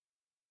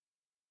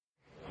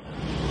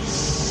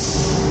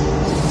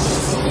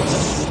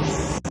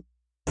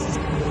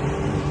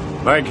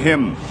Like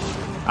him,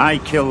 I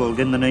killed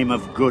in the name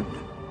of good.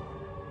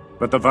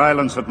 But the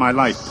violence of my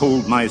life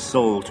pulled my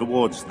soul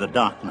towards the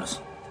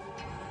darkness.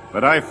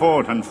 But I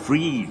fought and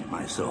freed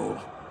my soul.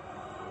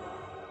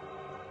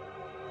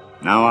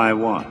 Now I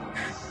watch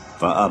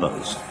for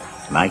others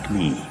like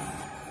me.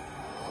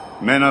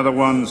 Men are the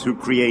ones who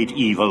create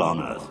evil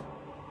on Earth.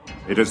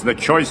 It is the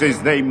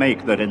choices they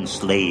make that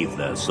enslave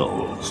their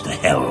souls to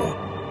hell.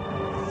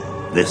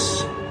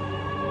 This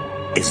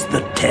is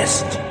the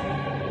test.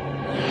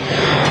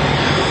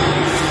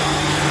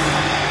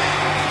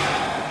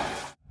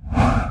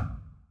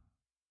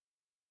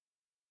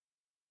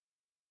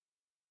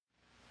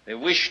 They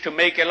wish to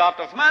make a lot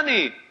of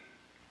money.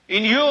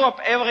 In Europe,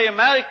 every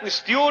American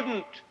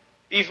student,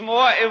 even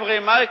more every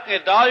American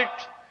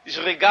adult, is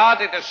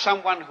regarded as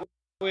someone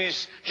who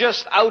is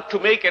just out to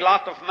make a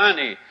lot of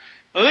money.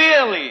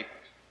 Really,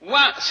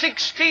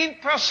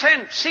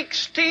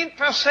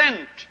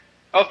 16%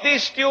 of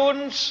these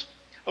students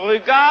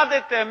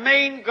regarded their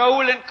main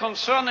goal and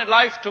concern in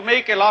life to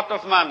make a lot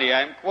of money.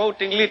 I'm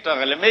quoting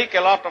literally, make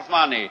a lot of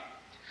money.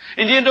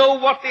 And you know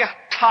what the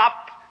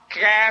top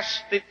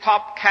class, the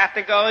top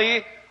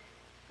category,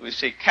 we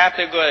say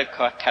category,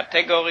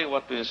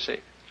 what do you say?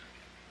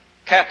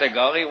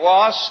 Category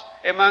was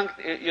among,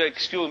 you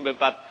excuse me,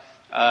 but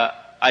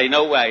I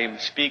know I am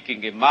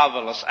speaking a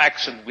marvelous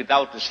accent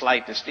without the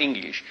slightest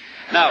English.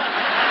 Now,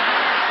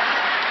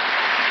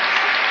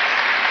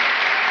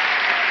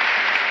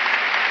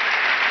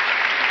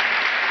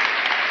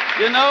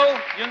 you know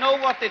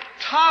what the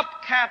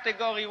top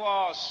category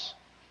was?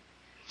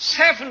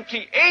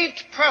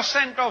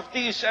 78% of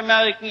these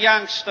American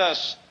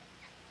youngsters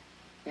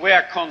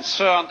were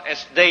concerned,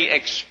 as they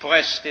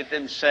expressed it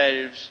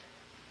themselves,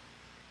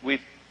 with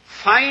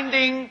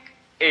finding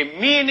a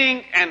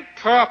meaning and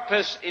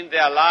purpose in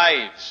their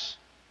lives.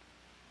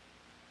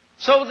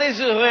 So this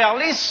is a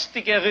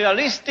realistic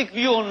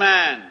view on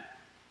man.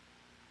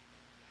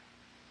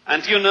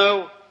 And you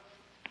know,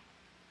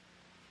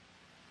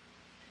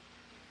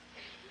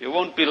 you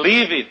won't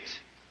believe it.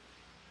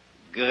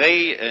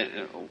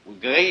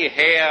 Gray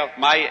hair,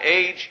 my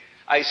age,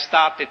 I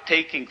started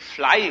taking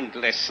flying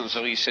lessons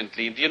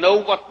recently. And you know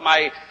what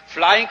my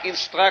flying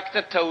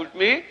instructor told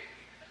me?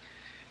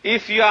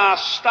 If you are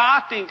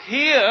starting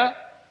here,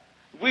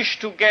 wish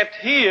to get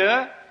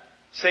here,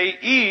 say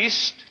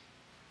east,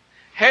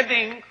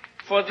 heading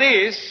for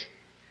this,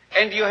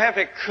 and you have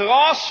a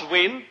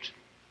crosswind,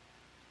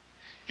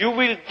 you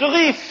will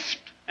drift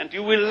and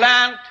you will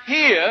land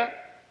here,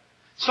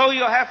 so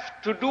you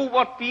have to do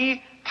what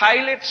we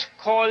pilots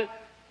call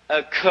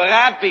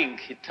crabbing,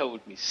 he told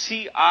me.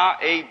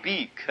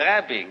 C-R-A-B,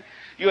 crabbing.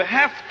 You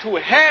have to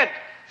head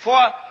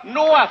for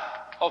north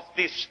of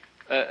this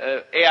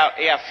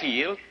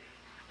airfield,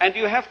 and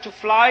you have to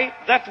fly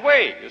that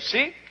way, you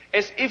see,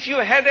 as if you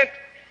headed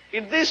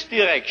in this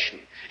direction.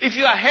 If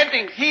you are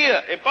heading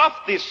here above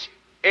this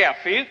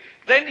airfield,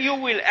 then you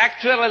will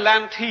actually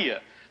land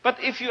here. But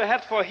if you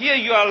head for here,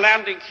 you are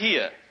landing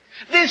here.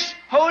 This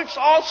holds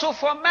also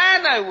for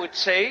man, I would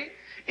say.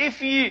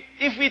 If we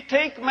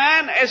take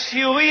man as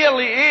he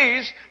really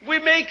is, we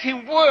make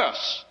him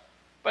worse.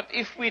 But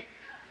if we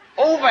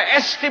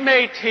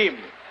overestimate him,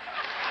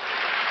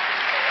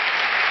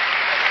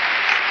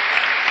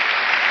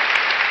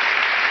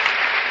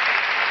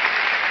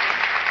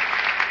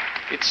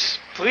 it's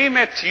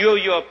premature,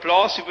 your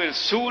applause, you will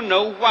soon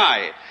know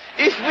why.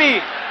 If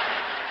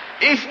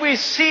we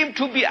seem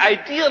to be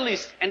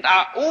idealists and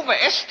are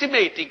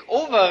overrating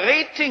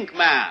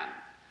man,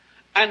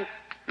 and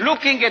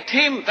looking at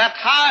him that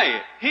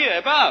high, here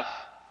above,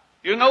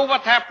 you know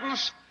what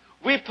happens?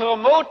 We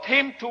promote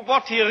him to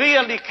what he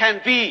really can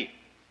be.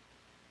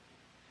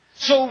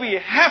 So we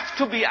have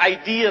to be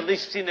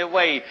idealists in a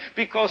way,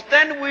 because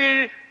then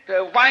we'll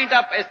wind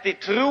up as the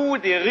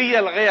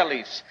real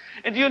realists.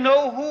 And you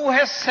know who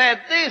has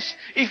said this?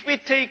 If we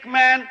take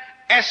man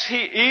as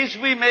he is,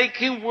 we make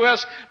him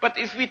worse. But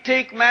if we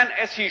take man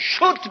as he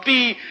should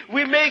be,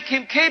 we make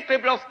him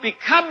capable of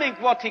becoming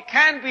what he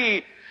can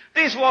be.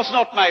 This was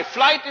not my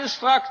flight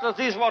instructor,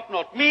 this was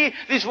not me,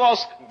 this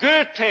was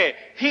Goethe.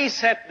 He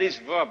said this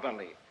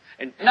verbally.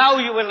 And now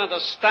you will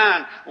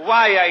understand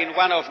why I, in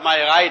one of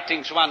my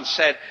writings, once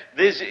said,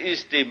 this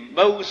is the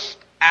most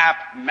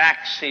apt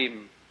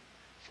maxim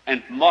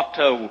and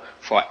motto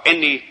for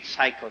any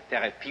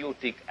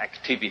psychotherapeutic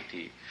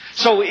activity.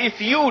 So if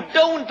you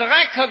don't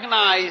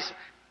recognize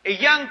a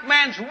young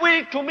man's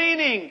will to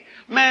meaning,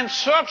 man's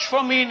search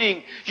for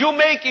meaning, you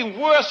make him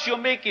worse, you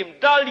make him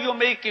dull, you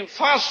make him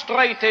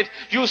frustrated,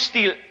 you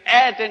still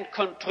add and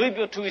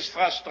contribute to his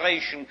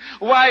frustration.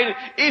 While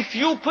if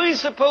you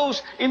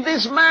presuppose in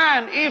this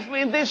man, if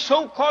in this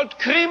so-called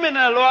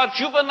criminal or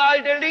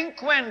juvenile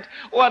delinquent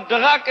or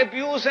drug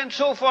abuse and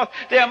so forth,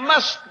 there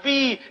must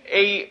be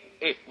a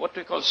what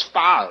we call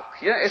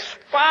spark, a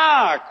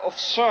spark of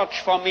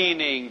search for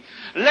meaning.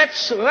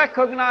 Let's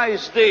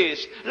recognize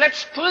this.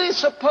 Let's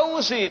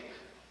presuppose it.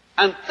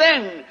 And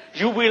then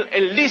you will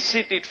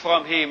elicit it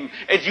from him,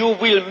 and you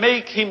will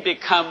make him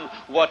become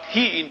what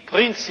he in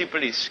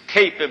principle is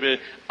capable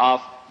of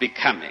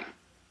becoming.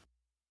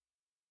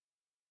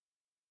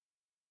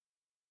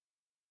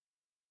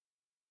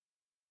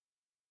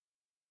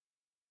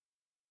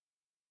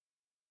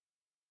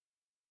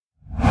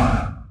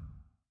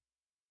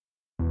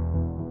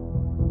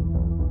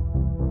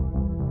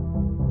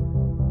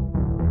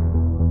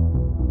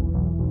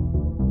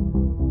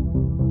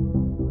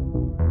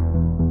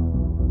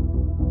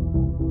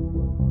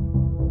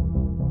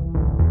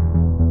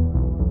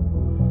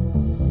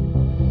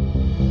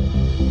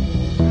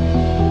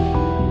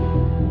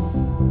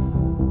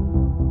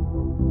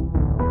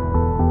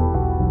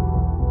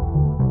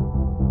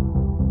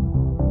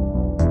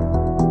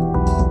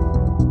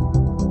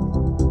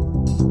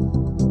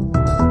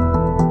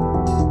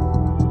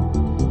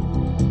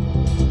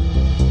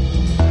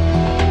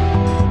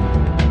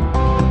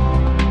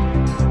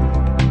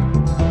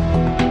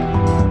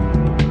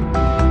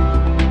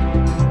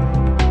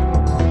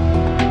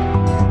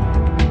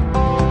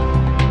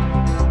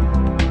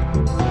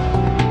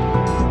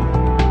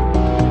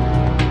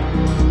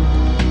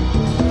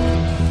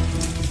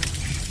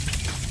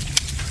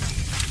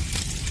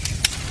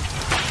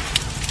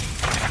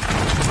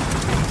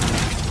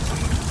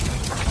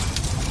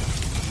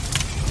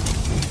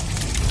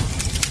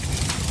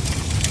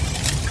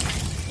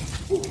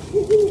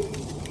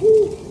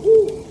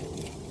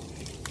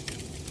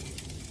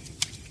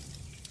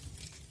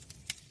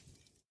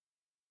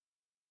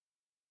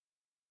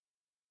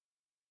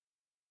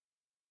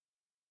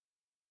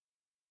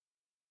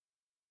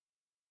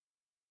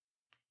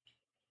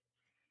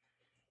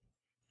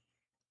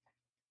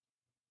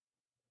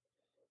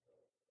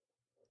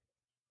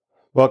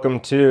 Welcome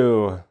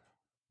to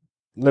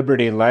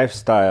Liberty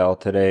Lifestyle,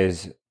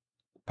 today's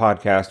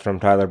podcast from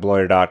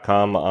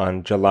TylerBloyer.com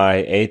on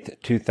July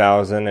 8th,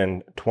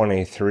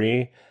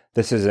 2023.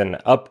 This is an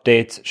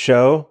updates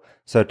show,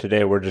 so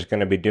today we're just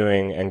going to be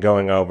doing and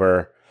going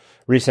over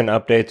recent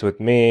updates with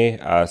me,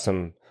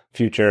 some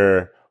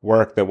future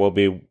work that we'll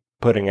be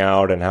putting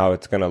out and how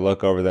it's going to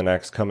look over the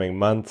next coming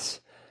months.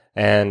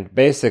 And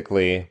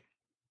basically,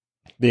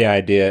 the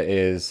idea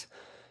is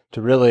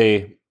to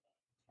really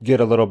get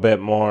a little bit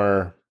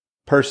more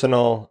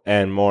personal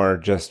and more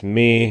just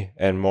me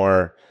and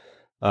more,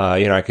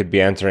 I could be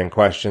answering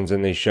questions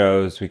in these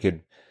shows. We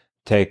could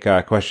take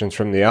questions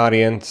from the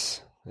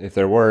audience if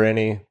there were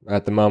any.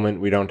 At the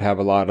moment, we don't have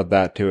a lot of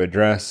that to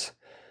address.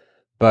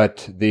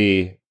 But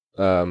the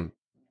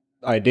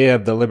idea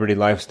of the Liberty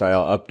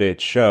Lifestyle Updates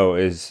show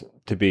is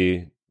to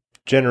be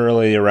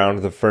generally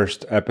around the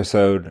first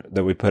episode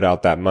that we put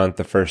out that month,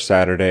 the first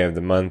Saturday of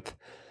the month.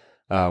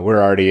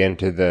 We're already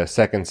into the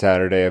second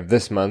Saturday of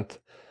this month,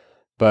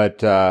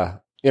 but,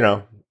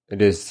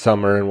 it is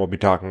summer and we'll be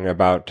talking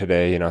about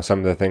today, some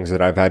of the things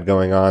that I've had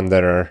going on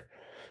that are,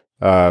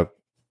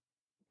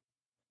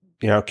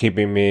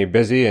 keeping me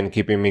busy and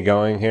keeping me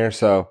going here.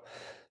 So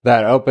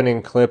that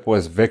opening clip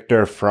was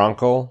Viktor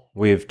Frankl.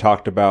 We've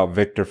talked about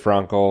Viktor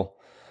Frankl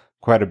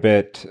quite a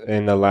bit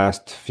in the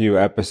last few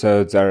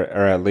episodes, or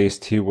at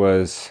least he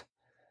was,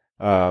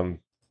 a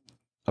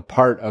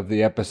part of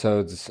the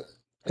episodes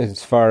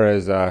as far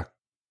as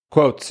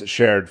quotes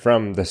shared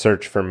from the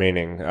Search for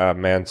Meaning,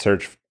 Man's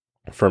Search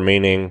for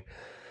Meaning.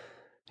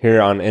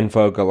 Here on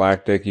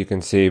InfoGalactic, you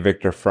can see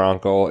Viktor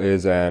Frankl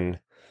is an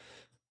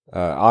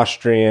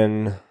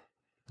Austrian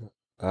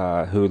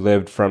who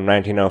lived from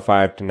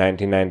 1905 to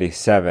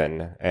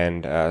 1997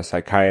 and a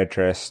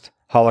psychiatrist,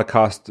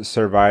 Holocaust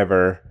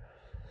survivor,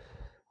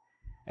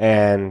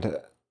 and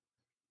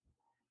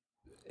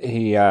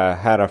he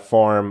had a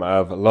form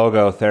of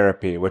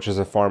logotherapy, which is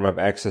a form of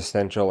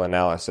existential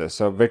analysis.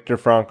 So Viktor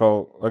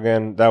Frankl,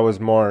 again, that was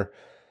more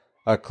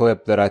a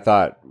clip that I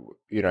thought,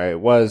 it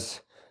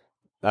was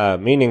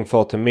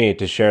meaningful to me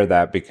to share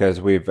that because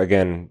we've,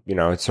 again,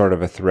 it's sort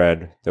of a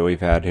thread that we've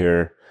had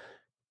here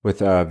with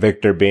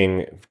Viktor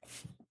being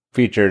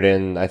featured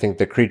in, I think,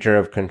 the Creature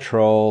of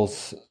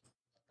Control's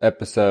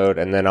episode,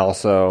 and then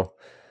also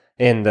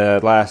in the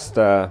last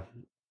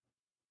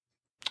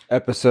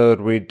episode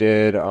we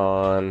did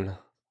on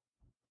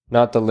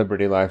not the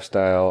Liberty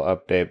Lifestyle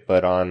update,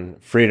 but on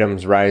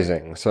Freedom's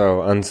Rising,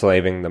 so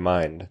Unslaving the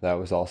Mind. That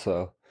was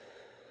also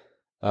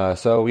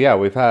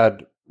we've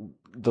had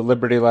the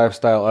Liberty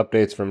Lifestyle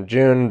updates from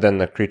June, then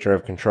the Creature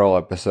of Control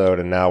episode,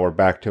 and now we're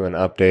back to an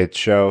updates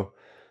show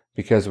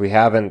because we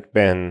haven't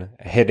been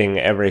hitting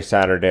every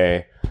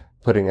Saturday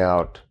putting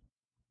out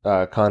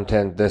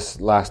content this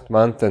last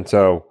month, and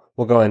so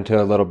we'll go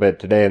into a little bit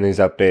today in these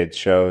updates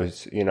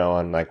shows,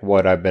 on like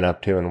what I've been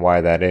up to and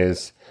why that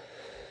is.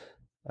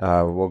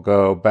 We'll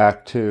go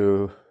back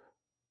to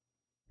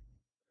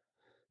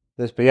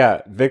this, but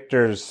yeah,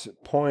 Viktor's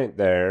point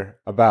there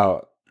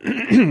about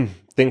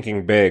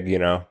thinking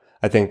big,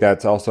 I think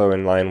that's also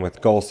in line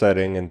with goal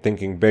setting and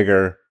thinking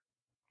bigger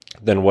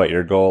than what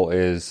your goal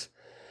is.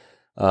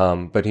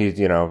 But he's,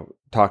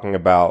 talking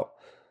about,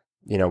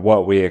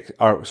 what we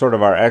are sort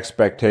of our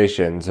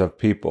expectations of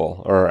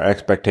people or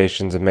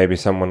expectations of maybe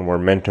someone we're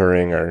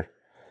mentoring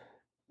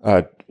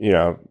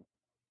or,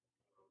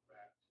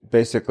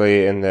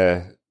 basically in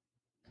the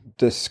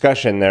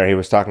discussion there, he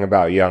was talking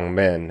about young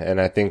men.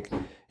 And I think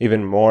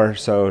even more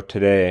so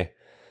today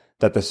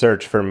that the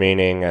search for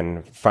meaning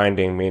and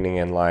finding meaning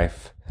in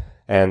life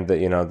and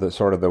the, the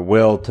sort of the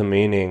will to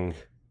meaning,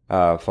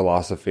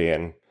 philosophy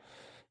and,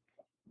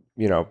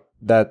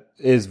 that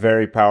is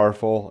very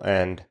powerful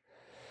and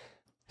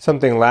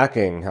something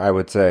lacking, I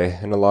would say,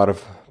 in a lot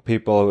of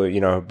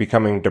people,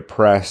 becoming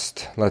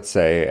depressed, let's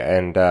say,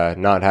 and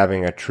not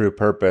having a true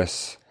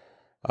purpose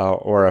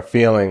or a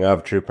feeling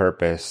of true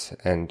purpose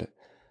and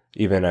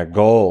even a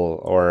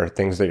goal or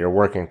things that you're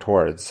working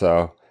towards.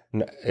 So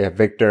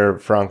Viktor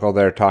Frankl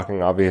there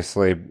talking,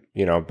 obviously,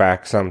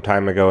 back some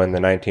time ago in the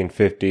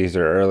 1950s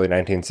or early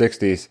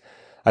 1960s,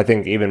 I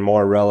think even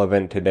more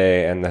relevant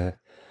today, and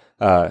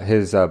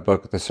his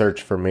book, The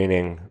Search for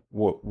Meaning,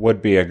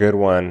 would be a good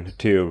one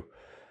to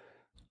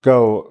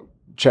go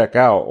check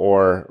out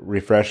or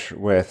refresh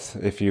with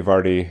if you're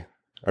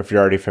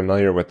already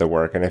familiar with the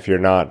work. And if you're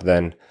not,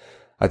 then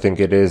I think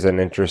it is an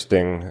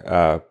interesting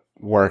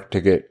work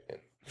to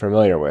get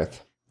familiar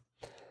with.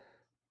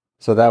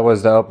 So that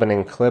was the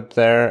opening clip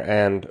there.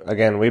 And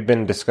again, we've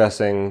been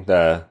discussing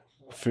the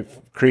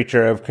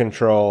Creature of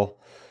Control,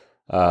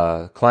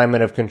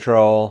 Climate of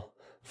Control,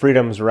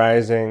 Freedom's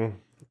Rising,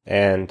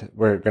 and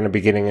we're going to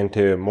be getting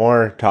into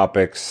more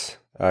topics,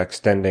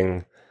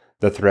 extending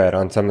the thread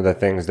on some of the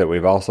things that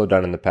we've also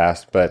done in the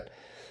past. But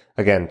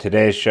again,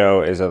 today's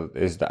show is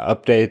the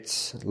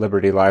updates.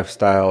 Liberty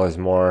Lifestyle is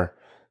more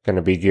going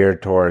to be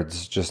geared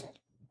towards just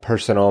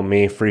personal,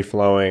 me,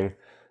 free-flowing,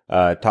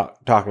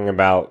 talking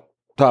about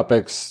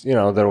topics, that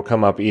will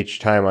come up each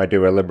time I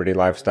do a Liberty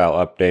Lifestyle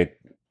update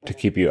to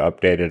keep you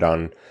updated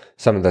on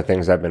some of the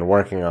things I've been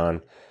working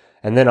on.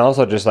 And then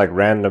also just like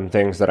random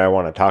things that I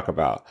want to talk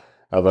about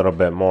a little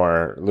bit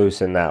more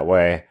loose in that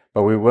way.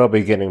 But we will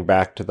be getting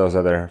back to those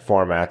other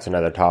formats and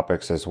other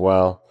topics as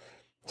well.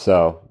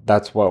 So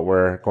that's what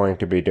we're going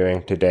to be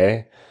doing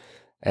today.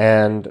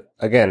 And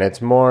again,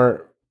 it's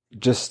more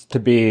just to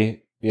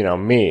be,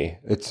 me.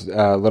 It's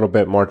a little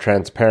bit more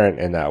transparent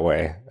in that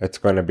way. It's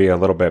going to be a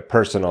little bit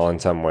personal in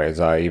some ways.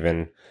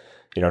 Even,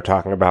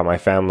 talking about my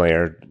family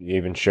or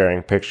even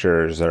sharing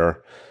pictures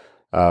or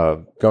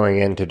going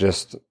into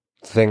just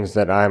things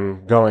that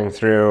I'm going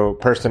through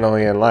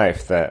personally in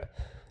life that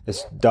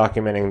is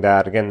documenting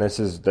that. Again, this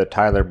is the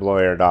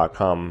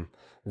TylerBloyer.com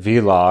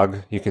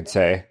vlog, you could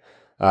say.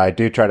 I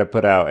do try to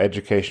put out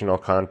educational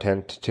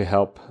content to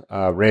help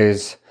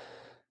raise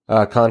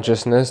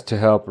consciousness, to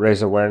help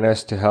raise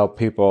awareness, to help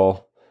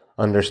people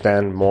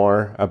understand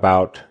more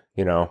about,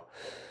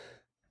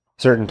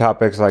 certain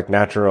topics like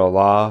natural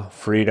law,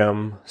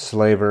 freedom,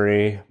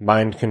 slavery,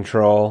 mind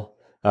control,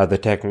 the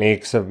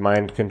techniques of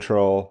mind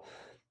control,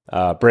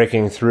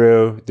 breaking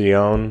through the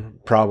own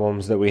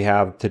problems that we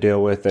have to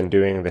deal with and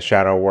doing the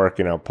shadow work,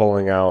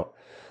 pulling out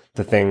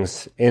the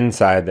things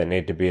inside that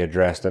need to be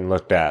addressed and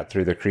looked at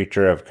through the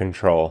creature of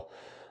control.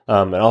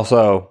 And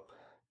also,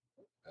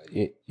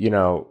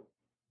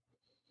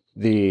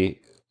 the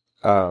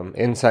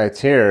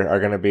insights here are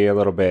going to be a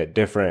little bit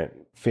different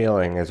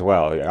feeling as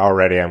well.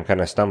 Already I'm kind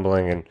of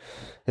stumbling, and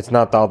it's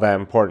not all that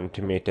important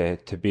to me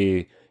to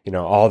be,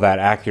 all that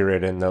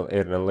accurate in the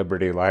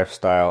Liberty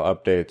Lifestyle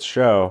Updates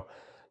show.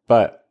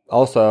 But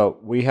also,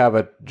 we have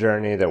a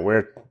journey that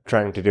we're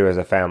trying to do as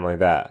a family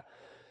that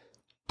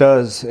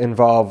does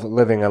involve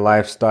living a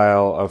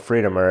lifestyle of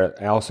freedom, or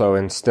also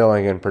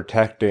instilling and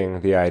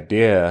protecting the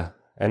idea.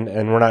 And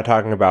we're not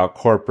talking about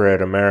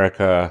corporate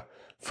America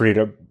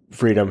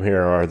freedom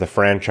here, or the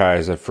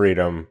franchise of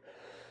freedom,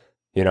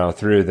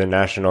 through the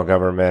national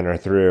government or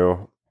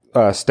through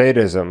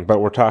statism.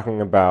 But we're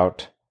talking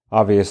about,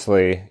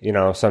 obviously,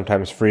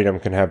 sometimes freedom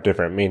can have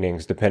different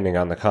meanings depending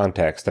on the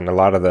context. And a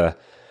lot of the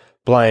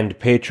blind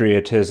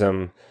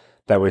patriotism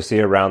that we see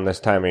around this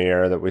time of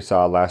year, that we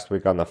saw last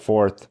week on the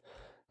 4th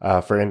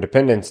for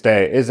Independence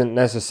Day, isn't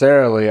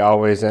necessarily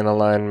always in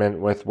alignment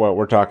with what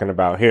we're talking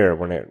about here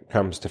when it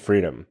comes to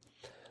freedom.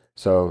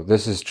 So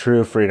this is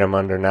true freedom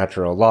under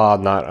natural law,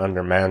 not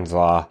under man's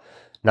law,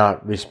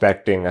 not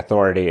respecting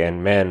authority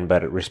in men,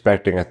 but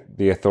respecting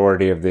the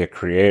authority of the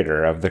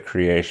Creator, of the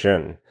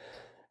creation,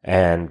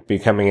 and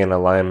becoming in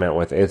alignment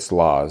with its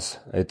laws.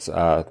 It's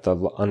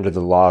under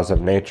the laws of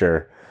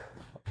nature.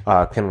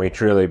 Can we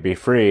truly be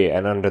free,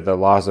 and under the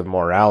laws of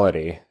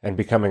morality, and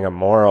becoming a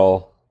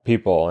moral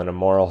people in a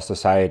moral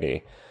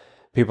society,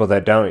 people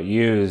that don't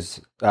use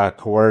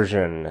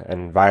coercion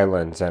and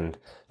violence and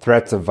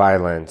threats of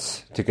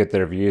violence to get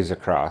their views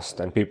across,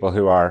 and people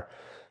who are,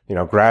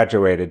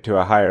 graduated to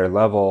a higher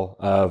level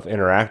of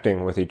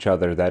interacting with each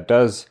other that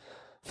does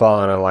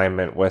fall in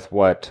alignment with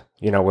what,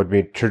 would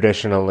be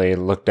traditionally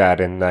looked at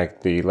in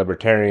like the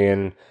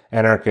libertarian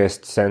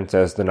anarchist sense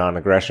as the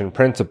non-aggression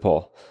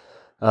principle.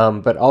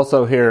 But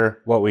also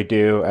here, what we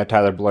do at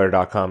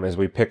TylerBloyer.com is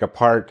we pick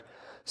apart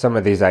some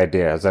of these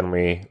ideas, and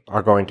we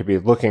are going to be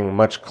looking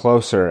much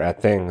closer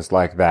at things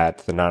like that,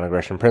 the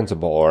non-aggression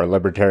principle, or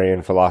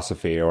libertarian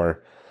philosophy,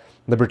 or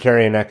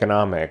libertarian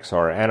economics,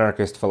 or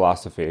anarchist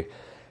philosophy,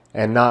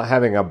 and not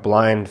having a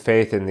blind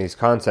faith in these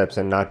concepts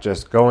and not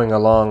just going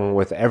along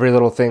with every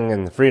little thing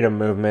in the freedom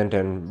movement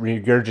and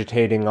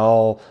regurgitating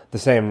all the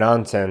same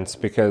nonsense,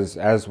 because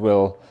as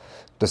we'll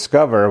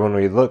discover when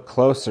we look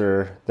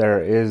closer,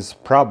 there is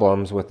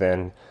problems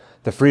within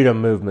the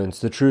freedom movements,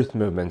 the truth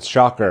movements.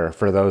 Shocker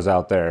for those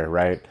out there,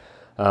 right?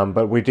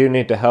 But we do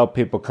need to help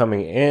people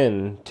coming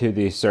in to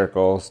these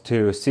circles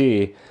to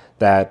see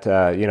that,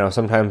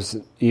 sometimes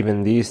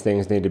even these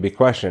things need to be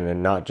questioned,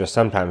 and not just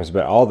sometimes,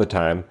 but all the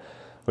time.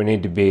 We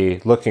need to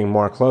be looking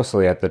more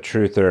closely at the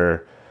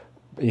truther,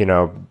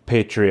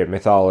 patriot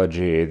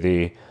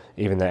mythology,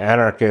 even the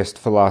anarchist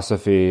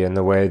philosophy and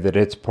the way that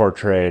it's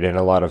portrayed in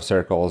a lot of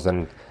circles,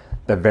 and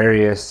the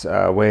various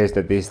ways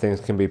that these things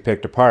can be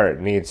picked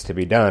apart needs to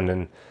be done.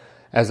 And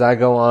as I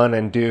go on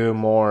and do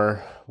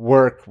more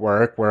work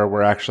where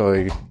we're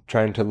actually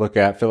trying to look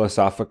at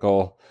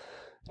philosophical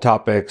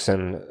topics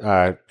and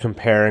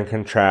compare and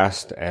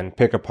contrast and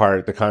pick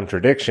apart the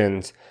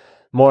contradictions,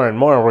 more and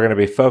more we're going to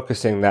be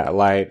focusing that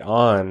light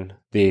on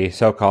the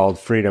so-called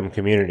freedom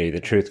community, the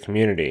truth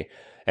community,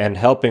 and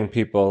helping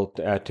people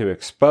to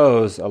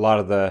expose a lot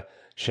of the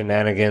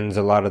shenanigans,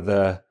 a lot of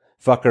the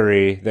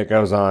fuckery that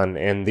goes on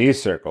in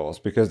these circles,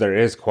 because there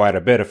is quite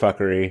a bit of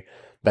fuckery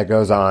that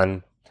goes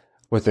on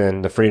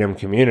within the freedom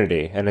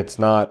community. And it's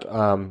not,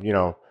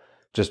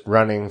 just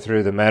running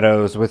through the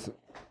meadows with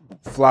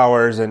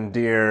flowers and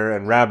deer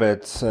and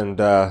rabbits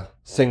and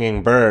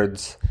singing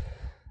birds.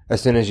 As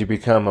soon as you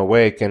become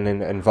awake and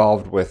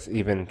involved with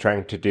even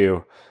trying to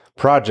do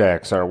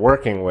projects or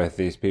working with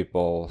these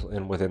people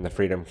within the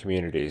freedom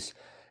communities.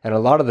 And a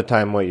lot of the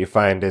time what you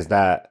find is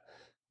that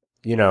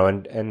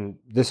and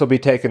this will be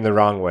taken the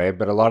wrong way,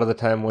 but a lot of the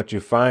time what you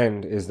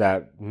find is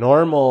that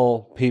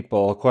normal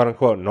people, quote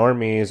unquote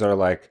normies, are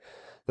like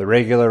the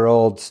regular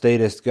old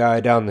statist guy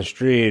down the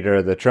street,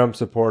 or the Trump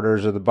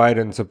supporters, or the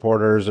Biden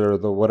supporters, or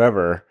the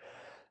whatever.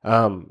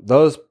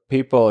 Those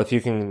people, if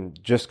you can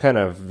just kind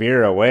of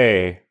veer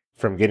away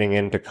from getting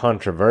into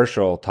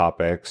controversial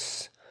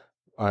topics,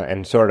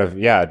 and sort of,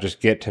 just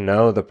get to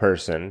know the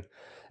person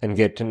and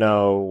get to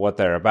know what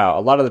they're about.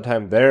 A lot of the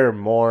time they're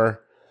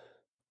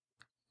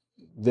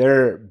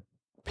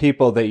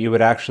people that you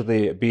would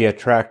actually be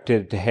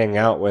attracted to hang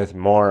out with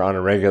more on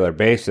a regular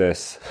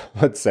basis,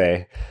 let's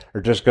say, or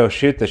just go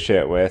shoot the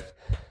shit with,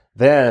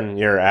 than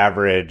your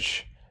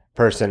average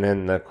person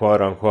in the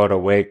quote unquote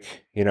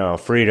awake,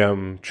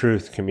 freedom,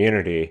 truth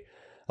community.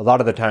 A lot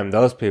of the time,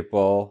 those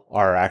people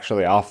are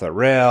actually off the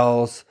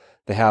rails.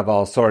 They have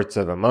all sorts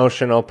of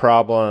emotional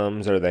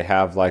problems, or they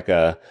have like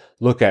a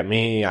look at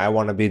me, I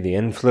want to be the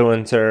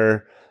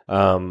influencer,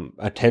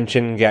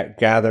 attention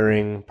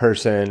gathering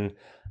person.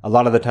 A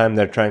lot of the time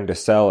they're trying to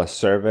sell a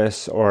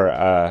service, or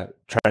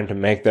trying to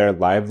make their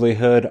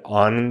livelihood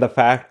on the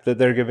fact that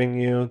they're giving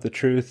you the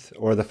truth,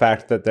 or the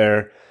fact that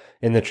they're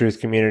in the truth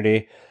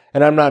community.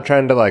 And I'm not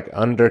trying to like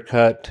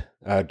undercut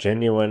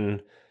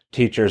genuine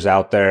teachers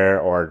out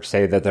there, or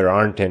say that there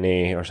aren't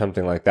any, or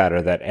something like that,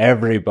 or that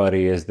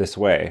everybody is this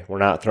way. We're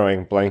not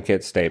throwing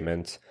blanket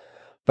statements,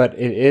 but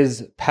it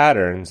is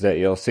patterns that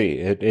you'll see.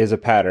 It is a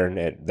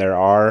pattern. There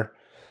are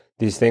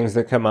these things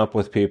that come up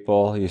with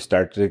people. You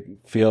start to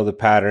feel the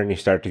pattern. You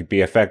start to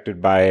be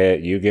affected by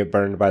it. You get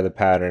burned by the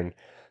pattern.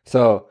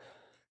 So,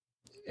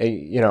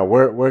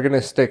 we're going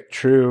to stick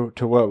true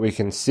to what we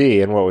can see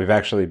and what we've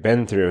actually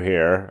been through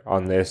here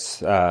on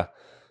this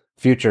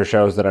future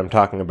shows that I'm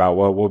talking about.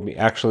 Well, we'll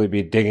actually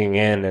be digging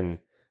in and,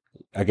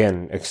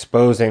 again,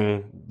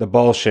 exposing the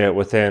bullshit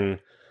within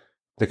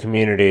the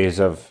communities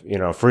of,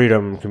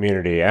 freedom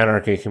community,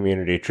 anarchy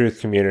community, truth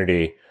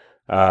community,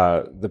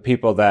 the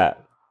people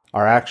that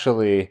are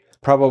actually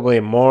probably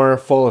more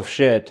full of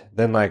shit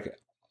than like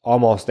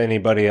almost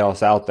anybody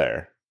else out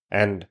there,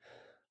 and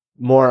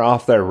more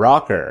off their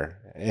rocker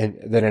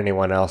than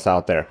anyone else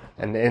out there.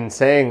 And in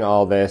saying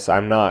all this,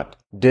 I'm not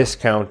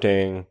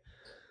discounting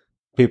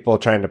people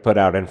trying to put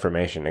out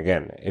information.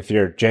 Again, if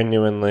you're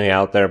genuinely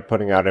out there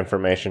putting out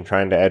information,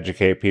 trying to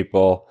educate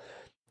people,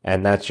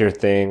 and that's your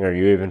thing, or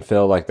you even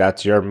feel like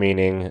that's your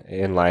meaning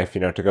in life,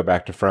 to go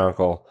back to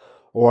Frankl,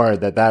 or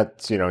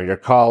that's, your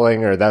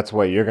calling, or that's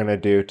what you're going to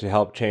do to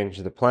help change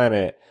the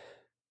planet,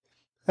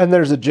 and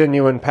there's a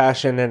genuine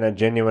passion and a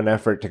genuine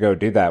effort to go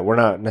do that, we're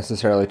not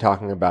necessarily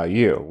talking about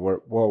you.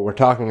 What we're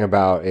talking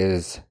about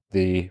is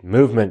the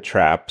movement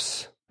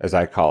traps, as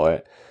I call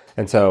it.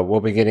 And so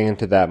we'll be getting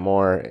into that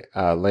more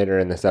later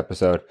in this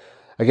episode.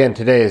 Again,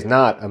 today is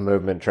not a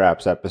movement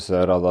traps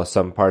episode, although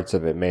some parts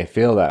of it may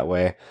feel that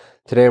way.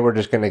 Today we're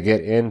just going to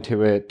get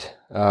into it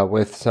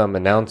with some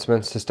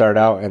announcements to start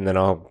out, and then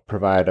I'll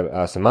provide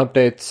some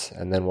updates,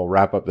 and then we'll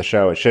wrap up the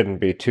show. It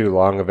shouldn't be too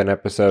long of an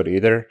episode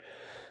either,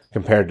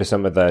 compared to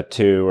some of the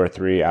 2 or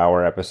 3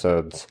 hour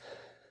episodes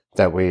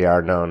that we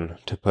are known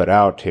to put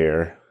out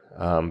here,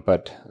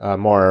 but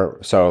more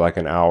so like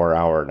an hour,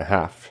 hour and a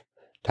half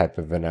type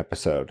of an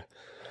episode.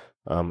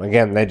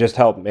 Again, they just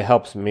help. It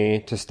helps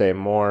me to stay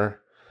more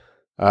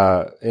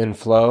in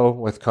flow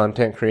with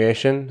content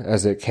creation,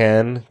 as it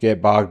can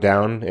get bogged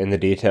down in the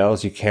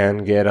details. You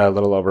can get a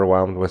little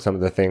overwhelmed with some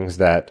of the things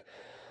that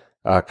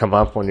come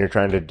up when you're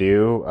trying to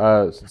do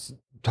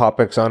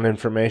topics on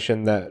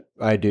information that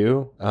I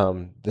do.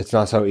 It's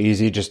not so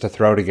easy just to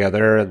throw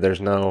together.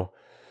 There's no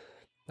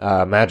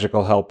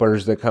magical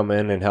helpers that come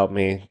in and help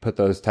me put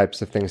those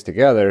types of things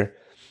together.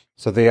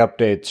 So the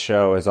updates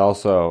show is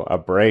also a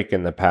break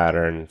in the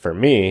pattern for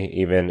me,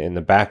 even in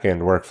the back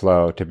end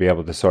workflow, to be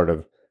able to sort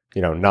of,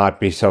 not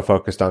be so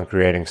focused on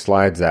creating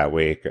slides that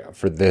week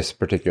for this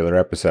particular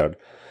episode.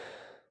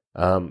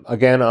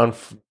 Again, on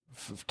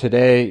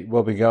today,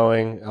 we'll be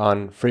going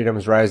on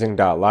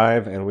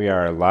freedomsrising.live, and we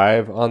are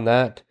live on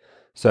that.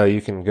 So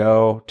you can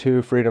go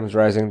to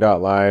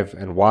freedomsrising.live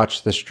and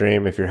watch the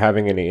stream. If you're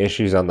having any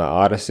issues on the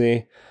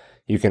Odyssey,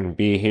 you can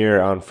be here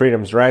on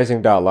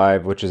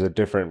freedomsrising.live, which is a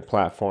different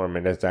platform,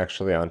 and it's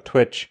actually on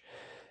Twitch.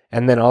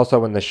 And then also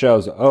when the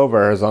show's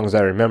over, as long as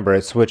I remember,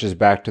 it switches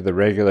back to the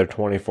regular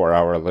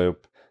 24-hour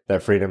loop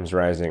that Freedom's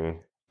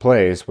Rising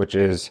plays, which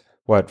is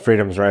what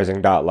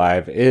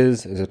freedomsrising.live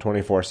is a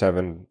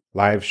 24/7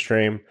 live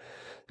stream.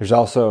 There's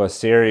also a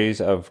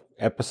series of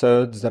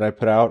episodes that I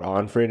put out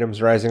on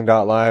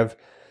freedomsrising.live,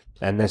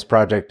 and this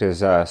project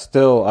is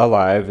still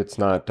alive. It's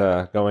not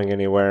going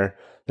anywhere.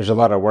 There's a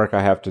lot of work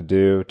I have to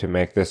do to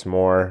make this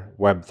more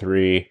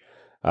Web3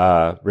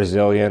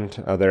 resilient.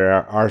 There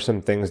are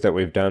some things that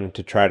we've done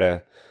to try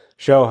to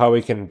show how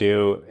we can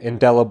do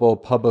indelible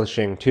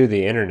publishing to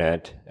the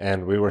internet,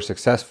 and we were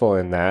successful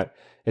in that.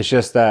 It's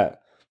just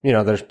that,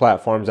 there's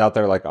platforms out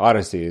there like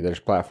Odyssey, there's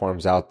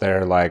platforms out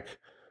there like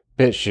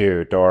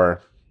BitChute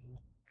or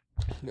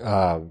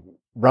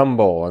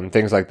Rumble and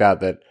things like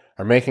that that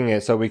are making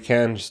it so we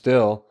can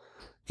still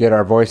get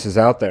our voices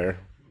out there.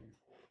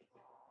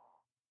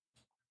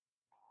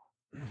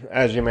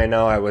 as you may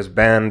know, I was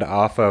banned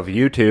off of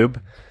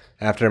YouTube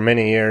after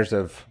many years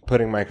of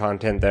putting my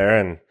content there,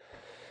 and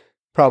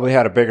probably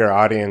had a bigger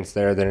audience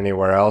there than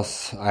anywhere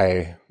else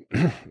I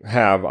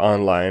have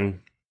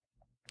online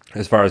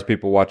as far as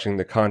people watching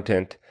the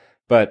content.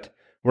 But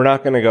we're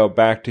not going to go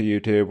back to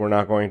YouTube. We're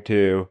not going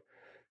to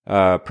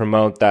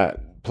promote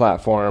that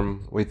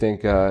platform. We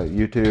think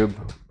YouTube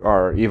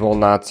are evil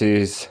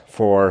Nazis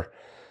for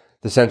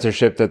the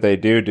censorship that they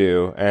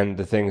do and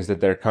the things that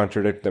they're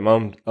contradicting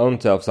their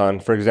own selves on.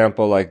 For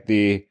example, like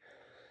there's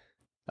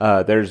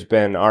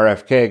been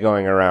RFK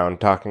going around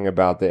talking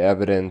about the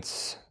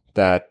evidence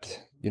that,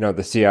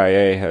 the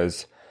CIA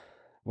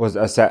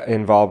was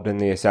involved in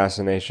the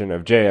assassination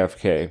of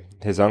JFK,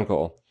 his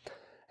uncle.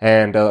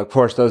 And of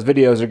course, those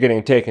videos are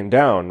getting taken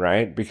down,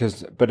 right?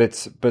 But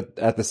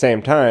at the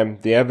same time,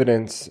 the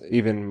evidence,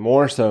 even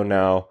more so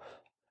now,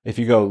 if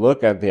you go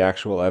look at the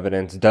actual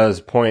evidence,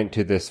 does point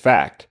to this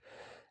fact.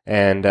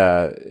 And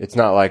it's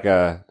not like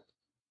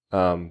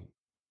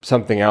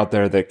something out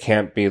there that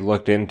can't be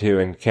looked into,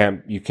 and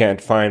you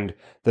can't find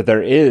that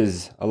there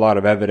is a lot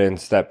of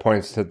evidence that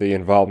points to the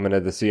involvement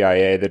of the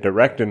CIA, the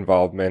direct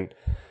involvement,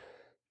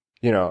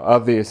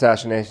 of the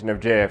assassination of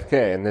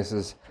JFK. And this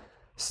is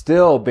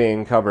still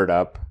being covered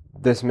up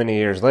this many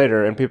years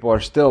later, and people are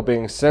still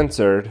being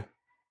censored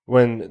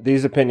when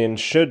these opinions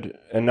should,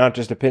 and not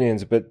just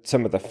opinions, but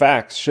some of the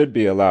facts should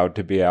be allowed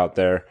to be out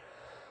there.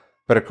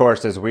 But of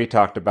course, as we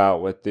talked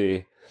about with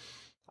the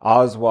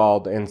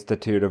Oswald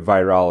Institute of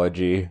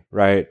Virology,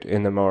 right,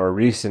 in the more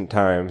recent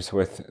times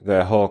with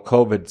the whole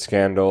COVID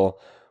scandal,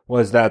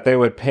 was that they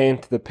would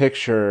paint the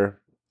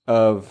picture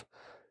of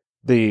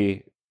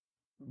the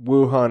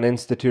Wuhan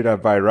Institute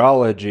of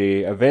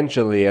Virology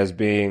eventually as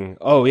being,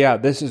 oh yeah,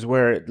 this is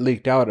where it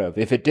leaked out of.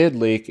 If it did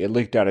leak, it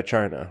leaked out of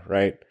China,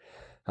 right?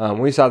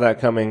 We saw that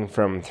coming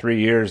from 3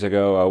 years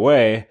ago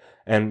away,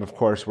 and of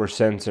course we're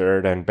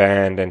censored and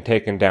banned and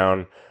taken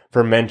down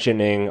for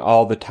mentioning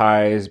all the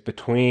ties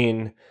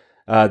between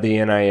the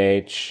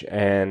NIH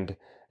and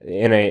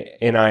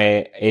NIAID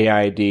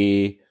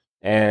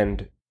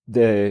and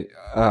the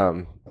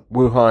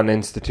Wuhan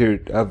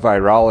Institute of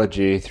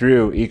Virology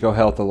through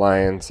EcoHealth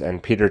Alliance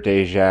and Peter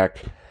Daszak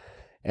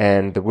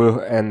and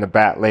the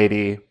Bat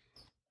Lady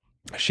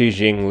Xi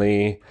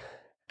Jinping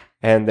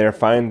and their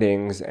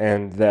findings,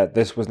 and that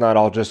this was not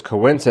all just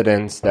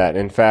coincidence, that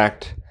in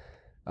fact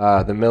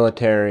the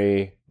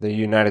military, the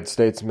United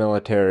States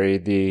military,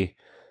 the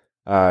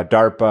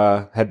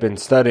DARPA had been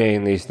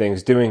studying these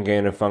things, doing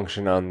gain of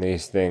function on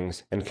these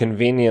things, and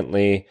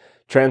conveniently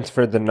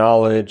transferred the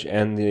knowledge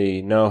and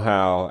the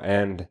know-how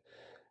and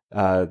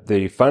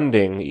the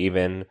funding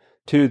even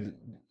to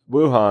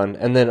Wuhan.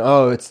 And then,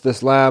 it's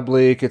this lab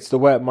leak, it's the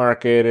wet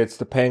market, it's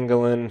the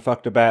pangolin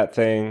fucked a bat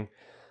thing.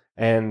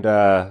 And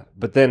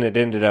but then it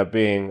ended up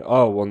being,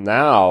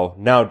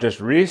 now just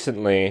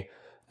recently,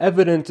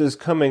 evidence is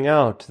coming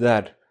out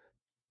that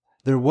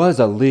there was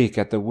a leak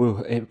at the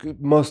Wuhan.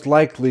 It most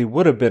likely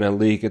would have been a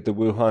leak at the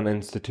Wuhan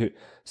Institute.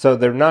 So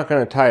they're not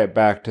going to tie it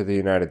back to the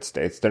United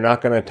States. They're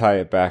not going to tie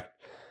it back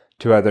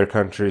to other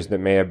countries that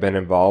may have been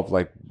involved,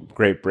 like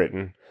Great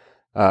Britain,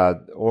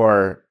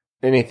 or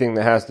anything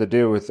that has to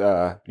do with,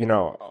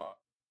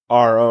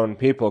 our own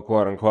people,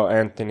 quote unquote,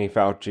 Anthony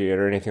Fauci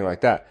or anything like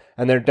that.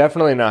 And they're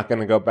definitely not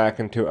going to go back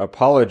and to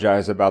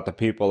apologize about the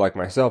people like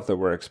myself that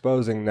were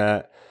exposing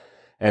that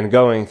and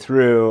going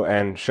through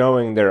and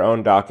showing their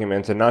own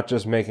documents, and not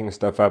just making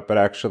stuff up, but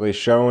actually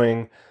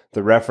showing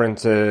the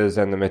references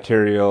and the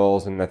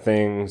materials and the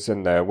things,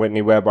 and the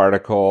Whitney Webb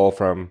article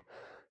from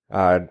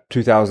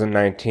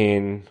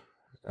 2019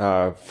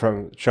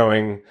 from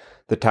showing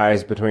the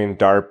ties between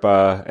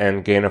DARPA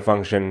and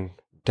gain-of-function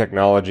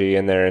technology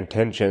and their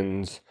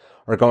intentions,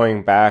 or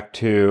going back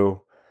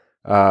to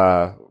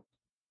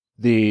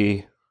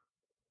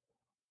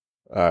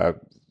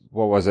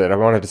what was it? I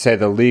wanted to say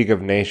the League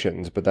of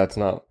Nations, but that's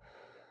not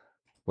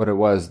what it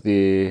was.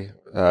 The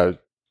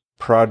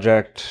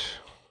Project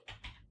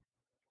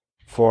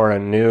for a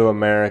New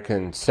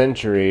American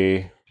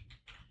Century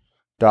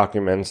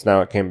documents.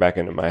 Now it came back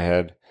into my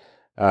head,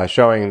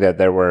 showing that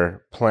there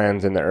were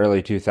plans in the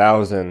early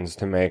 2000s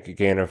to make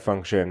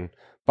gain-of-function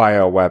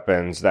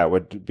bioweapons that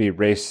would be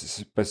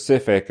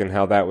race-specific, and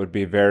how that would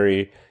be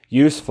very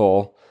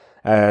useful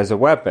as a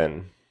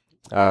weapon.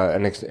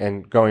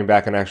 And going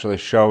back and actually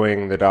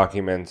showing the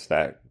documents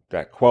that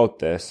quote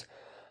this.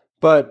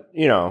 But,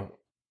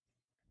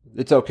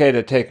 it's okay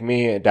to take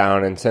me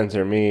down and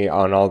censor me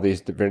on all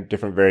these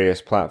different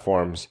various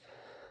platforms,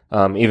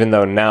 even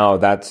though now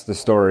that's the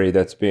story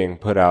that's being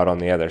put out on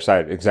the other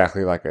side.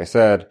 Exactly like I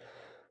said,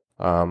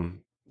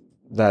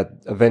 that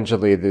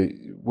eventually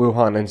the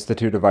Wuhan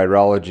Institute of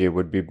Virology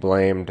would be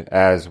blamed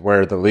as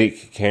where the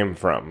leak came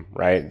from,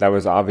 right? That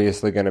was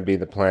obviously going to be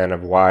the plan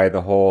of why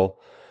the whole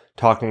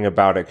talking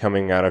about it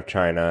coming out of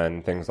China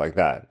and things like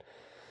that.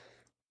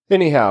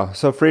 Anyhow,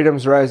 so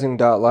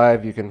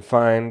freedomsrising.live, you can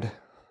find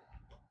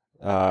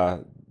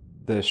the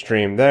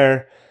stream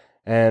there.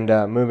 And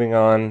moving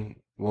on,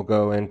 we'll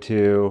go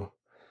into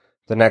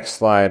the next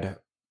slide,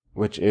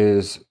 which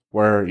is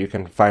where you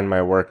can find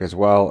my work as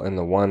well in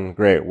the One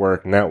Great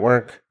Work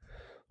Network,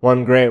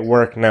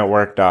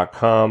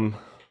 onegreatworknetwork.com,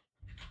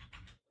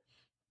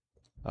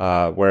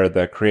 where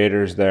the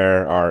creators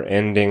there are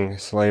ending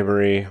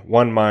slavery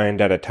one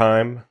mind at a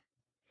time.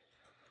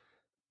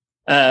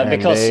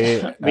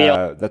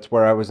 That's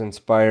where I was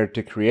inspired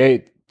to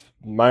create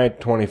my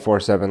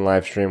 24/7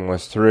 live stream,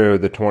 was through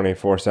the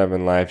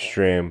 24/7 live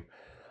stream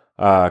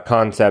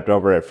concept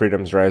over at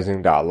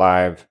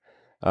freedomsrising.live.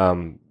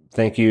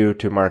 Thank you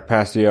to Mark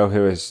Passio,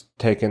 who has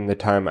taken the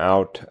time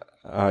out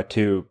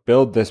to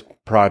build this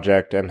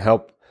project and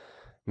help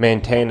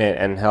maintain it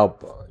and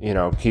help,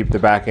 keep the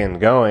back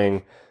end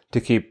going, to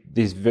keep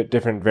these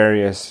different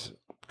various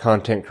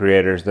content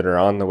creators that are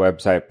on the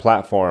website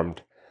platformed.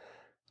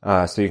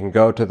 So you can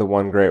go to the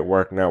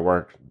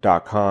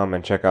onegreatworknetwork.com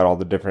and check out all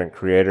the different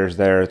creators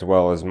there, as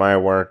well as my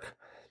work.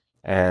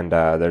 And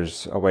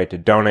there's a way to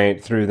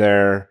donate through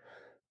there.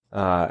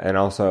 And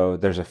also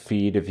there's a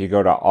feed. If you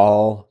go to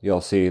all,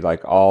 you'll see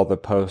like all the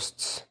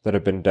posts that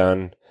have been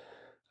done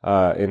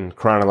in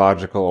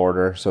chronological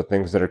order. So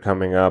things that are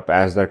coming up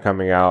as they're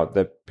coming out,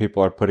 that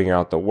people are putting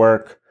out the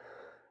work.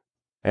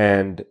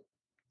 And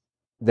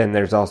then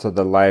there's also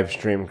the live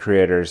stream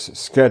creators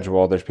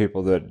schedule. There's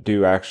people that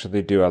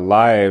actually do a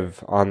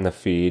live on the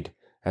feed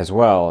as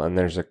well. And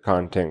there's a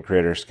content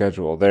creator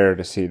schedule there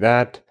to see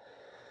that.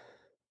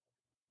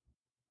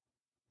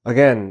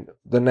 Again,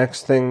 the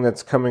next thing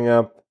that's coming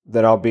up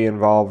that I'll be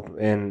involved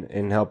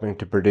in helping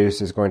to produce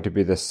is going to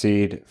be the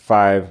Seed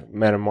 5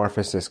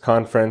 Metamorphosis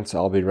Conference.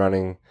 I'll be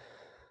running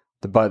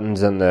the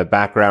buttons in the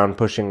background,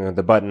 pushing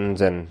the buttons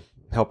and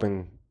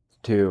helping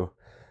to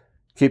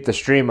keep the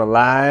stream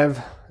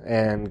alive.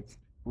 And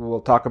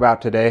we'll talk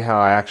about today how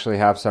I actually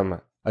have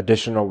some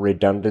additional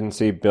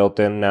redundancy built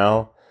in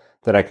now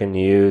that I can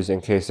use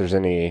in case there's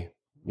any,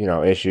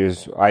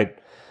 issues.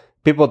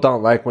 People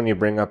don't like when you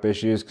bring up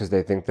issues because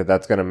they think that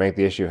that's going to make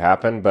the issue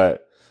happen,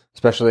 but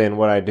especially in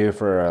what I do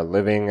for a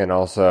living, and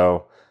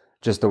also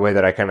just the way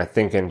that I kind of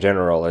think in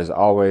general, is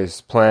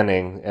always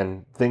planning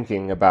and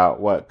thinking about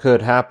what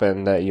could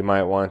happen that you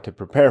might want to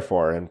prepare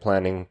for, and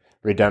planning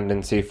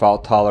redundancy,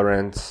 fault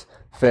tolerance,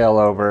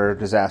 failover,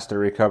 disaster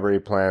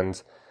recovery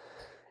plans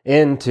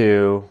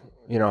into,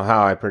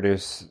 how I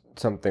produce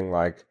something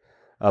like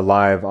a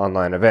live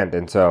online event.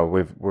 And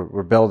so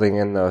we're building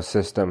in those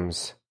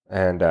systems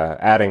and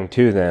adding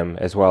to them,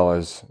 as well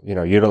as,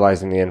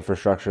 utilizing the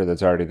infrastructure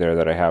that's already there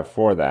that I have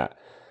for that.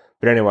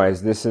 But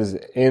anyways, this is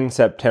in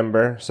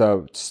September,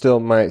 so it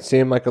still might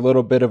seem like a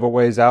little bit of a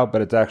ways out,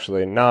 but it's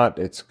actually not.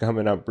 It's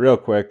coming up real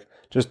quick,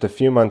 just a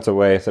few months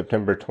away,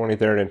 September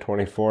 23rd and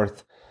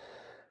 24th.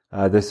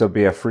 This will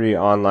be a free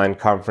online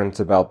conference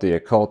about the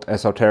occult,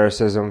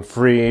 esotericism,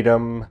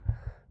 freedom,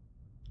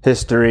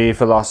 history,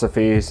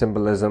 philosophy,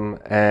 symbolism,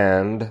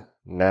 and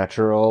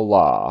natural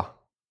law.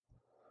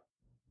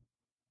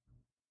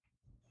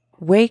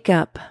 Wake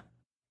up.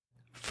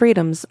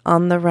 Freedom's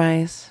on the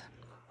rise.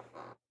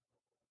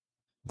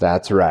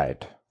 That's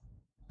right.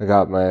 I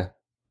got my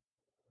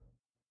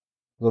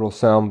little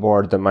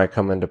soundboard that might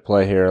come into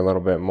play here a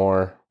little bit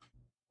more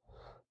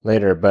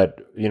later,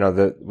 but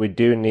we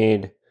do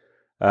need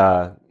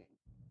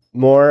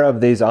more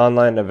of these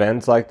online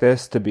events like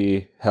this to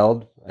be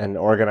held and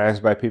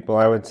organized by people,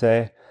 I would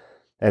say.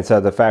 And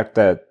so the fact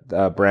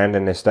that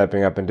Brandon is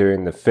stepping up and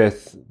doing the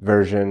 5th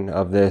version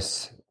of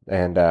this,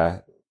 and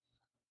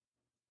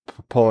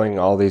pulling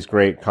all these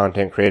great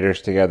content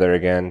creators together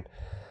again,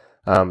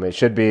 it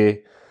should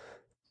be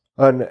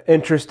an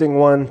interesting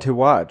one to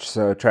watch.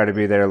 So try to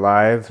be there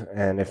live,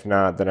 and if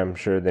not, then I'm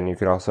sure then you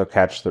can also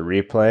catch the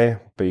replay.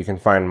 But you can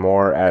find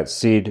more at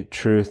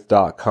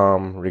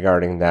seedtruth.com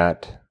regarding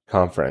that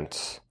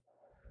conference.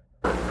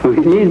 We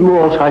need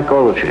more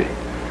psychology.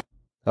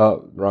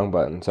 Oh, wrong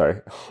button, sorry.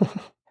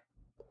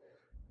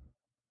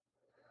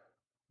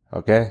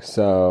 Okay,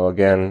 so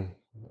again,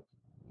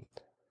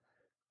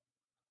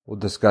 we'll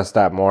discuss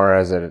that more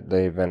as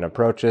the event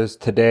approaches.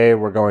 Today,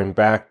 we're going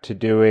back to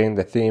doing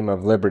the theme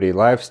of Liberty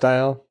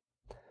Lifestyle,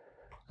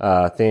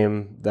 a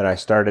theme that I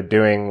started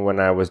doing when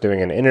I was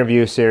doing an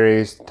interview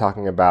series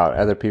talking about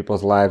other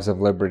people's lives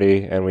of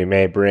liberty, and we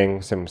may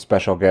bring some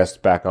special guests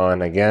back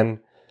on again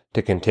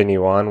to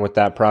continue on with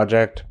that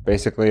project,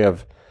 basically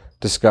of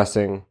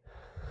discussing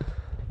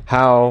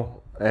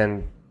how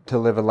and to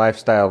live a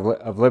lifestyle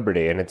of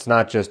liberty. And it's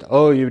not just,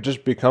 you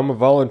just become a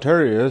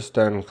voluntarist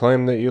and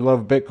claim that you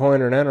love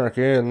Bitcoin and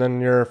anarchy and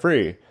then you're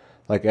free.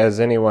 Like, as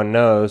anyone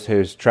knows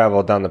who's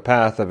traveled down the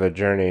path of a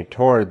journey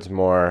towards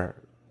more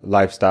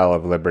lifestyle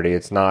of liberty,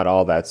 it's not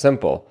all that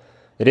simple.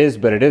 It is,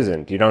 but it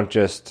isn't. You don't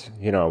just,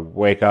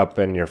 wake up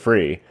and you're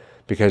free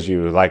because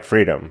you like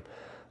freedom.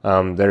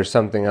 There's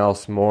something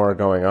else more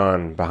going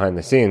on behind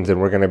the scenes,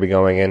 and we're going to be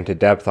going into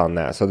depth on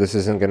that. So this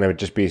isn't going to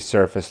just be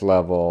surface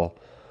level,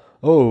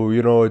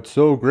 it's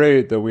so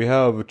great that we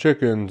have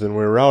chickens and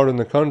we're out in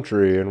the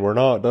country and we're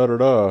not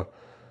da-da-da.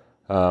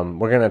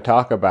 We're going to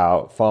talk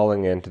about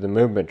falling into the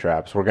movement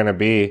traps. We're going to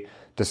be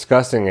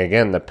discussing,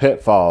 again, the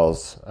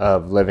pitfalls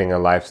of living a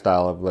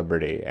lifestyle of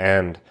liberty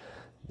and,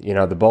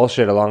 the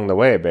bullshit along the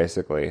way,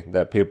 basically,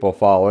 that people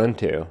fall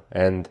into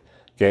and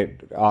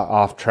get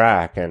off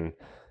track and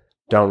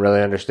don't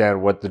really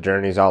understand what the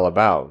journey's all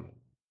about.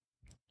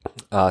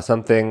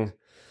 Something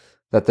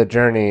that the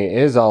journey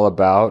is all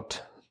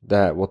about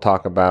that we'll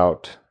talk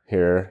about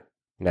here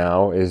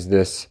now is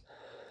this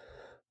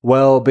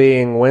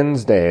Well-Being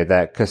Wednesday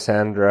that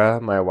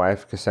Cassandra, my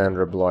wife,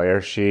 Cassandra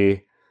Bloyer,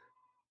 she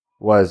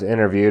was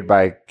interviewed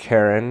by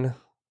Karen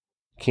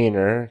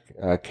Keener,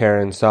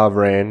 Karen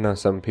Sovereign,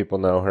 some people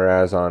know her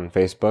as on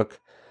Facebook.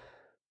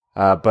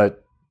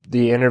 But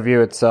the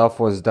interview itself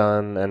was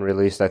done and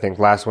released, I think,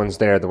 last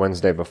Wednesday or the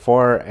Wednesday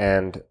before,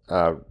 and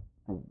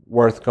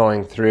worth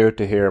going through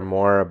to hear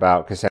more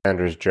about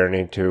Cassandra's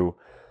journey to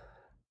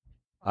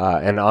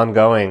an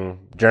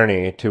ongoing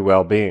journey to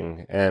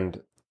well-being.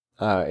 And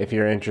if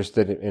you're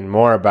interested in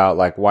more about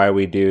like why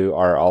we do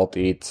our Alt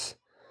Eats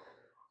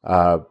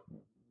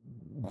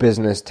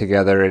business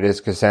together, it is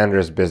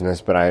Cassandra's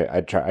business, but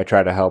I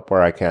try to help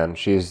where I can.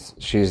 She's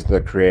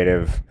the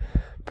creative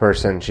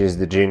person, she's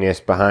the genius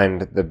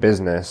behind the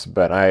business,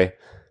 but I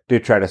do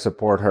try to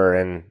support her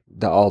in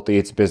the Alt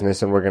Eats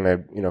business, and we're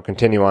gonna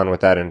continue on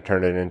with that and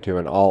turn it into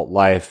an alt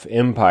life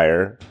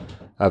empire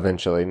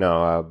eventually.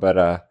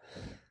 But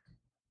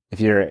if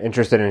you're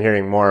interested in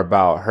hearing more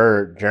about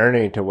her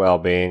journey to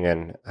well-being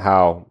and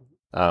how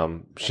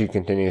she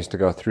continues to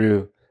go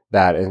through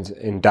that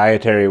in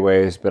dietary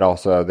ways, but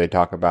also they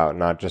talk about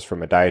not just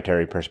from a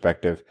dietary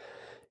perspective,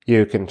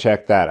 you can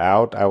check that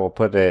out. I will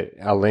put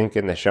a link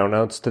in the show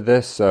notes to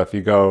this. So if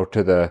you go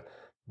to the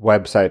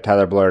website,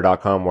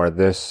 tylerbloyer.com, where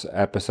this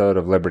episode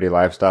of Liberty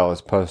Lifestyle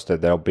is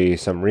posted, there'll be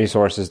some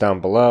resources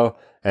down below,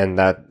 and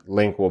that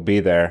link will be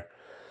there.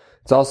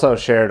 It's also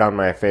shared on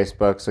my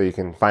Facebook, so you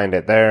can find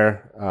it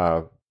there.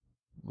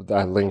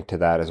 A link to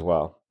that as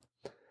well.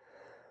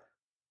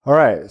 All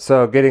right,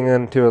 so getting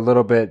into a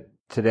little bit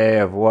today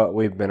of what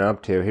we've been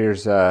up to.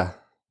 Here's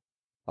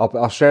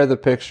I'll share the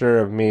picture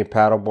of me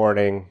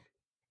paddleboarding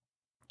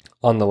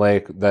on the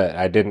lake that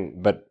I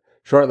didn't, but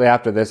shortly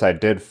after this I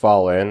did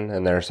fall in,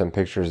 and there are some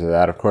pictures of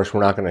that. Of course,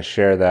 we're not going to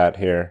share that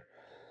here.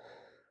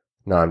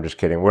 No, I'm just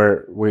kidding.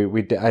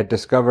 I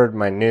discovered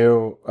my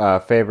new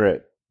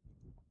favorite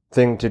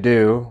thing to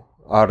do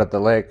out at the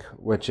lake,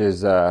 which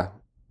is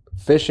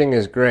fishing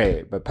is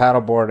great, but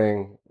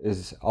paddleboarding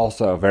is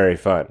also very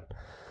fun.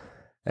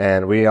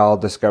 And we all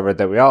discovered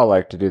that we all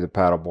like to do the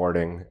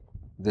paddleboarding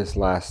this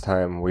last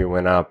time we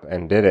went up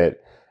and did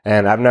it.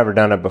 And I've never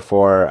done it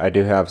before. I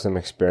do have some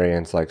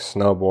experience like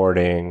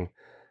snowboarding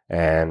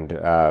and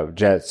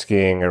jet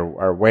skiing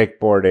or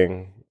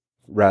wakeboarding,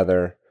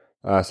 rather.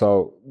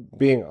 So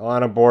being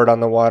on a board on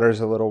the water is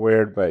a little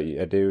weird, but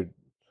I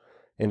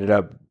ended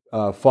up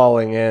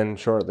falling in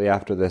shortly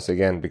after this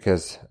again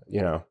because,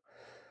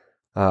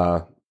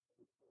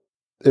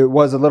 it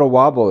was a little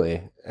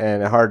wobbly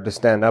and hard to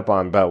stand up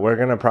on, but we're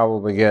going to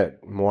probably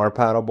get more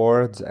paddle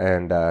boards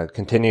and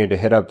continue to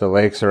hit up the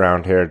lakes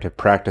around here to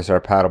practice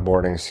our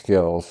paddleboarding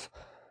skills.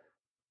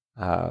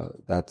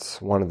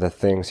 That's one of the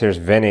things. Here's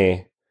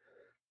Vinny,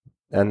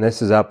 and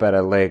this is up at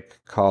a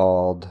lake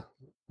called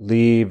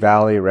Lee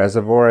Valley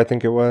Reservoir, I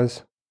think it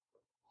was.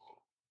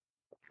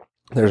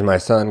 There's my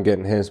son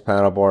getting his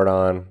paddleboard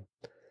on.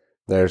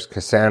 There's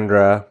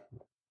Cassandra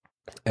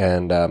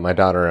and my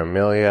daughter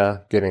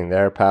Amelia getting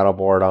their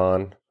paddleboard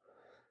on.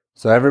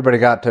 So everybody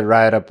got to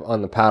ride up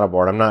on the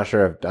paddleboard. I'm not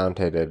sure if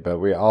Dante did, but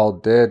we all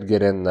did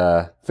get in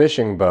the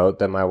fishing boat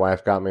that my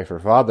wife got me for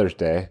Father's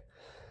Day.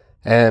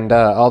 And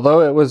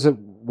although it was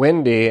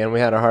windy and we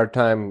had a hard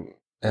time,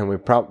 and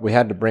we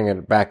had to bring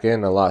it back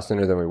in a lot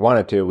sooner than we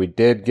wanted to, we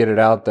did get it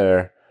out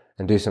there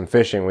and do some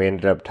fishing. We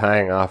ended up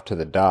tying off to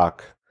the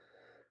dock.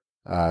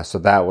 So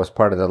that was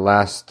part of the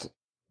last,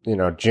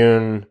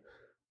 June,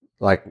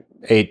 like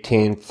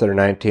 18th or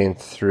 19th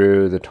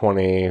through the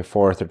 24th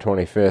or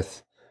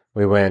 25th.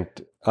 We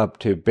went up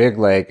to Big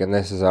Lake, and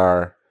this is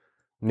our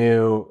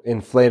new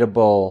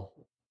inflatable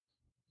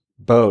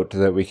boat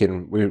that we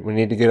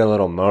need to get a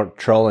little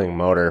trolling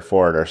motor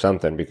for it or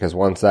something, because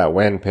once that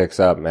wind picks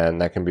up, man,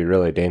 that can be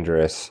really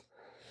dangerous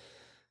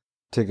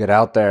to get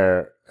out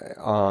there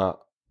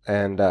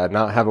and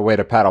not have a way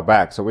to paddle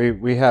back. So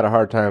we had a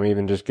hard time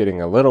even just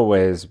getting a little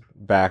ways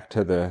back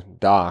to the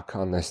dock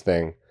on this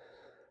thing.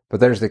 But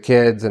there's the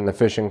kids and the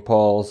fishing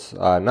poles.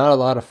 Not a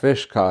lot of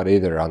fish caught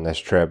either on this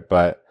trip,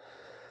 but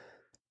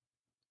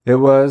it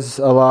was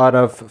a lot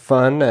of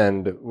fun,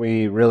 and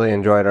we really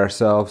enjoyed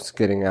ourselves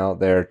getting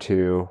out there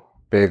to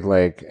Big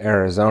Lake,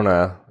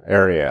 Arizona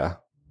area,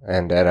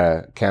 and at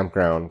a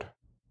campground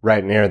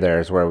right near there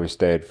is where we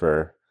stayed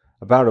for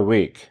about a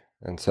week.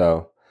 And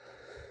so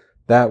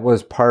that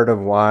was part of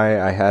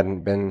why I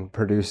hadn't been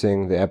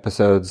producing the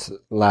episodes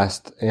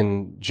last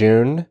in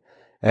June,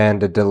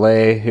 and a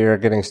delay here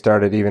getting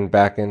started even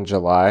back in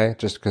July,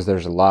 just because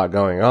there's a lot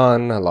going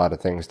on, a lot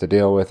of things to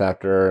deal with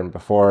after and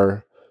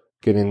before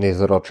getting these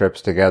little trips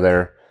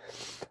together.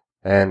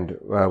 And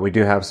we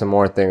do have some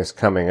more things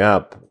coming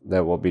up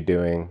that we'll be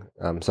doing.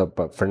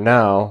 But for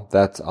now,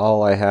 that's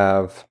all I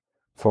have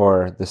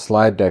for the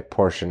slide deck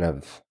portion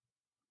of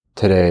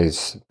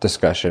today's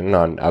discussion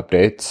on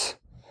updates.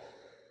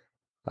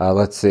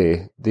 Let's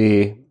see.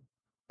 The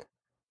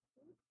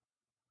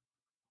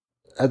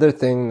other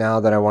thing now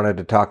that I wanted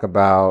to talk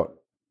about,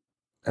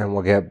 and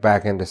we'll get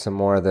back into some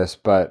more of this,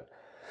 but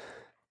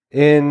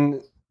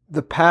in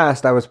the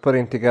past, I was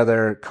putting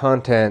together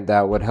content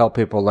that would help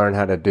people learn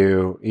how to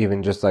do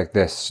even just like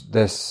this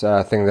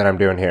thing that I'm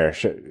doing here,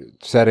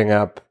 setting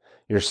up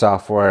your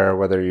software,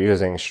 whether you're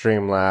using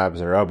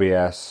Streamlabs or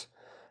OBS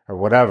or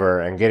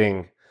whatever, and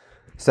getting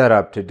set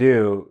up to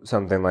do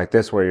something like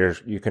this where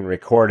you can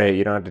record it.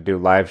 You don't have to do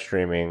live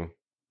streaming.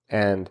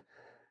 And,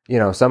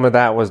 some of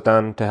that was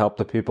done to help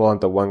the people at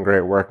the One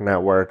Great Work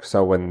Network.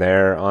 So when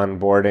they're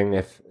onboarding,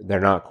 if they're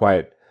not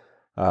quite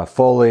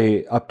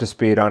fully up to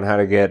speed on how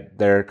to get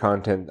their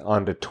content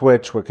onto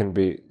Twitch, which can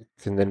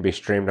then be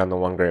streamed on the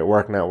One Great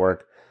Work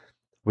Network,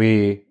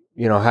 we,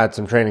 had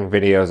some training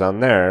videos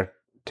on there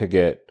to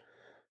get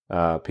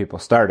people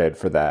started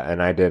for that.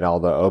 And I did all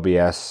the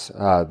OBS,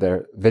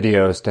 their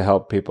videos to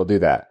help people do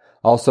that.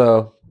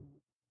 Also,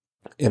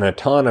 in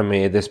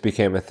autonomy, this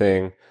became a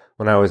thing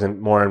when I was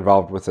more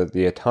involved with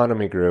the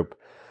autonomy group,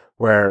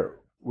 where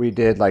we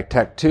did like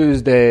Tech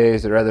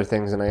Tuesdays or other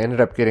things. And I ended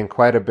up getting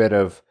quite a bit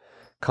of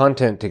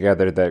content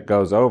together that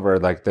goes over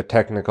like the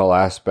technical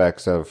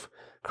aspects of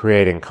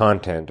creating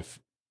content,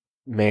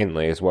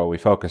 mainly is what we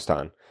focused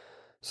on.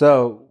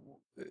 So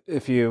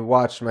if you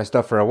watched my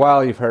stuff for a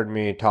while, you've heard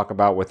me talk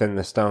about Within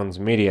the Stones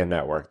Media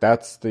Network.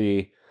 That's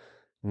the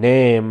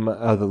name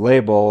of the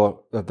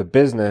label of the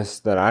business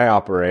that I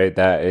operate,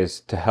 that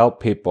is to help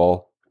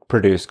people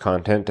produce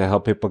content, to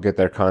help people get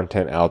their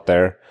content out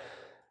there,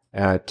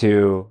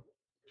 to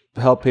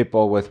help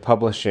people with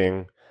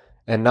publishing.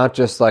 And not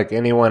just like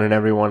anyone and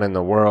everyone in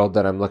the world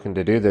that I'm looking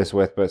to do this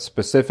with, but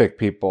specific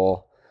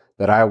people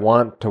that I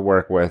want to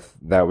work with,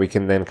 that we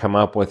can then come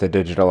up with a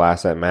digital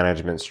asset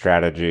management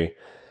strategy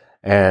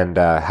and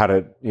how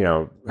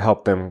to,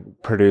 help them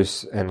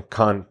produce and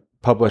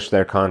publish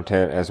their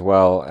content, as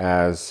well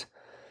as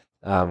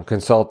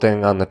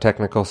consulting on the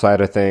technical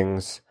side of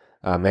things,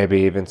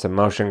 maybe even some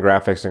motion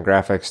graphics and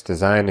graphics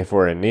design if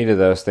we're in need of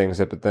those things,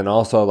 but then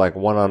also like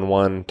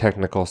one-on-one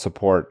technical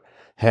support,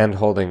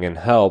 hand-holding and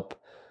help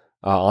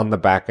on the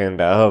back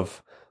end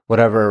of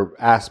whatever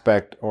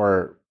aspect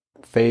or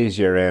phase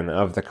you're in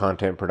of the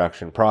content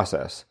production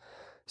process.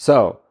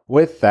 So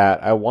with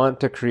that, I want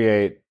to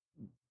create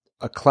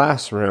a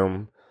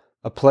classroom,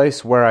 a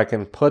place where I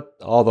can put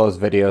all those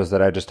videos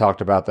that I just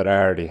talked about that I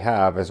already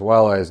have, as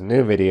well as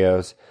new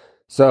videos.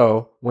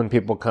 So when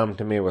people come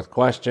to me with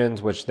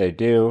questions, which they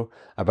do,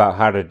 about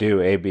how to do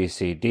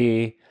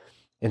ABCD,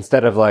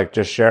 instead of like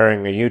just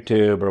sharing a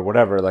YouTube or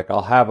whatever, like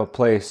I'll have a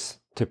place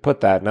to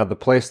put that. Now, the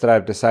place that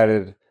I've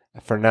decided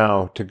for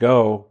now to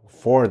go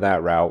for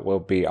that route will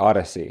be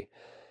Odysee.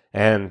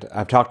 And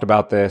I've talked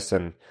about this,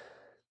 and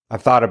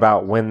I've thought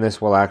about when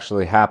this will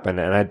actually happen.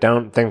 And I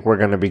don't think we're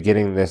going to be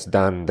getting this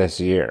done this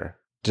year,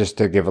 just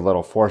to give a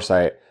little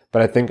foresight.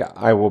 But I think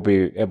I will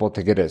be able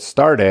to get it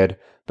started,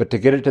 but to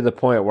get it to the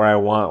point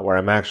where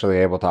I'm actually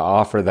able to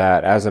offer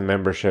that as a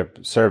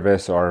membership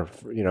service, or,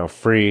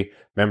 free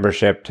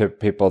membership to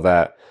people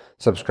that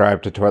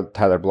subscribe to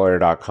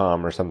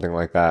TylerBloyer.com or something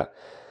like that.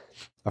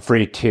 A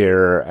free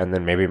tier, and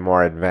then maybe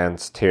more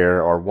advanced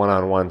tier, or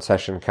one-on-one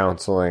session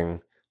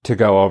counseling to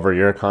go over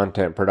your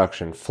content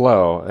production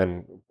flow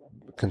and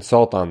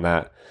consult on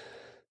that.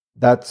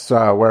 That's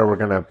where we're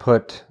going to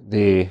put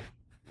I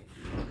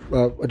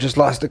just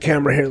lost the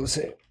camera here. Let's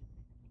see.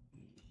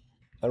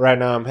 Right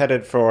now I'm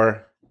headed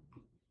for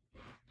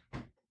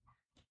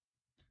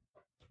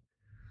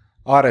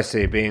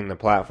Odysee being the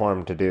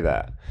platform to do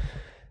that.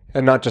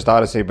 And not just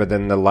Odysee, but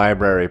then the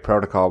library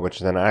protocol, which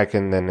then I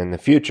can then in the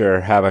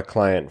future have a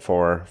client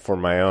for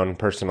my own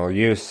personal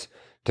use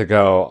to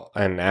go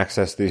and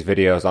access these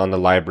videos on the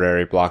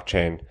library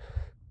blockchain,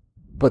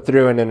 but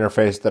through an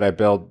interface that I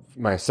build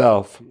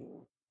myself,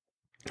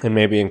 and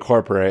maybe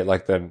incorporate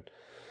like the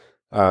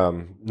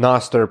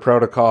Nostr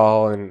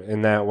protocol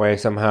in that way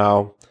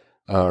somehow,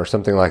 or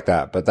something like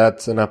that. But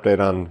that's an update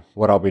on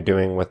what I'll be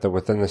doing with the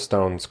Within the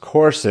Stones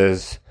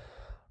courses,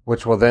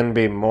 which will then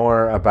be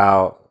more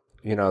about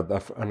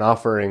an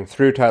offering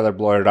through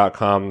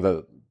TylerBloyer.com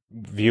that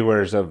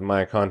viewers of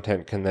my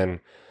content can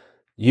then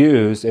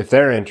use if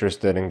they're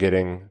interested in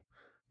getting,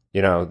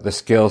 the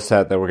skill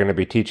set that we're going to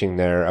be teaching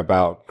there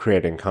about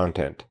creating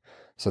content.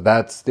 So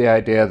that's the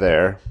idea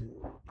there.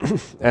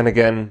 And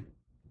again,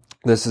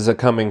 this is a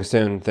coming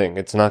soon thing.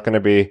 It's not going to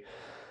be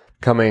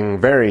coming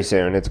very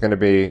soon. It's going to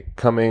be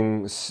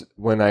coming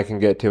when I can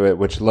get to it,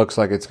 which looks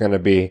like it's going to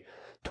be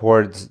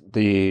towards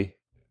the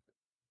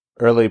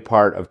early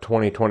part of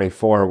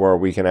 2024, where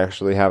we can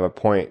actually have a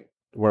point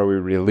where we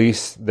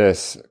release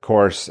this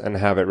course and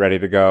have it ready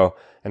to go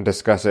and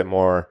discuss it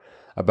more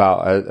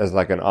about as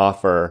like an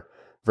offer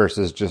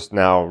versus just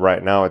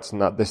right now it's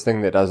not this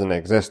thing that doesn't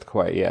exist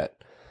quite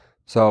yet.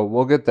 So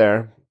we'll get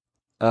there.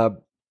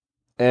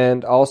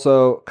 And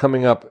also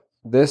coming up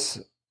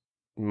this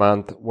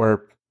month,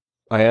 where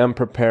I am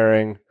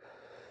preparing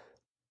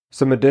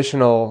some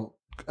additional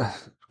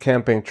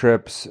camping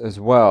trips as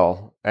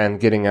well, and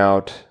getting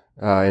out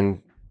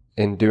in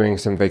doing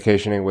some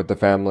vacationing with the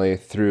family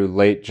through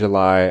late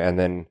July and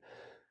then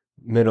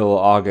middle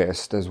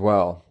August as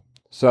well.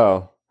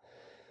 So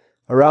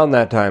around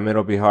that time,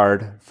 it'll be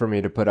hard for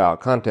me to put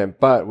out content,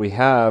 but we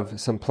have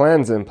some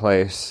plans in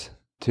place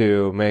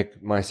to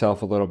make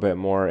myself a little bit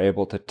more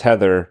able to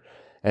tether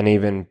and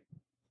even,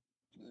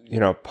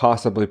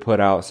 possibly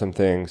put out some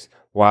things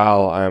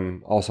while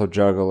I'm also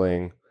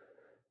juggling,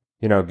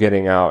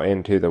 getting out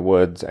into the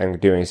woods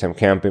and doing some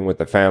camping with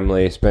the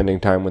family,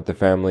 spending time with the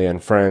family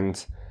and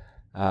friends,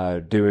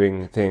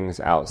 doing things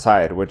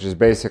outside, which is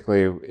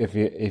basically, if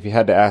you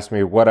had to ask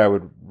me what I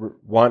would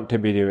want to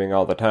be doing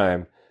all the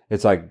time,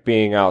 it's like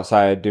being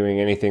outside, doing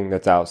anything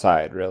that's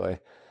outside, really.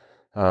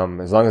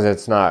 As long as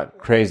it's not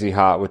crazy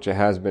hot, which it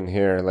has been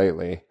here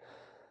lately.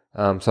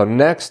 So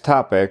next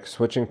topic,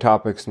 switching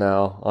topics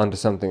now onto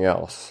something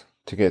else.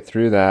 To get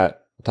through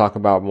that, we'll talk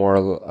about more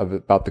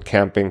about the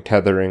camping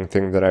tethering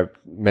thing that I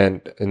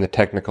meant in the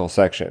technical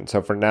section.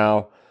 So for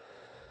now,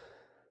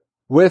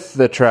 with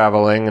the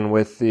traveling and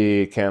with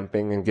the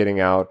camping and getting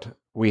out,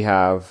 we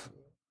have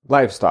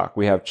livestock.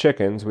 We have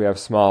chickens, we have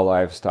small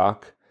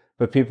livestock.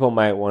 But people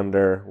might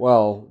wonder,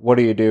 well, what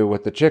do you do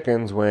with the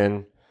chickens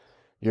when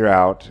you're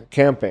out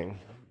camping?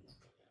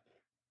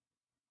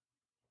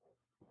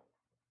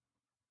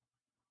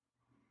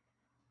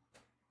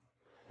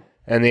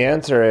 And the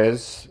answer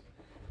is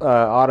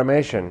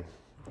automation,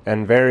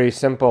 and very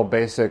simple,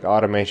 basic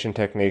automation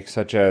techniques,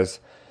 such as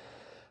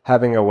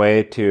having a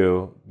way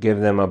to give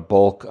them a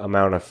bulk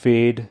amount of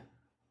feed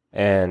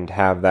and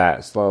have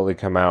that slowly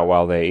come out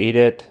while they eat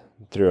it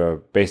through a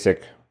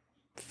basic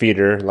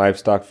feeder,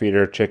 livestock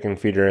feeder, chicken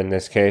feeder in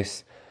this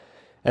case,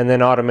 and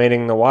then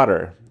automating the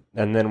water.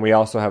 And then we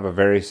also have a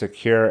very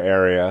secure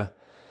area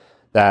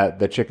that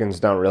the chickens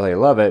don't really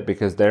love it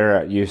because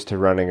they're used to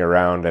running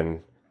around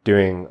and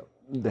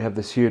they have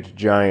this huge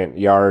giant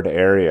yard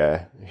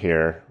area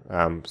here.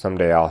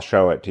 Someday I'll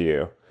show it to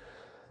you.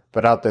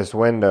 But out this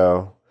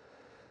window,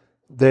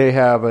 they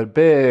have a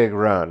big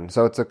run.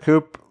 So it's a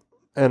coop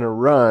and a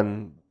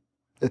run.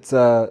 It's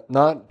a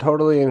not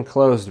totally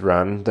enclosed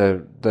run.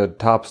 The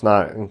top's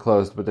not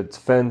enclosed, but it's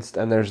fenced,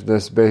 and there's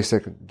this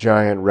basic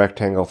giant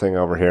rectangle thing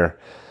over here.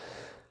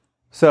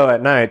 So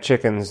at night,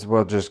 chickens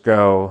will just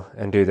go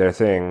and do their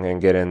thing and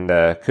get in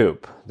the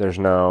coop. There's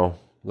no,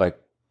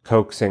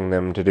 coaxing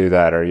them to do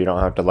that, or you don't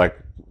have to,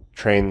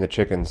 train the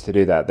chickens to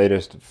do that. They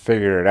just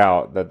figure it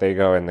out that they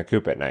go in the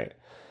coop at night.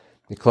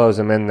 You close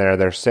them in there.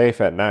 They're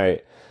safe at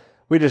night.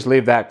 We just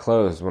leave that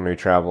closed when we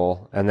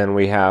travel, and then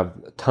we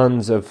have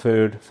tons of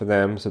food for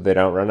them so they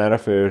don't run out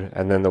of food,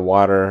 and then the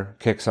water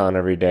kicks on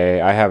every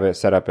day. I have it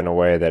set up in a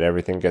way that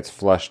everything gets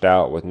flushed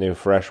out with new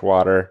fresh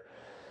water.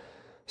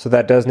 So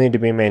that does need to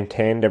be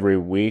maintained every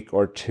week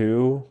or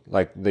two,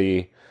 like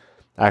the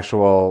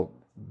actual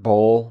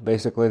bowl,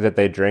 basically, that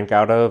they drink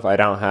out of. I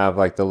don't have,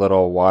 the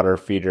little water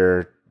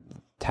feeder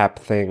tap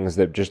things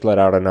that just let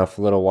out enough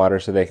little water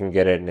so they can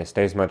get it, and it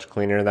stays much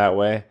cleaner that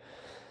way.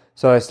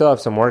 So I still have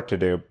some work to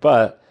do,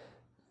 but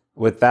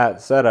with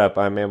that setup,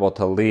 I'm able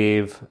to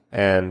leave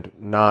and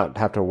not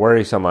have to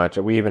worry so much.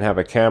 We even have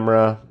a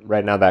camera.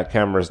 Right now that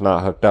camera is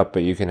not hooked up,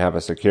 but you can have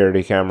a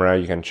security camera.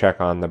 You can check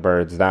on the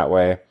birds that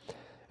way.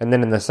 And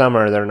then in the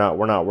summer,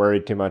 we're not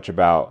worried too much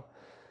about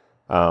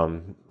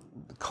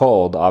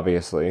cold,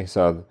 obviously.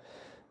 So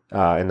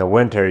in the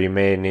winter, you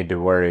may need to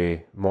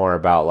worry more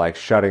about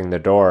shutting the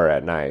door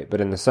at night.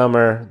 But in the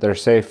summer, they're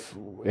safe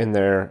in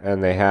there,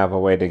 and they have a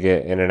way to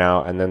get in and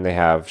out, and then they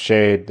have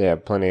shade, they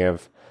have plenty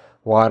of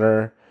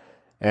water,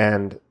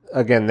 and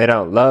again, they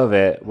don't love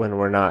it when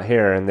we're not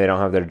here, and they don't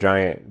have their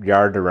giant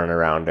yard to run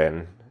around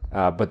in,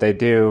 but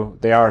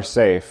they are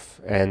safe,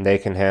 and they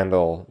can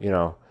handle,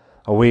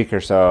 a week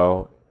or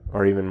so,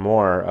 or even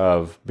more,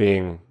 of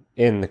being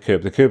in the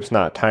coop. The coop's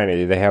not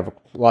tiny. They have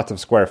lots of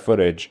square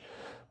footage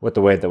with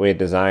the way that we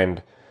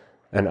designed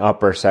an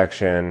upper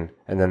section,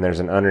 and then there's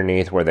an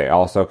underneath where they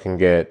also can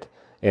get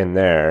in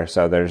there.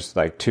 So there's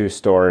 2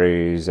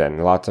 stories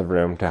and lots of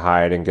room to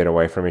hide and get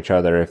away from each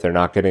other if they're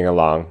not getting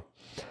along.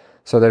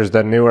 So there's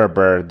the newer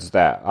birds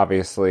that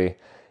obviously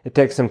it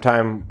takes some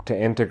time to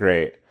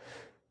integrate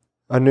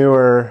a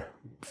newer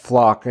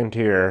flock into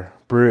your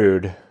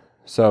brood.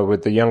 So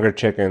with the younger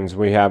chickens,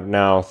 we have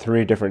now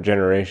 3 different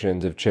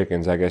generations of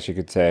chickens, I guess you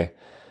could say.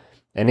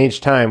 And each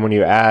time when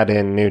you add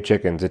in new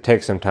chickens, it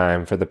takes some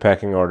time for the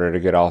pecking order to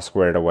get all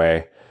squared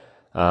away.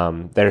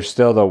 There's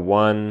still the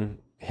one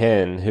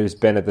hen who's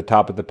been at the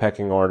top of the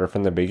pecking order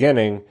from the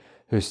beginning,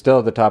 who's still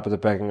at the top of the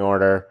pecking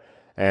order,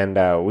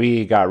 and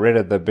we got rid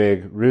of the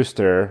big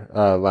rooster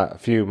a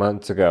few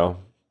months ago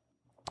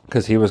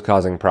because he was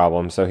causing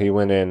problems, so he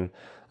went in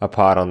a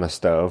pot on the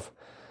stove.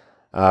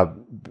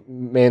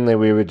 Mainly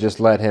we would just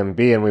let him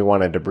be, and we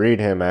wanted to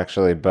breed him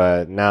actually,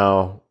 but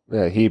now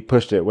he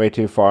pushed it way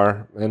too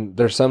far, and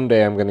there's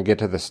someday I'm going to get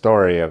to the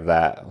story of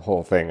that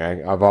whole thing.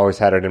 I've always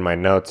had it in my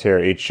notes here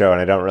each show, and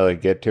I don't really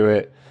get to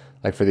it.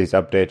 For these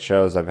update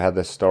shows, I've had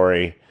this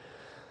story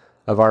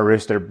of our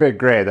rooster, Big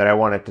Gray, that I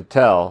wanted to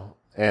tell.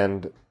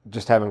 And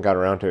just haven't got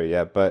around to it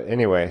yet. But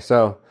anyway,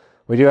 so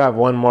we do have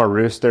one more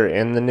rooster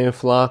in the new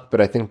flock,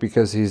 but I think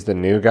because he's the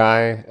new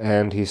guy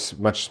and he's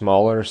much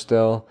smaller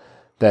still,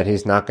 that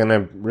he's not going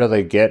to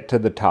really get to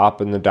the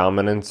top in the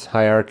dominance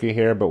hierarchy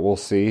here, but we'll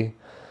see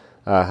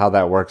how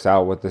that works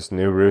out with this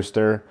new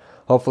rooster.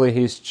 Hopefully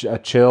he's a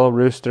chill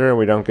rooster and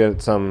we don't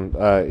get some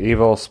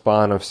evil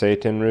spawn of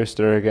Satan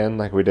rooster again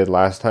like we did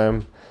last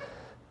time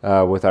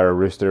with our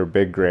rooster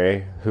Big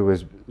Gray, who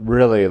was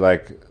really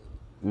like,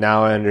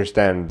 now I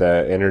understand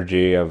the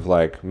energy of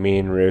like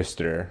mean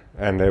rooster,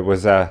 and it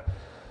was a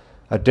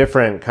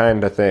different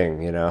kind of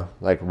thing, you know,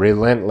 like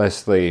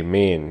relentlessly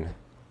mean,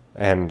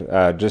 and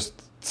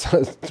just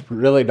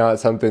really not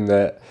something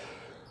that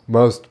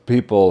most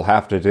people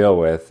have to deal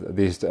with,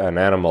 an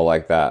animal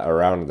like that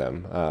around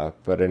them.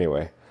 But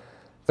anyway,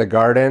 the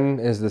garden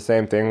is the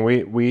same thing.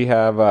 We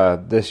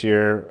have this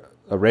year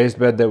a raised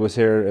bed that was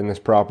here in this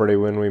property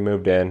when we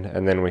moved in,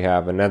 and then we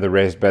have another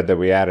raised bed that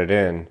we added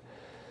in,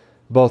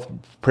 both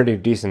pretty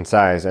decent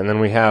size. And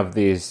then we have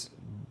these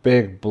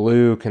big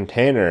blue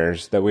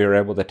containers that we were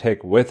able to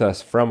take with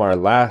us from our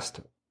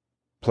last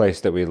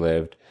place that we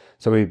lived.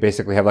 So we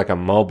basically have like a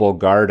mobile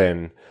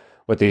garden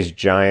with these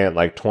giant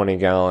like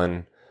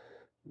 20-gallon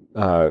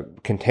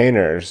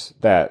containers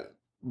that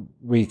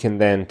we can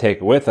then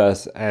take with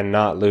us and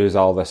not lose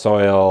all the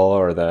soil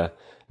or the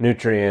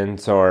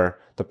nutrients or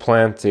the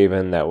plants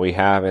even that we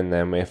have in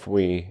them if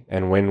we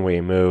and when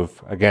we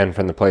move again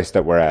from the place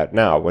that we're at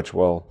now, which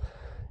will,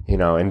 you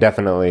know,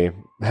 indefinitely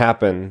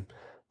happen.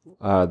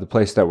 The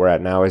place that we're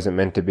at now isn't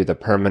meant to be the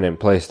permanent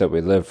place that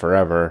we live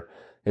forever.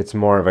 It's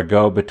more of a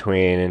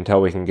go-between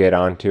until we can get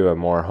onto a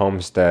more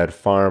homestead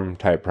farm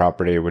type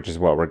property, which is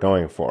what we're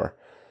going for.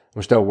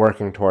 We're still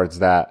working towards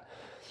that.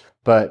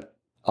 But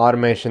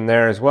automation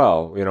there as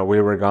well. You know, we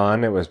were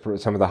gone. It was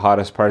some of the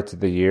hottest parts of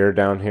the year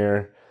down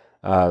here,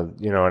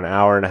 you know, an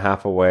hour and a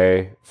half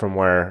away from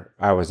where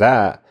I was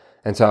at.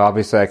 And so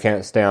obviously I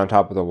can't stay on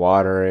top of the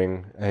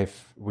watering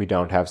if we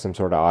don't have some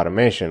sort of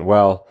automation.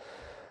 Well,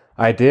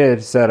 I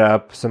did set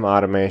up some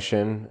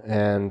automation,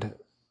 and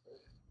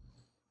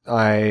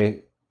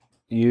I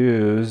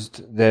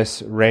used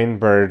this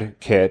Rainbird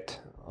kit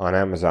on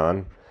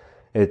Amazon.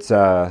 It's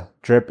a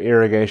drip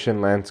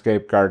irrigation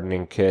landscape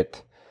gardening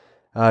kit.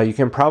 You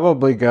can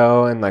probably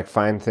go and like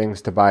find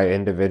things to buy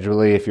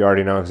individually if you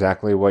already know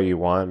exactly what you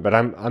want, but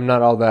I'm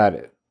not all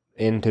that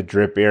into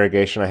drip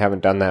irrigation. I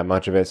haven't done that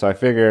much of it, so I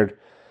figured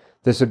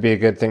this would be a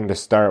good thing to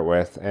start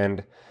with.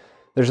 And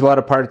there's a lot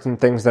of parts and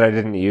things that I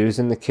didn't use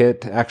in the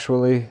kit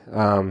actually.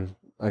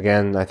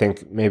 Again, I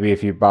think maybe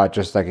if you bought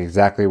just like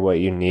exactly what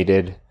you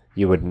needed,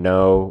 you would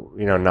know,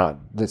 you know,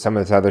 not that some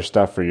of this other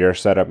stuff for your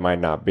setup might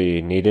not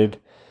be needed.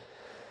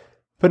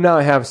 But now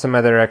I have some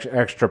other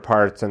extra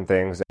parts and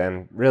things,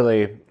 and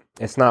really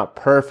it's not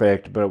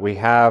perfect, but we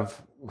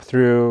have,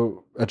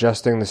 through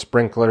adjusting the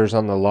sprinklers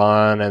on the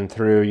lawn and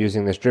through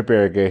using this drip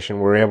irrigation,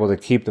 we're able to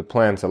keep the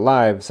plants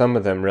alive, some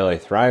of them really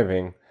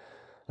thriving.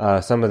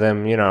 Some of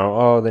them, you know,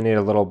 oh, they need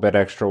a little bit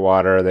extra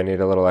water, they need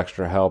a little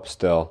extra help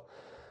still.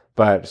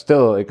 But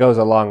still, it goes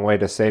a long way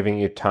to saving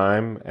you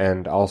time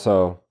and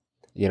also,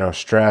 you know,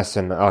 stress,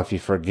 and if you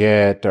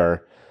forget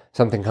or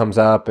something comes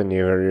up and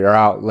you're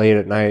out late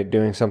at night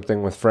doing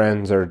something with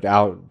friends or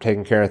out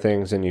taking care of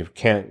things and you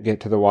can't get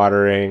to the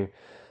watering,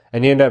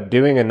 and you end up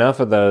doing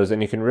enough of those,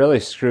 and you can really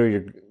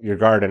screw your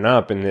garden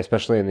up, and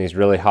especially in these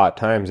really hot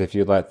times if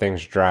you let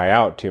things dry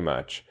out too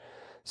much.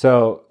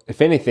 So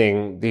if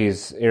anything,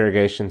 these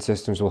irrigation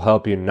systems will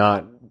help you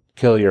not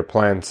kill your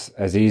plants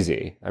as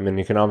easy. I mean,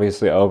 you can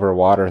obviously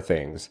overwater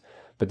things,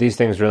 but these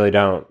things really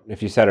don't,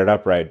 if you set it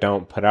up right,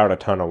 don't put out a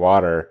ton of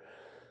water.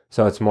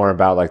 So it's more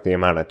about like the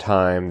amount of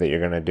time that you're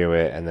going to do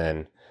it. And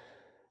then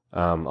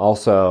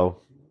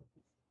so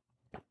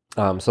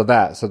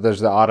there's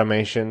the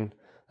automation.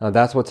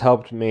 That's what's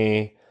helped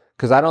me,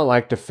 because I don't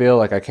like to feel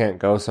like I can't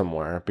go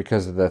somewhere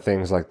because of the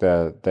things like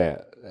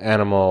the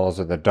animals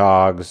or the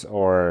dogs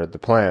or the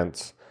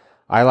plants.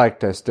 I like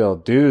to still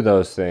do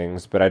those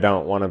things, but I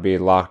don't want to be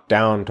locked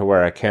down to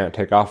where I can't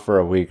take off for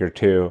a week or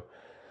two.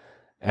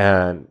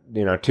 And,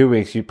 you know, 2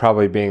 weeks, you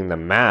probably being the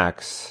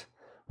max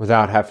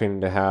without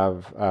having to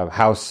have a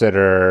house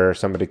sitter or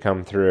somebody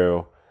come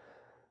through.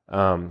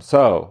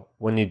 So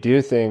when you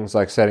do things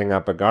like setting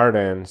up a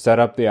garden, set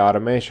up the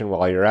automation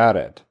while you're at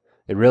it.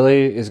 It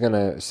really is going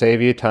to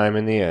save you time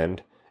in the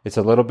end. It's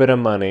a little bit of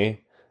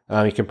money.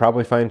 You can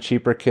probably find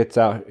cheaper kits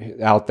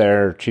out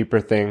there,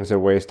 cheaper things or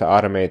ways to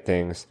automate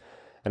things.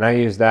 And I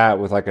use that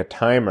with like a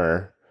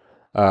timer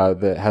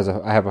that has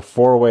I have a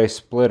 4-way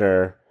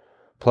splitter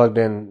plugged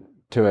in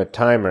to a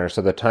timer.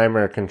 So the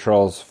timer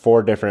controls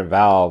 4 different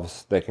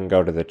valves that can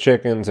go to the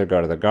chickens or go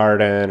to the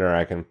garden, or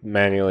I can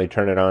manually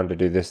turn it on to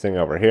do this thing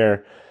over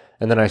here.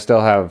 And then I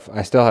still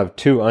have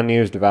 2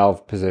 unused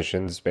valve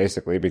positions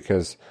basically,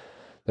 because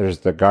there's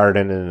the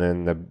garden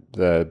and then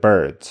the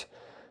birds.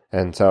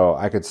 And so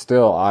I could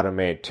still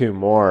automate 2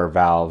 more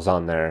valves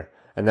on there.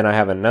 And then I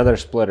have another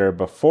splitter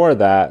before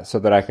that so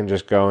that I can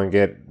just go and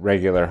get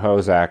regular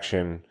hose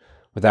action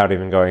without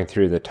even going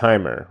through the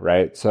timer,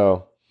 right?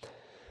 So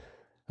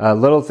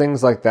Little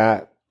things like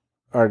that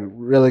are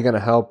really going to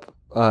help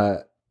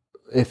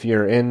if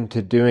you're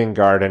into doing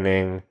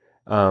gardening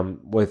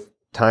with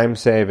time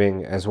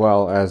saving, as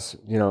well as,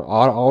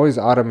 always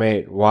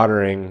automate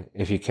watering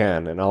if you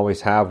can, and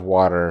always have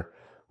water.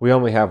 We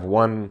only have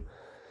one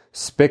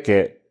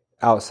spigot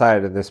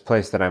outside of this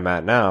place that I'm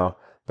at now,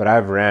 but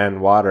I've ran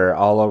water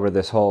all over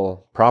this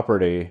whole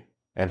property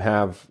and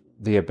have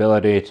the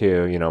ability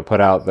to,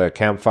 put out the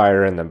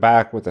campfire in the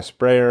back with a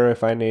sprayer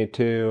if I need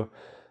to.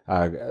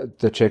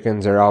 The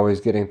chickens are always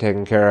getting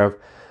taken care of.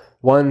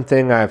 One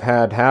thing I've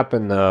had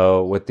happen,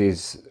 though, with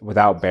these,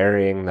 without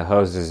burying the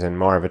hoses in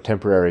more of a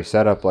temporary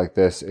setup like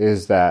this,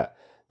 is that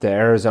the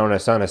Arizona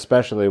sun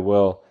especially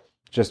will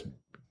just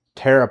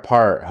tear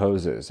apart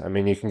hoses. I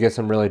mean, you can get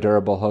some really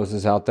durable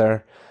hoses out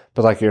there,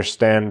 but like your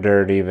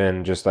standard,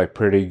 even just like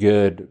pretty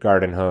good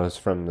garden hose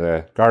from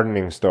the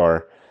gardening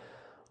store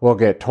will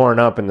get torn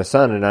up in the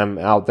sun. And I'm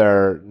out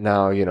there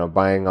now,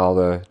 buying all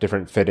the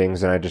different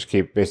fittings, and I just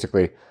keep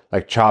basically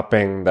like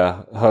chopping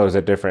the hose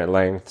at different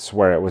lengths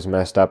where it was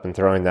messed up and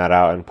throwing that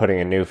out and putting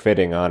a new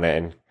fitting on it.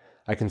 And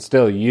I can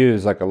still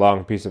use like a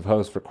long piece of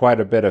hose for quite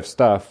a bit of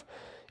stuff,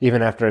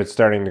 even after it's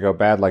starting to go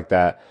bad like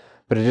that.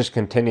 But it just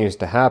continues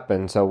to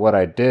happen. So what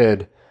I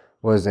did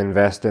was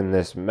invest in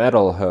this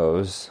metal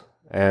hose,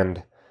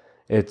 and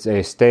it's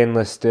a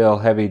stainless steel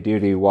heavy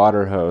duty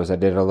water hose. I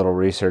did a little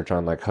research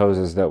on like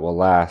hoses that will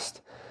last.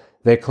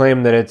 They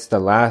claim that it's the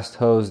last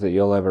hose that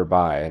you'll ever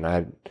buy,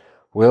 and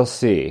we'll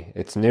see.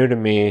 It's new to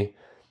me.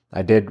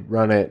 I did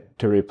run it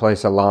to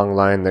replace a long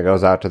line that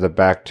goes out to the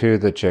back to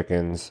the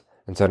chickens,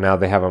 and so now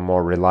they have a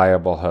more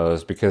reliable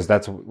hose, because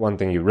that's one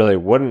thing you really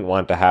wouldn't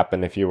want to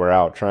happen if you were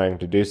out trying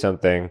to do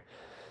something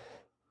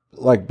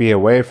like be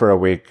away for a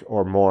week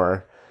or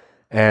more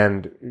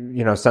and,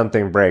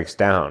 something breaks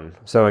down.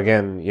 So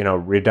again,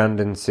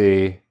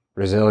 redundancy,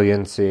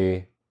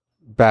 resiliency,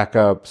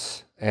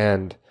 backups,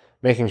 and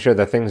making sure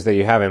the things that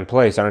you have in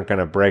place aren't going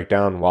to break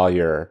down while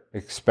you're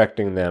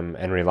expecting them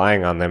and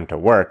relying on them to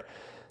work.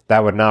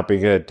 That would not be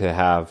good to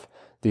have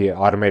the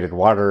automated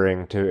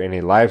watering to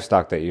any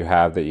livestock that you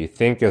have that you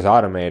think is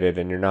automated,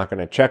 and you're not going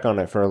to check on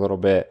it for a little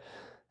bit,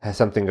 has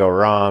something go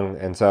wrong.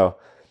 And so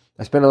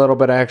I spent a little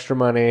bit of extra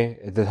money.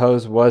 The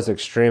hose was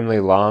extremely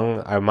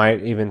long. I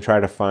might even try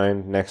to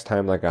find next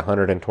time like a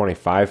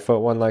 125-foot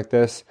one like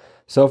this.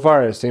 So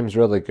far it seems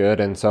really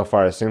good, and so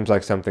far it seems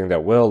like something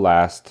that will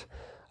last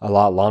a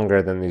lot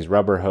longer than these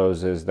rubber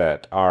hoses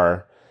that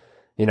are,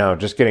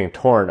 just getting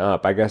torn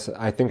up.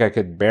 I think I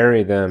could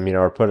bury them,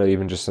 or put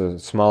even just a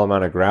small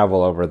amount of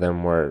gravel over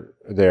them where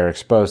they're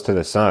exposed to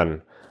the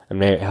sun, and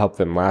may help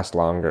them last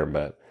longer.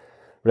 But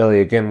really,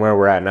 again, where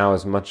we're at now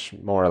is much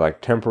more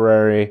like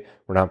temporary.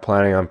 We're not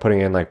planning on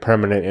putting in like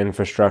permanent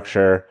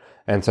infrastructure.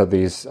 And so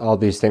all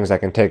these things I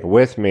can take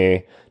with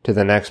me to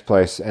the next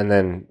place. And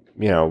then,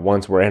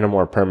 once we're in a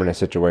more permanent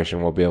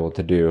situation, we'll be able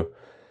to do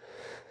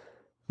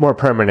more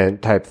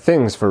permanent type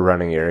things for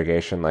running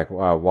irrigation, like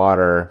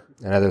water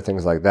and other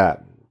things like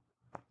that.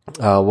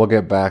 We'll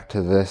get back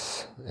to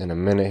this in a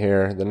minute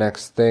here. The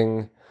next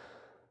thing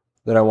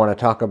that I want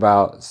to talk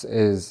about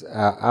is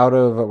we're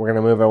going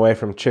to move away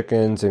from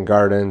chickens and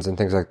gardens and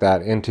things like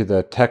that into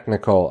the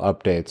technical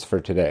updates for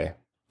today.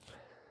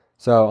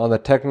 So on the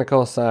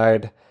technical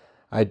side,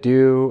 I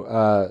do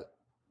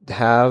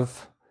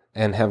have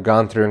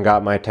gone through and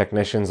got my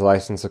technician's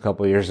license a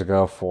couple years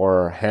ago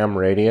for ham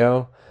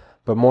radio.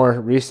 But more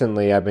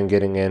recently, I've been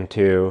getting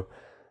into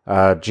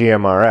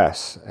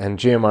GMRS. And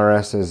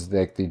GMRS is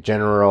like the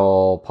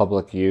General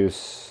Public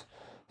Use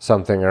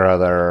something or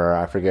other.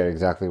 I forget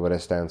exactly what it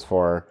stands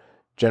for.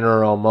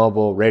 General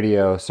Mobile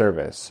Radio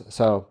Service.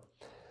 So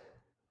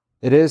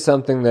it is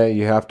something that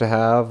you have to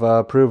have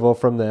approval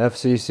from the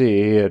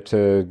FCC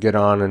to get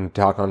on and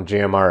talk on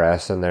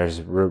GMRS. And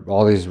there's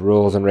all these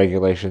rules and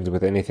regulations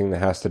with anything that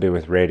has to do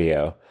with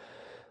radio.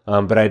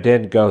 But I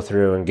did go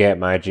through and get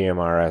my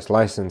GMRS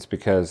license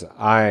because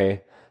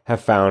I have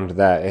found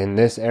that in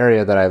this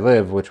area that I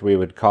live, which we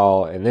would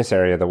call in this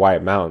area the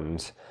White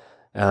Mountains,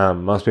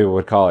 most people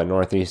would call it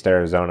Northeast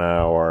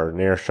Arizona or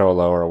near Show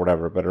Low or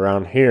whatever, but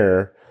around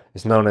here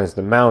it's known as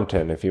the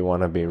mountain if you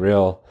want to be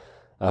real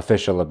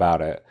official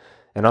about it.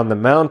 And on the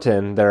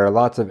mountain, there are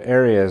lots of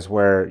areas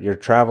where you're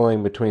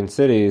traveling between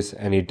cities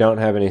and you don't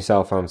have any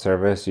cell phone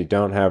service, you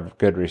don't have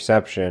good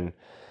reception,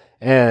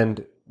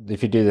 and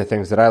if you do the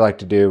things that I like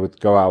to do, with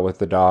go out with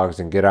the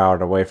dogs and get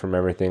out away from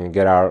everything and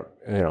get out,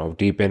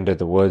 deep into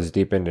the woods,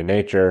 deep into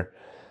nature,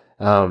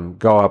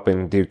 go up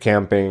and do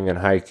camping and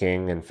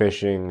hiking and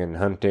fishing and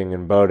hunting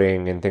and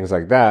boating and things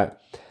like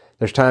that.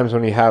 There's times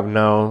when you have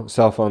no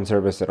cell phone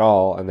service at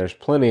all, and there's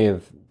plenty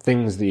of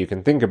things that you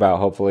can think about,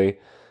 hopefully,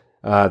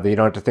 that you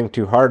don't have to think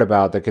too hard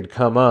about that could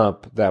come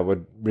up that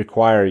would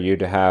require you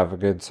to have a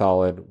good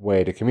solid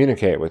way to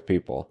communicate with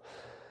people.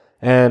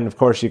 And of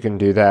course you can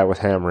do that with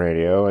ham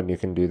radio, and you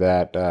can do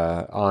that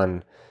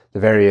on the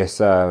various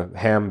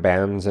ham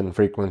bands and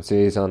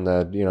frequencies on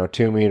the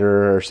 2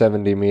 meter or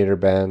 70 meter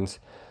bands.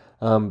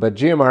 But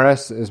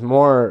GMRS is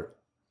more,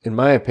 in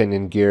my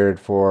opinion, geared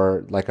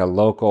for like a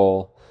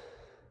local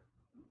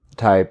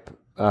type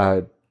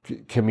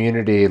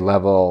community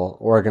level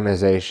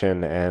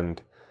organization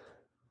and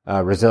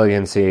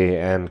resiliency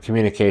and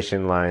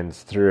communication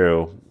lines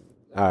through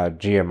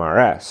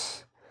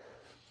GMRS,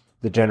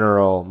 the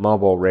General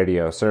Mobile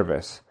Radio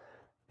Service.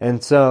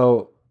 And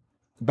so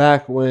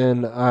back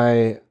when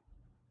I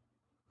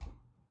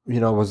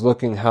was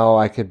looking how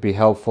I could be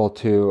helpful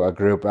to a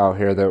group out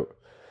here that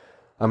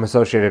I'm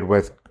associated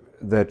with,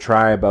 the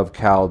tribe of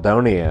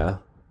Caledonia,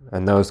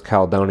 and those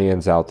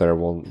Caledonians out there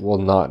will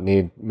not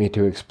need me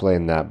to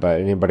explain that, but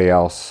anybody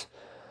else,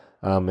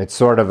 it's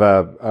sort of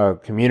a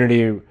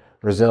community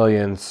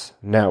resilience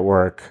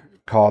network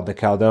called the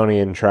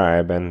Caledonian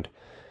Tribe, and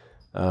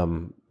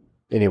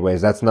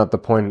anyways, that's not the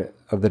point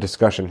of the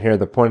discussion here.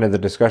 The point of the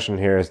discussion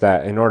here is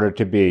that in order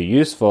to be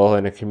useful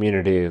in a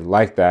community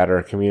like that,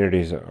 or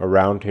communities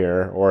around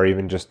here, or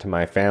even just to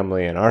my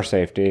family and our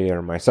safety,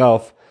 or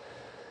myself,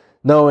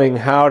 knowing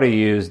how to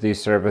use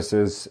these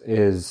services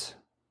is,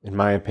 in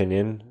my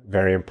opinion,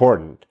 very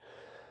important.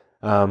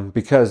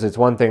 Because it's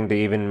one thing to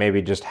even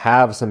maybe just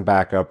have some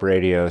backup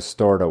radios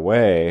stored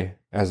away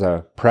as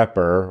a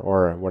prepper,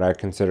 or what I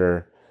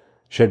consider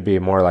should be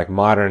more like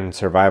modern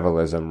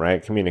survivalism,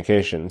 right?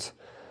 Communications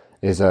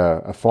is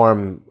a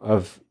form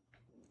of,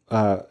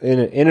 in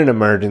an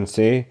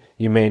emergency,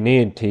 you may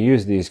need to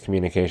use these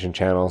communication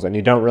channels, and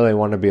you don't really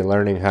want to be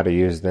learning how to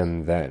use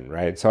them then,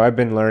 right? So I've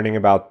been learning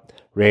about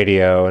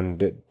radio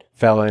and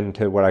fell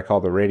into what I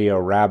call the radio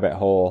rabbit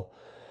hole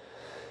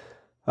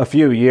a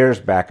few years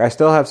back. I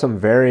still have some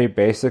very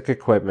basic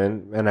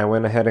equipment, and I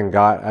went ahead and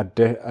got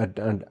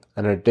an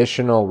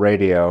additional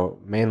radio,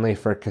 mainly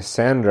for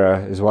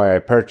Cassandra, is why I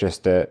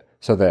purchased it,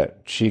 so that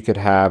she could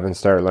have and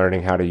start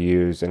learning how to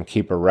use and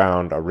keep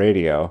around a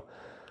radio.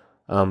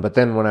 But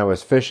then when I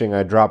was fishing,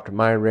 I dropped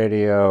my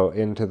radio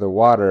into the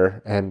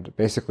water and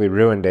basically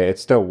ruined it. It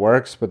still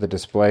works, but the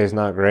display is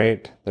not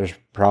great. There's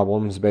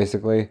problems,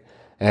 basically.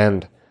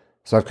 And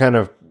so I've kind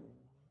of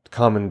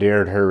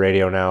commandeered her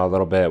radio now a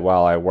little bit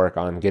while I work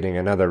on getting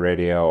another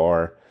radio,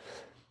 or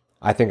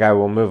I think I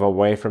will move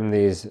away from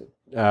these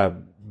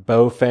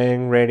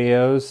Baofeng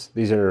radios.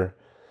 These are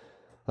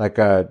like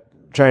a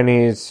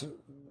Chinese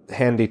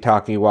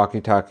handy-talkie,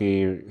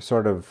 walkie-talkie,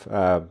 sort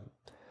of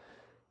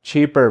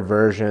cheaper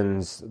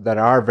versions that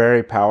are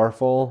very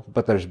powerful,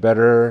 but there's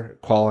better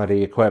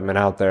quality equipment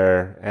out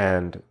there.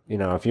 And,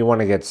 if you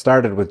want to get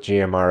started with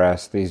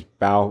GMRS, these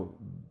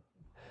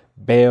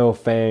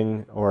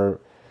Baofeng or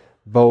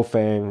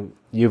Baofeng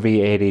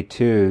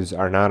UV82s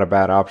are not a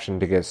bad option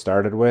to get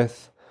started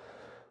with.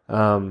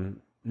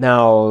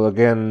 Now,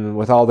 again,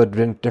 with all the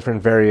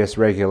different various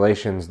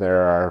regulations,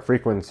 there are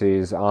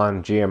frequencies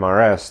on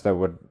GMRS that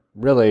would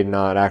really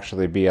not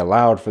actually be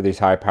allowed for these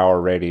high-power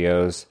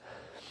radios,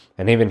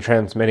 and even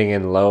transmitting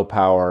in low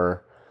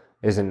power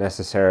isn't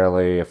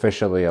necessarily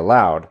officially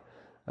allowed.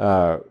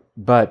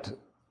 But,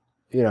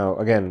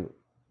 again,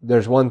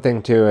 there's one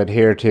thing to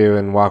adhere to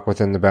and walk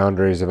within the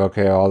boundaries of,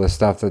 okay, all the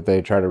stuff that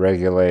they try to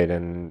regulate,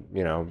 and,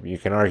 you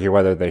can argue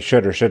whether they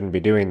should or shouldn't be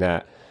doing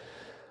that.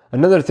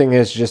 Another thing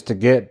is just to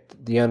get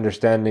the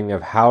understanding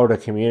of how to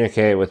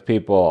communicate with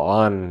people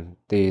on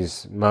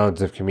these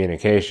modes of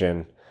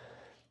communication.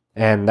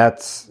 And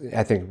that's,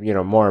 I think,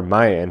 more of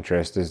my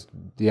interest is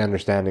the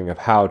understanding of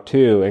how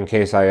to, in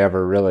case I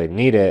ever really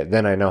need it,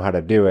 then I know how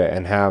to do it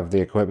and have the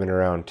equipment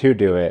around to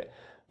do it,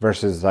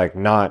 versus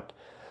not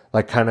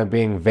kind of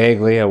being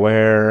vaguely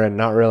aware and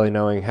not really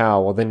knowing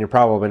how. Well, then you're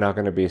probably not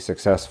going to be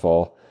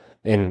successful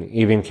in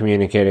even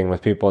communicating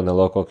with people in the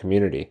local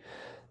community.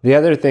 The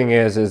other thing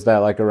is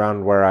that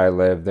around where I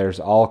live,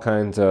 there's all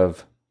kinds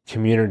of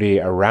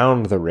community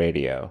around the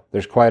radio.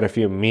 There's quite a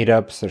few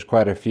meetups. There's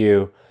quite a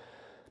few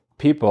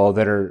people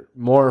that are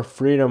more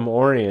freedom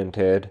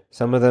oriented,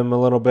 some of them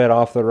a little bit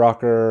off the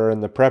rocker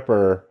and the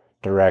prepper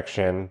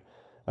direction,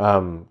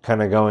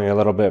 kind of going a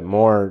little bit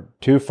more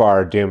too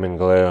far doom and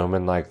gloom,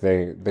 and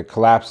the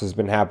collapse has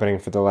been happening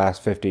for the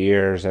last 50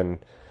 years, and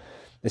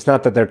it's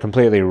not that they're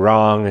completely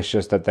wrong, it's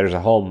just that there's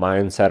a whole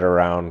mindset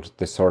around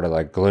this sort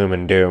of gloom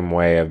and doom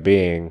way of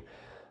being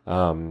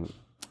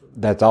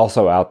that's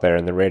also out there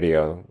in the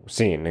radio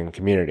scene and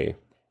community.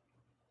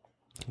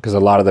 Because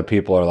a lot of the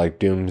people are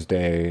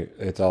doomsday,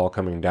 it's all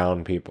coming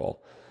down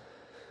people.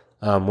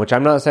 Which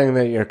I'm not saying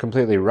that you're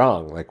completely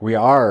wrong. We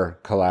are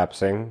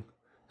collapsing,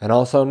 and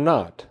also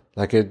not.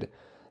 The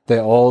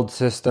old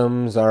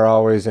systems are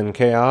always in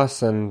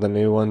chaos, and the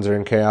new ones are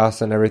in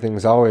chaos, and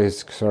everything's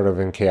always sort of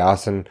in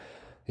chaos, and,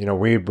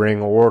 we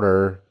bring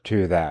order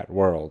to that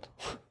world.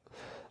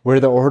 We're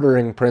the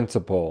ordering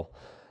principle.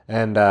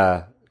 And,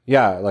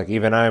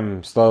 even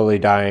I'm slowly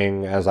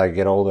dying as I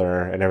get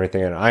older and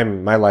everything,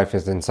 and my life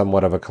is in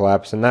somewhat of a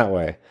collapse in that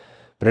way.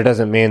 But it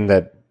doesn't mean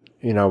that,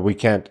 we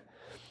can't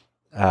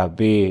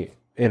be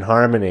in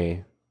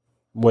harmony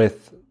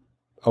with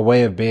a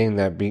way of being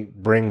that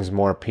brings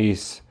more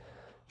peace,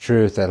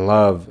 truth, and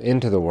love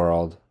into the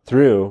world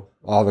through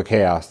all the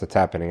chaos that's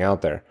happening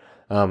out there.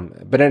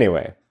 But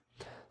anyway,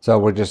 so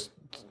we'll just,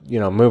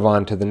 move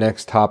on to the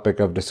next topic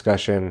of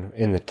discussion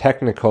in the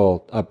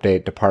technical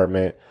update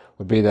department,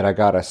 would be that I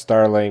got a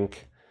Starlink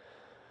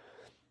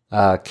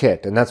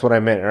kit. And that's what I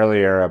meant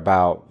earlier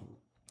about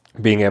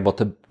being able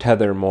to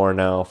tether more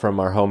now from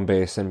our home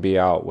base and be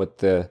out with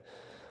the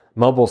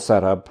mobile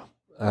setup.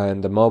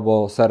 And the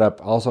mobile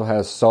setup also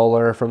has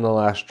solar from the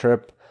last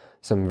trip,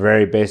 some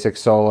very basic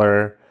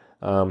solar,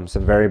 some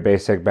very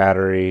basic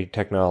battery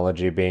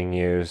technology being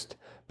used,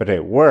 but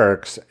it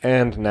works.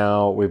 And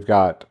now we've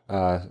got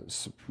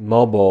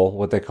mobile,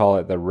 what they call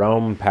it, the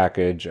Roam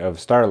package of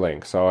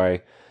Starlink. So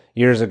I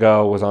years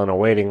ago was on a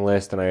waiting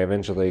list, and I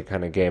eventually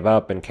kind of gave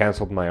up and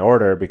canceled my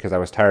order because I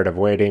was tired of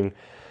waiting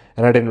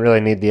and I didn't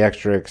really need the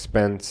extra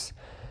expense.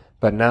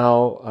 But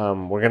now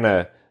we're going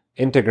to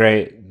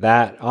integrate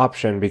that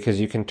option because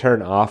you can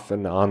turn off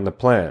and on the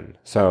plan.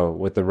 So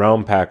with the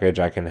Roam package,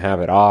 I can have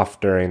it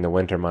off during the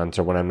winter months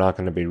or when I'm not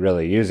going to be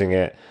really using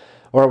it,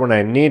 or when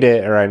I need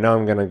it, or I know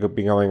I'm going to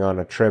be going on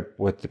a trip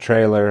with the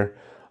trailer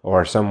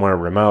or somewhere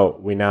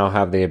remote. We now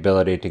have the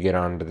ability to get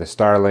onto the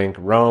Starlink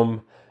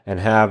Roam and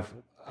have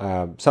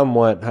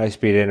somewhat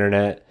high-speed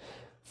internet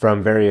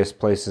from various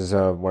places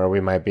where we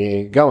might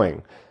be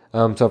going.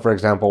 So for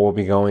example, we'll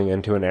be going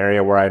into an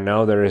area where I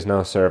know there is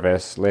no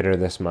service later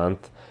this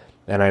month,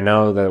 and I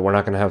know that we're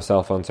not going to have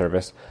cell phone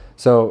service.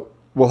 So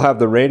we'll have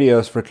the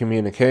radios for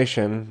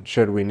communication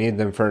should we need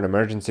them for an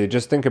emergency.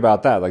 Just think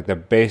about that, like the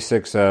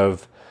basics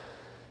of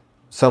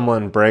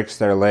someone breaks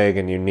their leg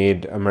and you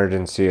need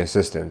emergency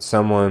assistance.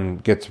 Someone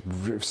gets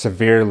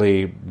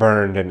severely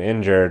burned and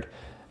injured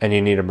and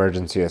you need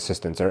emergency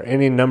assistance, or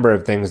any number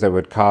of things that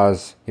would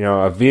cause,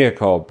 a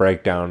vehicle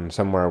breakdown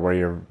somewhere where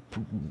you're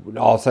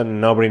all of a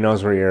sudden nobody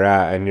knows where you're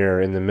at and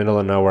you're in the middle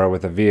of nowhere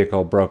with a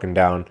vehicle broken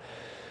down.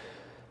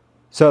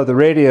 So the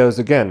radios,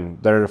 again,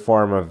 they're a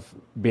form of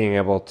being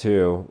able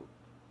to,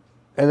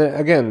 and then,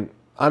 again,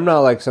 I'm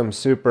not like some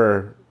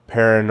super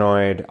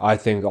paranoid, I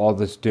think all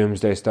this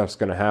doomsday stuff's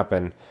going to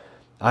happen.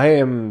 I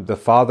am the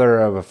father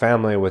of a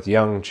family with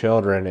young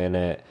children in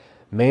it.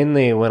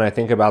 Mainly when I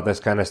think about this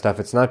kind of stuff,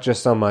 it's not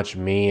just so much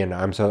me and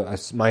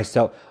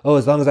myself. Oh,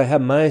 as long as I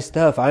have my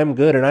stuff, I'm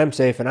good and I'm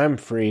safe and I'm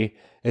free.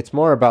 It's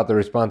more about the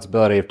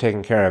responsibility of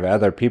taking care of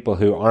other people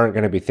who aren't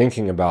going to be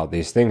thinking about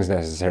these things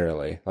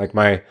necessarily. Like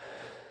my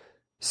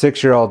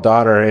 6-year-old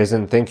daughter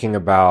isn't thinking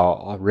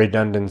about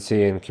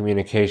redundancy and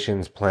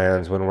communications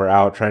plans when we're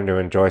out trying to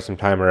enjoy some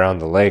time around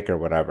the lake or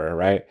whatever,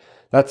 right?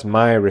 That's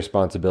my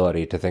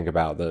responsibility to think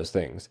about those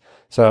things.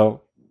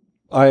 So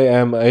I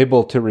am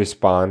able to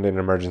respond in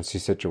emergency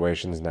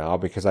situations now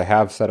because I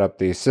have set up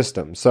these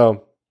systems.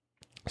 So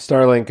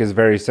Starlink is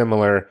very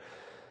similar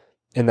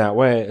in that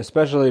way,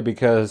 especially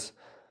because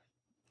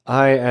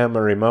I am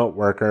a remote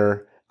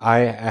worker.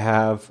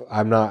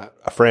 I'm not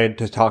afraid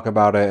to talk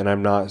about it, and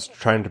I'm not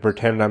trying to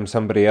pretend I'm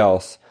somebody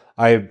else.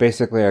 I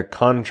basically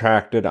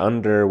contracted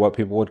under what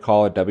people would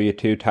call a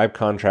W-2 type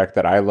contract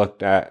that I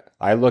look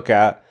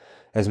at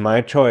as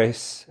my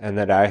choice, and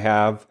that I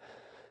have,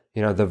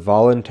 the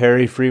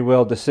voluntary free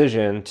will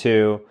decision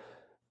to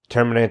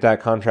terminate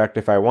that contract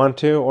if I want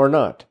to or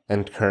not.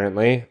 And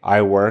currently,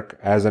 I work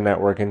as a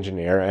network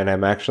engineer, and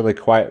I'm actually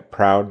quite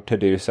proud to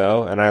do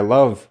so, and I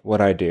love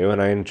what I do,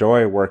 and I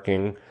enjoy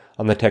working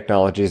on the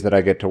technologies that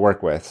I get to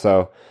work with.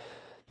 So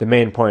the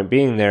main point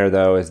being there,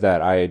 though, is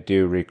that I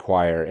do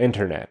require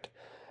internet.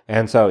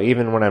 And so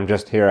even when I'm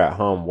just here at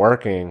home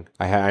working,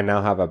 I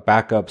now have a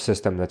backup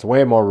system that's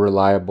way more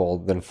reliable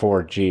than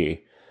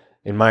 4G,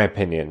 in my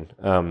opinion.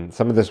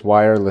 Some of this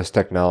wireless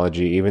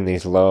technology, even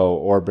these low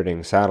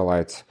orbiting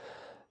satellites,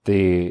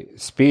 the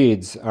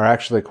speeds are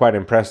actually quite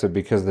impressive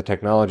because the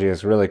technology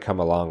has really come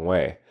a long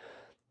way.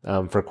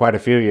 For quite a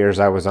few years,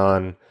 I was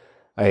on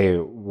a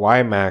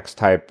WiMAX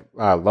type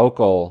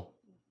local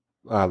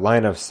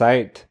line of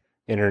sight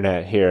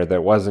internet here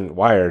that wasn't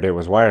wired, it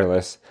was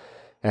wireless,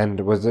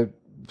 and was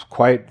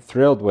quite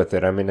thrilled with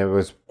it. I mean, it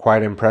was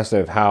quite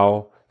impressive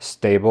how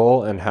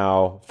stable and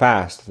how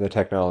fast the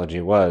technology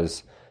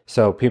was.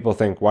 So people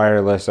think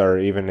wireless are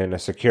even in a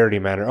security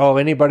matter. Oh,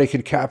 anybody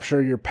could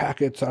capture your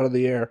packets out of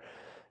the air.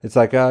 It's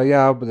like,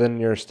 yeah, but then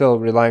you're still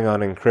relying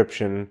on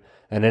encryption,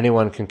 and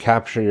anyone can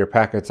capture your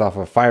packets off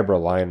a fiber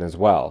line as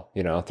well,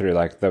 through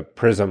like the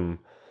Prism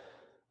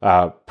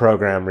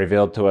program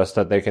revealed to us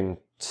that they can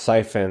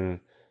siphon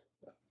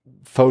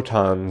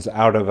photons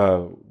out of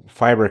a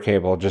fiber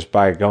cable just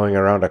by going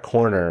around a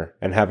corner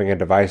and having a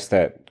device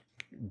that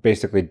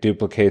basically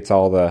duplicates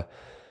all the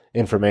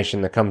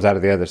information that comes out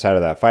of the other side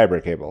of that fiber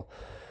cable.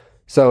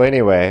 So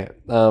anyway,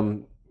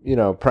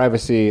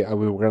 privacy,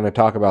 we were going to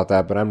talk about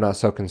that, but I'm not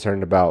so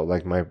concerned about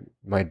like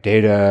my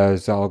data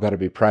has all got to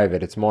be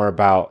private. It's more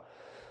about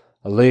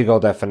a legal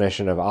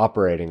definition of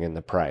operating in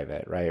the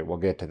private, right? We'll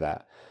get to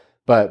that.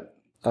 But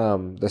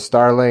the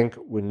Starlink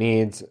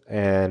needs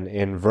an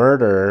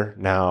inverter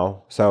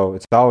now, so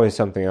it's always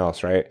something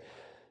else, right?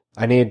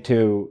 I need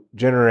to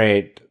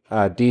generate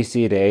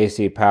DC to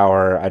AC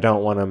power. I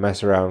don't want to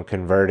mess around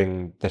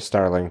converting the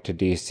Starlink to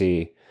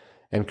DC.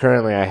 And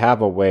currently I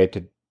have a way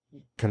to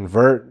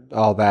convert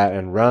all that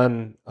and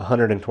run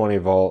 120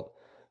 volt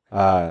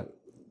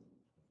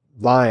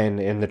line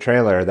in the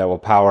trailer that will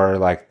power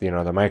like,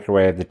 the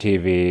microwave, the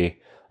TV,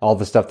 all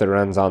the stuff that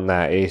runs on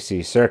that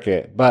AC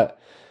circuit. But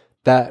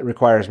that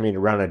requires me to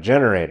run a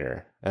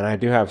generator. And I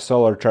do have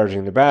solar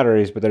charging the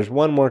batteries, but there's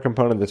one more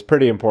component that's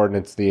pretty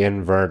important. It's the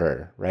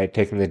inverter, right?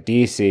 Taking the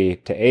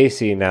DC to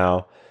AC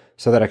now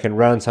so that I can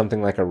run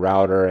something like a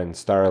router and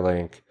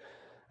Starlink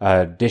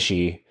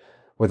dishy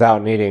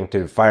without needing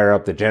to fire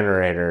up the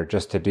generator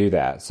just to do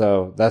that.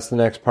 So that's the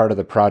next part of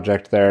the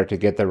project there, to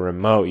get the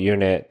remote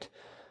unit.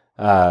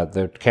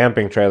 The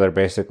camping trailer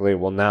basically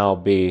will now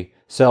be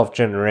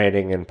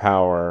self-generating in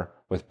power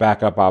with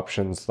backup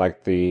options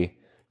like the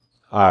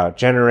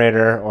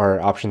generator, or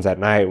options at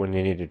night when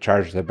you need to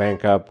charge the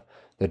bank up.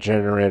 The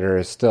generator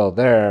is still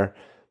there,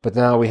 but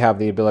now we have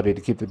the ability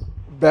to keep the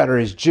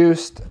batteries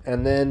juiced.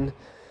 And then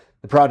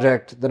the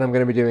project that I'm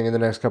going to be doing in the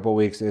next couple of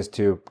weeks is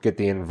to get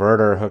the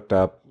inverter hooked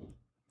up.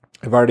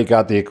 I've already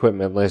got the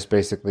equipment list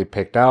basically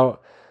picked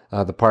out,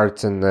 the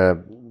parts and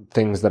the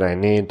things that I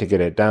need to get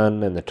it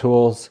done and the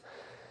tools.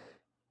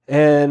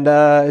 And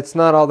it's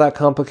not all that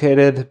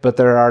complicated, but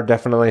there are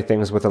definitely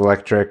things with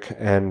electric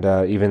and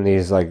even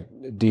these like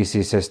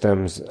DC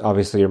systems.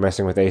 Obviously, you're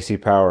messing with AC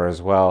power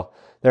as well.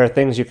 There are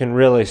things you can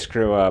really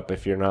screw up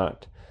if you're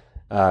not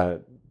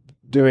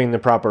doing the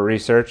proper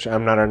research.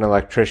 I'm not an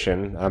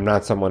electrician. I'm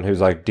not someone who's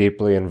like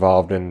deeply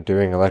involved in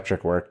doing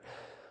electric work.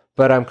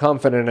 But I'm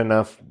confident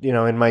enough,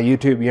 in my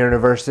YouTube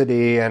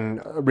university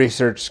and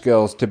research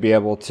skills to be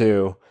able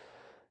to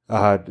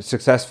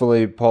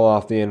successfully pull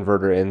off the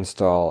inverter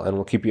install, and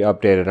we'll keep you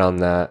updated on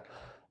that.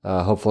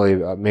 Hopefully,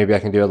 maybe I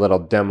can do a little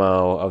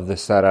demo of the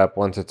setup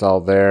once it's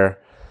all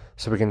there,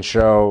 so we can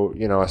show,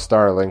 a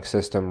Starlink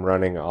system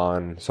running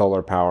on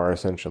solar power,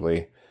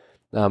 essentially.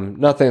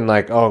 Nothing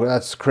like, oh,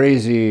 that's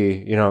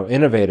crazy,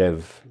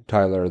 innovative,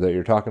 Tyler, that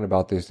you're talking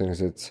about these things.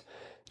 It's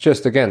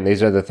just, again,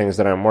 these are the things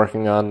that I'm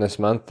working on this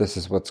month. This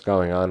is what's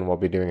going on. We'll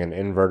be doing an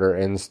inverter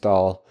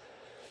install.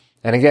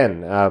 And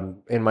again,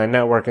 in my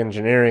network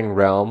engineering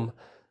realm,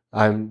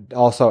 I'm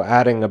also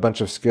adding a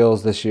bunch of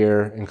skills this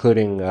year,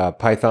 including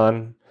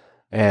Python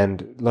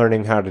and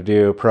learning how to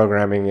do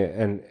programming.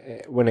 And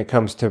when it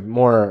comes to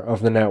more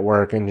of the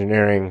network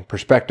engineering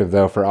perspective,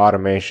 though, for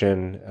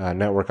automation,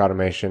 network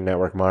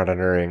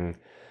monitoring,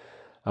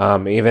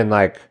 even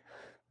like,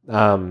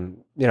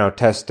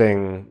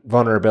 testing,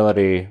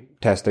 vulnerability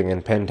testing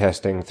and pen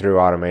testing through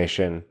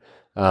automation.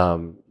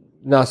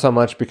 Not so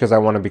much because I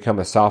want to become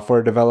a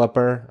software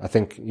developer. I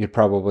think you'd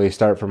probably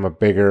start from a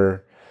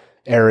bigger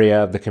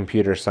area of the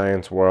computer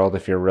science world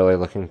if you're really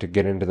looking to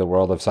get into the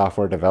world of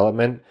software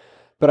development.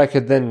 But I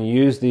could then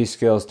use these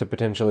skills to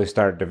potentially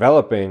start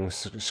developing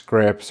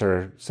scripts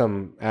or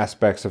some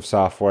aspects of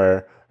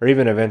software, or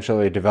even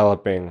eventually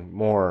developing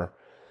more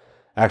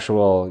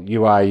actual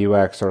UI,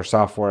 UX, or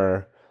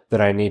software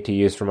that I need to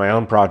use for my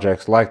own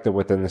projects, like the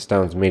Within the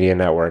Stones Media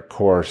Network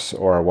course,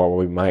 or what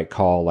we might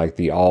call like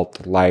the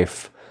Alt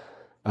Life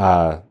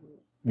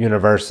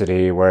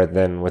university, where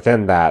then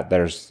within that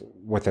there's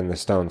Within the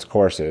Stones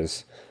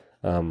courses.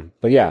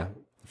 But yeah,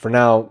 for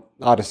now,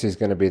 Odyssey is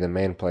going to be the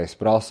main place,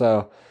 but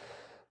also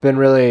been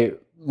really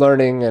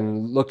learning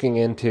and looking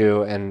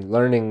into and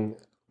learning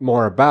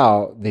more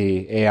about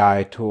the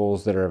AI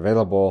tools that are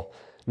available,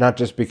 not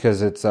just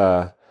because it's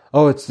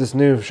it's this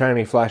new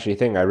shiny flashy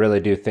thing. I really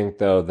do think,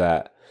 though,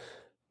 that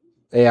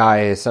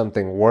AI is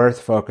something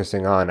worth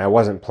focusing on. I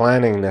wasn't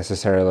planning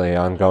necessarily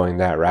on going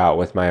that route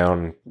with my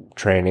own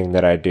training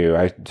that I do.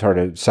 I sort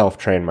of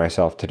self-train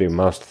myself to do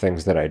most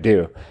things that I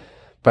do.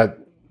 But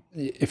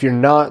if you're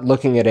not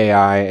looking at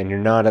AI and you're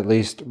not at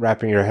least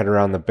wrapping your head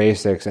around the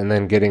basics and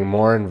then getting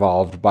more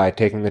involved by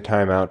taking the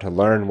time out to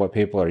learn what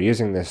people are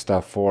using this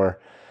stuff for,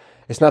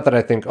 it's not that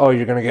I think,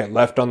 you're going to get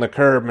left on the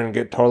curb and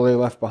get totally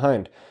left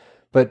behind.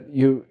 But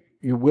you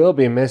will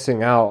be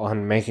missing out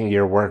on making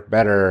your work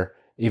better,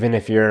 even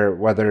if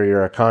whether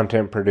you're a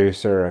content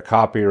producer, a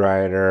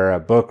copywriter, a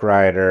book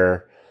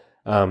writer,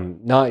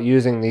 not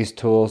using these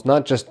tools,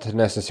 not just to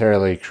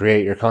necessarily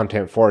create your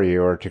content for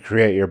you or to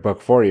create your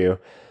book for you,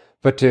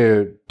 but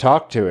to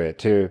talk to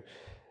it.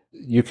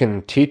 You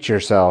can teach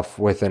yourself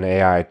with an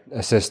AI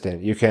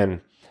assistant. You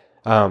can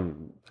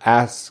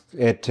ask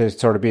it to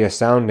sort of be a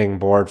sounding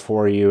board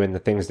for you in the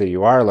things that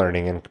you are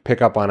learning, and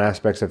pick up on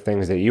aspects of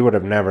things that you would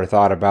have never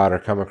thought about or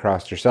come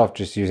across yourself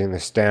just using the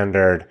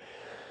standard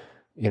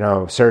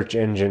search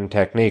engine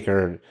technique,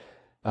 or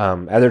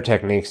other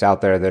techniques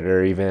out there that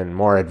are even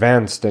more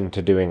advanced into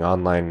doing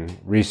online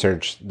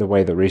research. The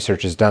way that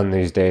research is done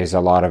these days, a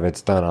lot of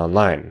it's done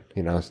online.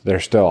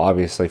 There's still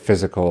obviously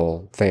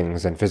physical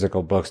things and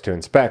physical books to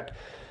inspect.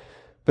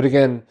 But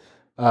again,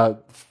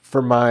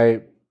 for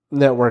my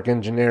network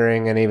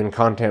engineering and even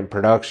content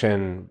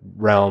production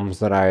realms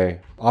that I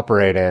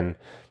operate in,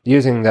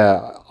 using the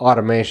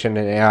automation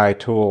and AI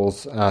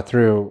tools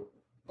through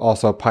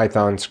also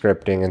Python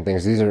scripting and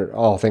things. These are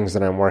all things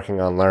that I'm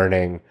working on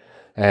learning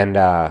and,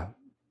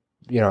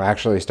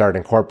 actually start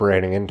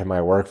incorporating into my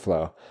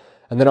workflow.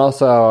 And then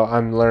also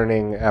I'm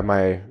learning at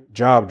my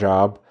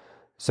job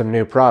some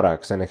new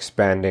products and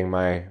expanding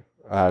my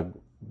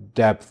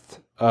depth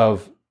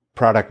of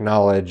product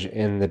knowledge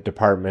in the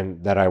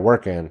department that I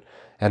work in.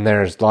 And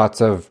there's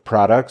lots of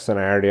products, and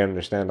I already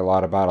understand a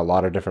lot about a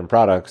lot of different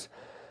products,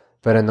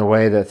 But in the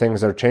way that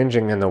things are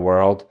changing in the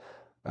world,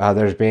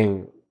 there's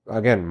being,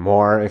 again,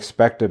 more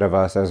expected of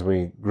us as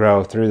we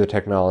grow through the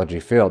technology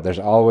field. There's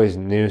always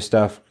new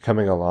stuff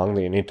coming along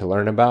that you need to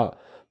learn about.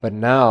 But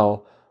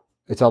now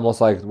it's almost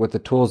like with the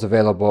tools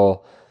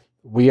available,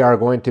 we are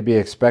going to be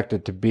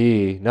expected to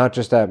be, not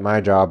just at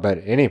my job,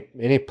 but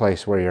any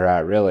place where you're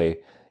at, really.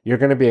 You're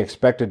going to be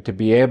expected to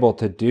be able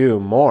to do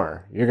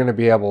more. You're going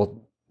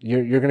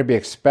to be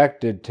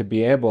expected to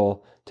be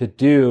able to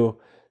do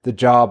the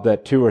job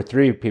that 2 or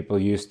 3 people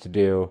used to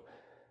do.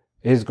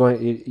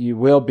 You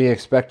will be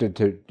expected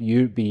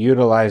to be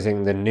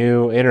utilizing the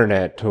new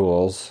internet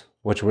tools,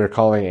 which we're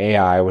calling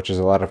AI, which is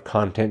a lot of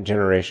content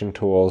generation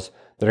tools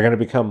that are going to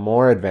become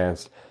more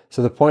advanced.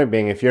 So the point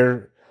being, if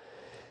you're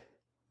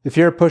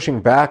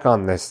pushing back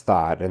on this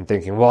thought and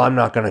thinking, well, I'm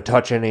not going to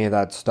touch any of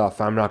that stuff,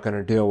 I'm not going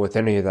to deal with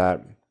any of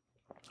that,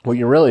 well,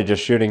 you're really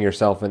just shooting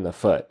yourself in the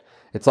foot.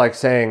 It's like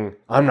saying,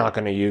 I'm not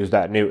going to use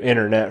that new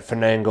internet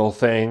finagle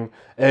thing,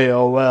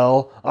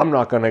 AOL. I'm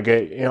not going to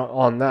get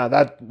on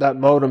that. That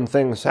modem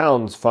thing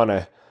sounds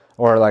funny.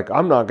 Or like,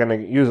 I'm not going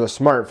to use a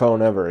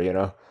smartphone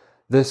ever,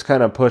 This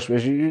kind of push,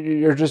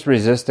 you're just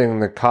resisting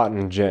the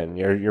cotton gin.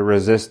 You're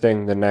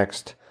resisting the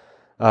next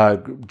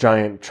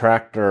giant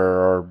tractor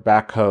or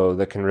backhoe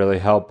that can really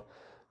help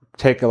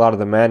take a lot of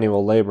the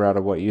manual labor out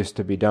of what used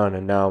to be done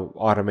and now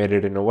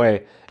automated in a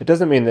way. It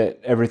doesn't mean that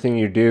everything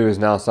you do is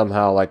now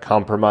somehow like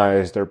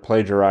compromised or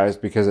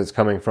plagiarized because it's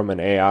coming from an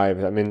AI.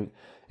 I mean,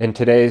 in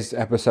today's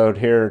episode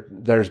here,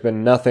 there's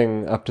been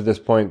nothing up to this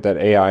point that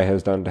AI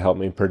has done to help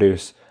me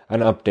produce an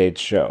updates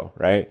show,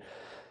 right?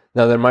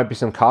 Now, there might be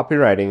some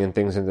copywriting and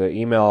things in the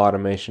email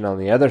automation on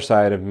the other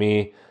side of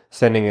me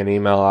sending an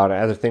email out,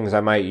 other things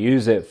I might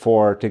use it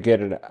for to get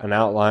an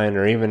outline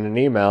or even an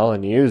email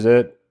and use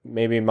it,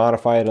 maybe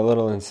modify it a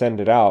little and send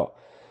it out.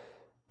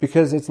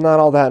 Because it's not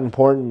all that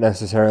important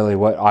necessarily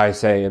what I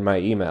say in my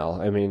email.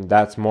 I mean,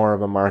 that's more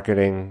of a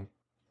marketing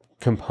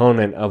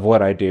component of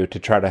what I do to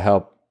try to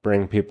help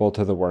bring people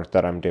to the work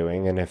that I'm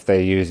doing. And if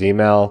they use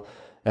email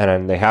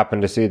and they happen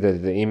to see the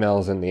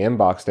emails in the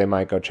inbox, they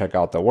might go check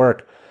out the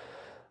work.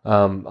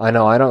 I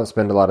know I don't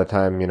spend a lot of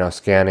time,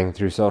 scanning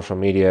through social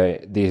media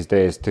these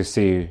days to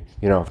see,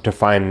 to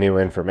find new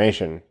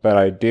information, but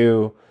I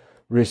do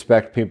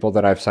respect people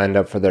that I've signed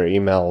up for their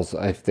emails.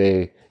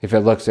 If it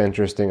looks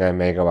interesting, I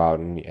may go out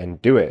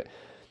and do it.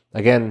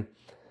 Again,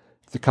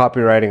 the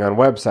copywriting on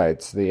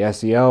websites, the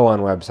SEO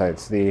on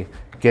websites, the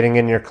getting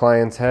in your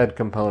client's head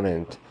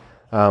component.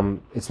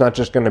 It's not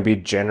just going to be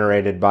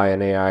generated by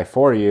an AI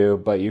for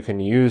you, but you can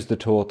use the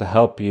tool to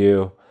help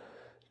you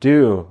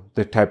do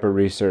the type of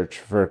research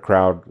for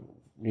crowd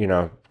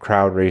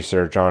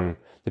research on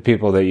the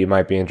people that you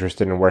might be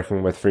interested in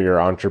working with for your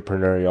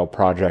entrepreneurial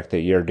project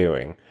that you're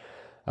doing.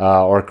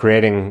 Or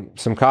creating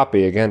some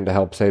copy, again, to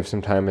help save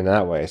some time in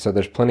that way. So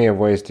there's plenty of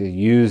ways to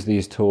use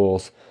these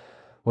tools,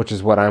 which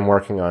is what I'm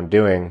working on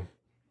doing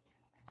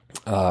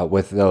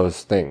with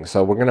those things.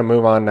 So we're going to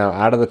move on now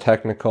out of the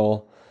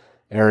technical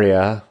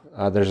area.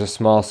 There's a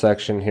small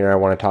section here I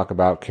want to talk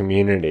about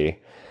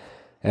community.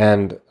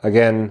 And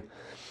again,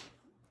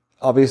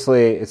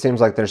 obviously, it seems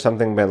like there's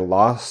something been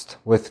lost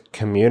with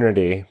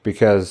community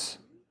because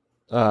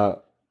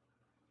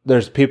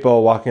there's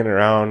people walking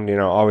around,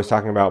 always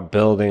talking about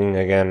building,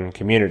 again,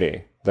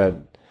 community. That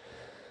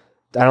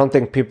I don't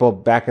think people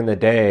back in the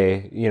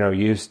day,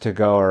 used to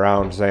go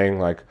around saying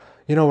like,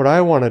 what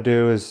I want to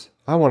do is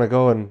I want to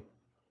go and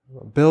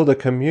build a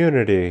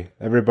community.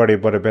 Everybody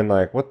would have been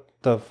like, what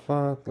the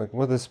fuck? Like,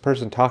 what is this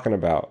person talking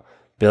about?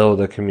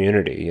 Build a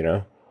community,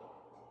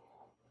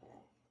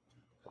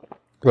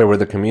 There were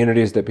the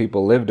communities that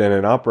people lived in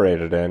and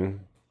operated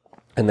in,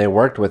 and they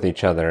worked with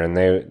each other, and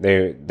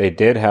they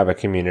did have a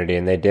community,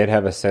 and they did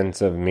have a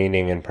sense of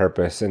meaning and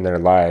purpose in their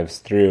lives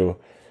through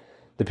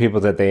the people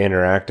that they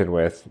interacted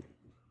with.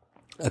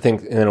 I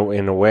think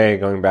in a way,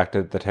 going back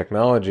to the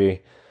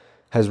technology,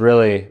 has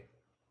really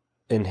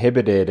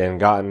inhibited and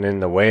gotten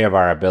in the way of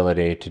our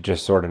ability to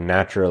just sort of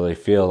naturally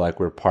feel like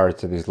we're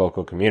parts of these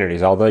local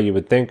communities. Although you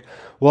would think,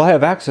 well, I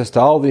have access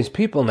to all these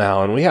people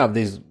now, and we have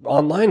these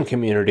online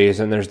communities,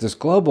 and there's this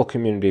global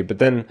community. But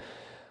then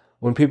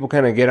when people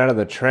kind of get out of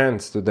the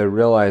trance, they're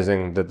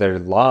realizing that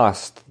they've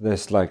lost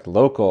this like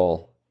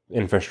local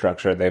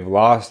infrastructure. They've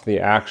lost the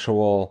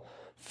actual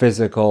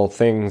physical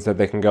things that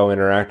they can go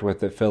interact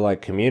with that feel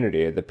like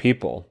community, the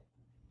people.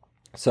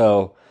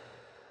 So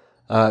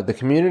the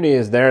community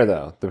is there,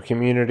 though. The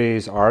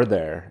communities are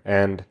there.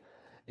 And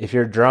if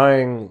you're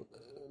drawing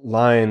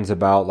lines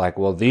about like,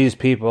 well, these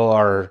people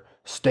are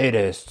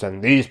statists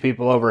and these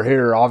people over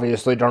here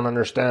obviously don't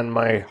understand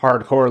my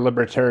hardcore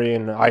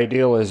libertarian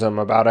idealism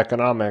about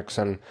economics,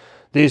 and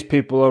these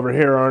people over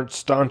here aren't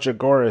staunch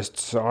agorists,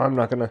 so I'm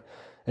not going to...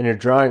 And you're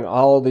drawing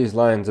all of these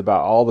lines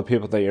about all the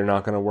people that you're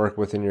not going to work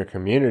with in your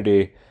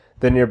community,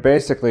 then you're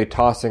basically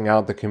tossing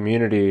out the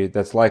community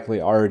that's likely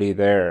already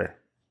there.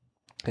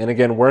 And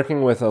again,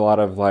 working with a lot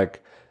of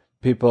like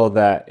people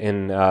that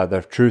in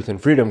the truth and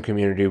freedom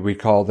community, we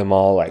call them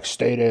all like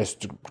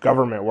statist,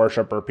 government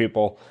worshiper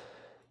people.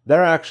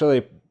 They're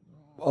actually,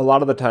 a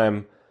lot of the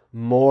time,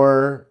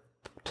 more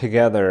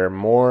together,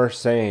 more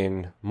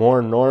sane,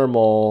 more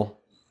normal.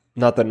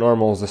 Not that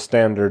normal is a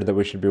standard that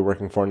we should be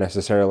working for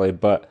necessarily,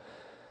 but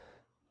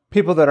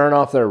people that aren't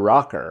off their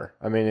rocker.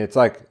 I mean, it's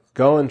like,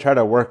 go and try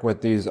to work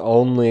with these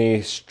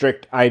only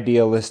strict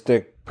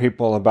idealistic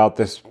people about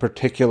this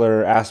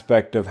particular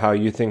aspect of how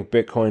you think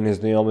Bitcoin is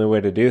the only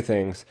way to do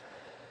things.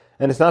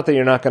 And it's not that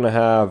you're not going to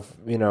have,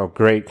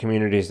 great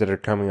communities that are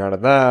coming out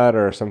of that,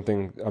 or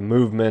something, a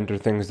movement, or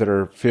things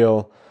that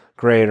feel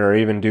great, or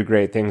even do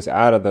great things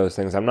out of those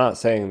things. I'm not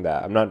saying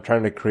that. I'm not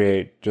trying to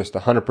create just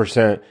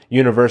 100%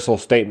 universal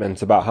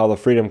statements about how the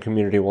freedom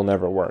community will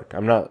never work.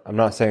 I'm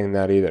not saying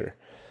that either.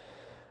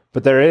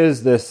 But there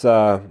is this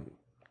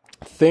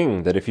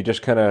thing that if you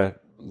just kind of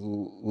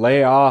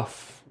lay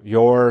off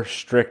your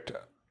strict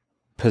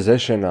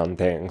position on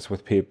things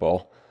with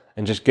people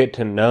and just get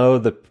to know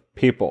the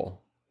people,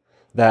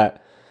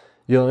 that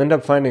you'll end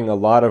up finding a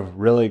lot of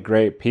really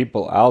great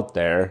people out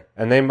there,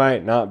 and they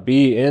might not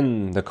be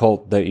in the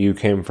cult that you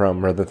came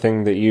from or the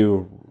thing that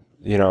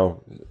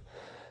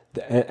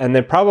and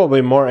they're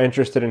probably more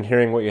interested in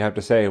hearing what you have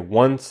to say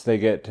once they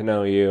get to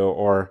know you,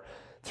 or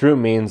through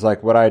means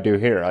like what I do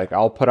here. Like,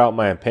 I'll put out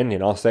my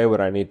opinion, I'll say what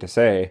I need to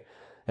say,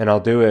 and I'll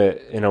do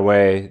it in a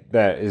way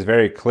that is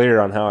very clear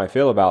on how I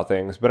feel about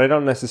things, but I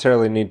don't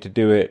necessarily need to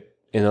do it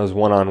in those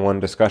one-on-one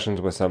discussions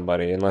with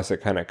somebody unless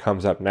it kind of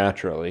comes up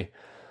naturally,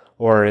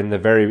 or in the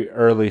very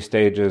early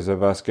stages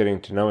of us getting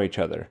to know each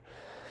other.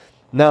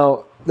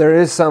 Now, there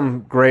is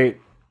some great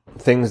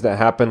things that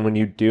happen when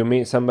you do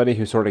meet somebody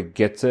who sort of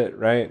gets it,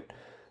 right?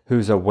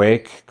 Who's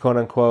awake, quote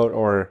unquote,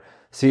 or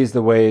sees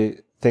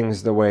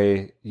things the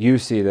way you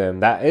see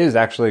them. That is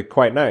actually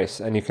quite nice.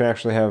 And you can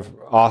actually have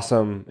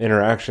awesome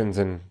interactions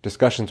and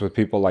discussions with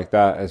people like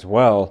that as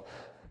well.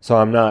 So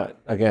I'm not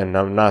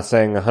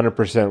saying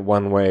 100%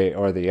 one way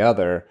or the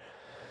other.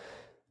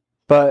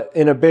 But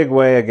in a big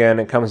way, again,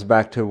 it comes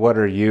back to, what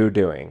are you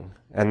doing?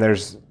 And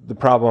there's the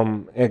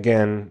problem,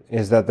 again,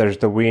 is that there's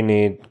the we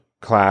need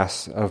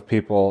class of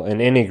people in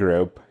any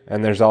group.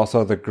 And there's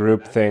also the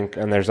groupthink,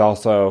 and there's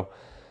also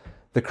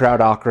the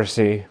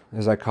crowdocracy,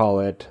 as I call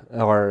it.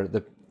 Or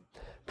the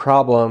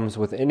problems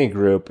with any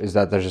group is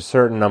that there's a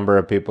certain number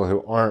of people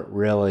who aren't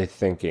really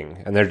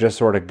thinking. And they're just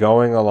sort of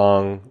going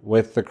along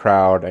with the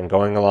crowd and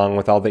going along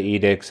with all the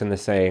edicts and the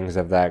sayings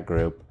of that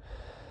group.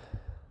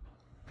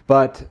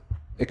 But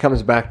it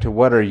comes back to,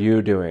 what are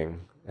you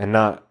doing, and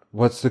not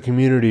what's the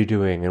community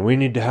doing, and we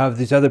need to have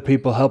these other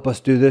people help us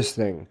do this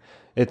thing.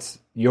 It's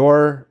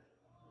your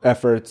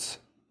efforts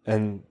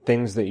and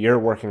things that you're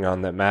working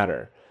on that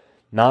matter,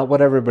 not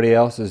what everybody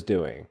else is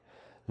doing,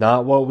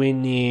 not what we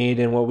need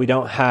and what we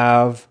don't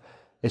have.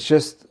 It's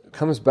just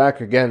comes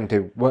back again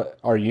to, what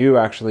are you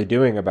actually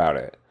doing about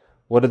it?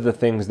 What are the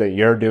things that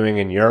you're doing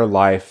in your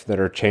life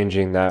that are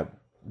changing that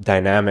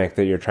dynamic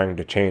that you're trying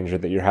to change, or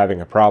that you're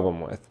having a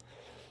problem with?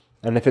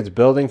 And if it's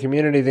building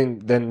community,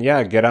 then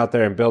yeah, get out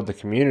there and build the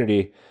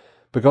community.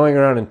 But going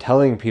around and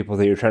telling people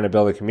that you're trying to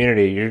build a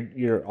community,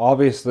 you're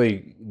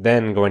obviously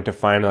then going to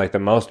find like the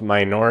most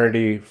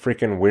minority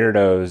freaking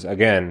weirdos,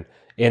 again,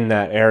 in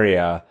that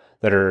area,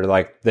 that are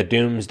like the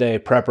doomsday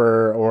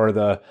prepper, or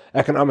the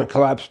economic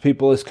collapse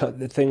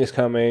the thing is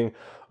coming,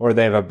 or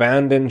they've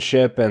abandoned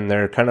ship and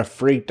they're kind of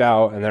freaked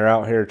out and they're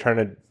out here trying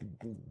to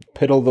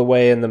piddle the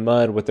way in the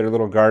mud with their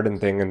little garden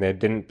thing, and they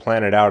didn't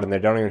plan it out, and they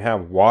don't even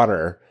have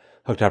water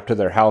hooked up to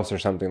their house or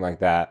something like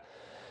that,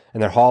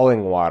 and they're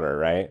hauling water,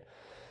 right?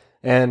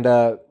 And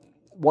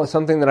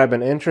something that I've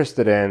been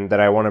interested in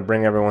that I want to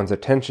bring everyone's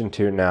attention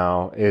to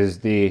now is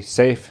the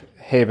Safe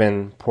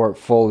Haven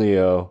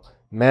Portfolio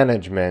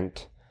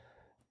Management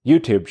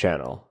YouTube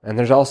channel. And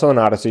there's also an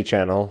Odyssey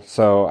channel,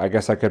 so I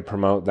guess I could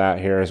promote that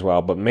here as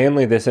well. But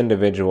mainly this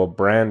individual,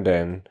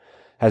 Brandon,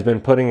 has been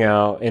putting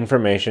out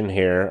information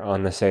here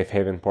on the Safe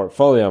Haven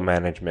Portfolio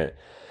Management.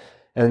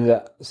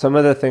 And some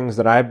of the things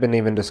that I've been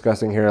even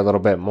discussing here a little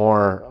bit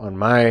more on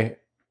my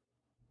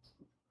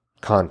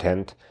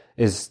content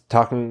is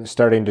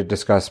starting to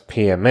discuss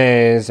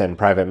PMAs and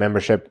private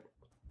membership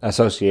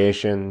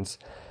associations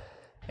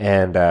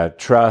and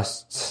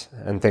trusts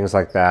and things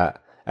like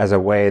that, as a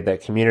way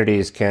that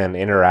communities can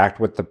interact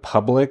with the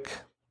public.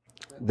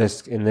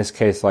 In this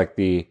case, like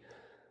the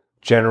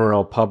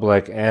general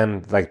public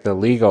and like the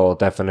legal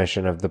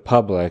definition of the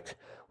public,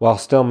 while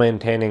still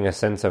maintaining a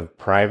sense of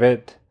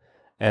private,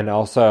 and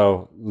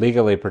also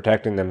legally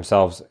protecting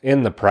themselves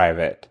in the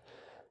private.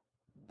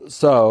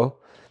 So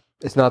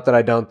it's not that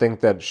I don't think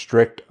that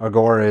strict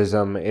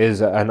agorism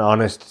is an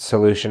honest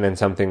solution and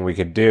something we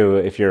could do.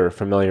 If you're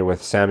familiar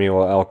with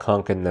Samuel L.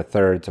 Konkin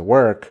III's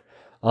work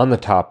on the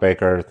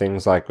topic, or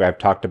things like I've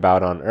talked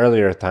about on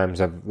earlier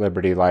times of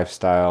Liberty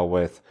Lifestyle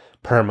with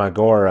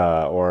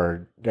Permagora,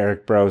 or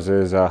Derek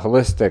Brose's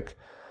holistic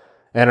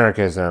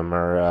anarchism,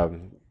 or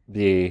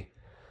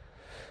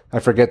I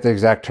forget the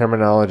exact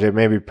terminology.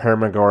 Maybe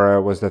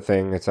permagora was the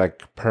thing. It's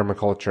like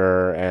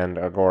permaculture and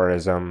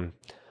agorism.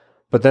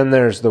 But then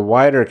there's the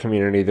wider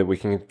community that we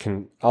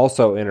can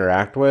also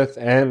interact with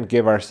and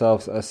give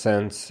ourselves a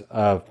sense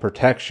of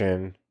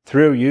protection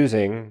through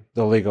using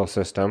the legal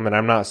system. And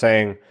I'm not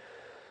saying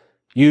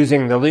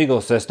using the legal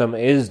system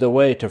is the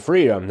way to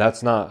freedom.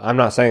 I'm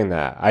not saying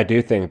that. I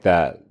do think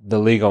that the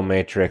legal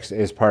matrix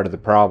is part of the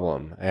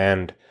problem,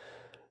 and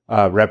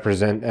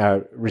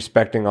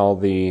respecting all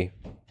the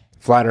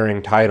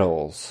flattering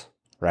titles,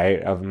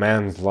 right, of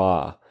man's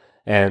law,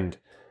 and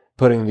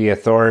putting the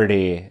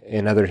authority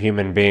in other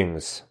human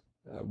beings,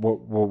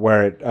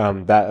 where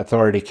that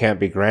authority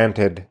can't be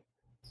granted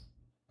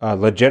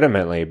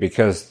legitimately,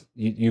 because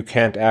you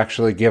can't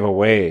actually give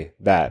away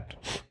that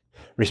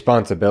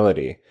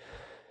responsibility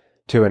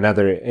to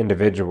another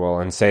individual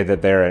and say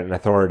that they're an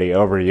authority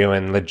over you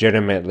and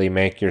legitimately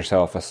make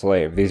yourself a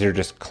slave. These are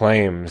just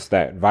claims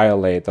that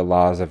violate the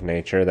laws of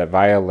nature, that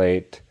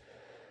violate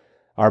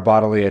our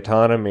bodily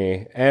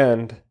autonomy.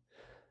 And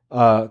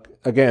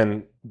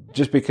again,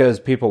 just because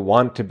people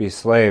want to be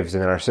slaves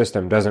in our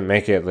system doesn't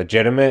make it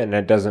legitimate, and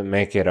it doesn't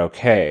make it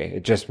okay.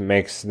 It just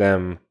makes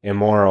them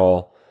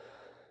immoral,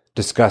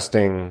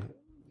 disgusting,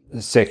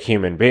 sick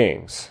human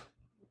beings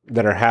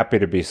that are happy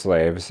to be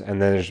slaves,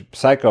 and then there's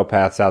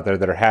psychopaths out there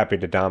that are happy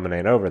to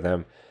dominate over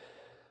them.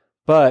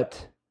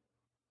 But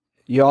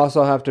you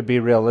also have to be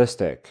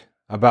realistic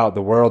about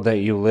the world that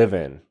you live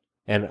in,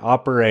 and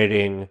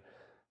operating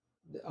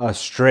a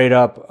straight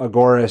up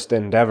agorist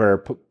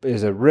endeavor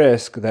is a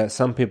risk that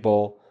some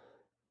people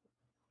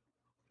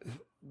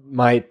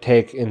might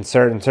take in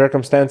certain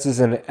circumstances,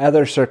 and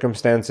other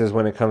circumstances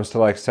when it comes to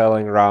like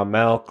selling raw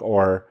milk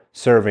or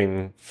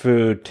serving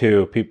food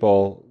to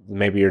people.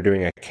 Maybe you're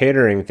doing a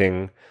catering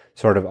thing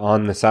sort of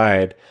on the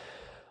side.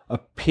 A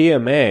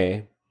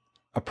PMA,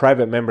 a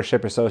private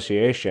membership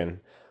association,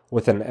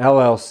 with an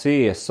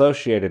LLC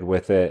associated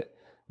with it,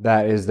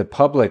 that is the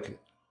public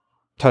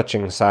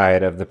touching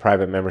side of the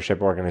private membership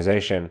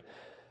organization,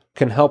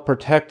 can help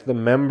protect the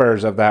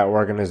members of that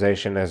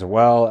organization, as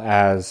well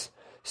as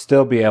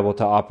still be able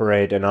to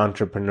operate an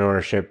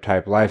entrepreneurship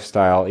type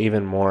lifestyle,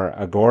 even more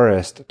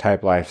agorist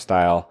type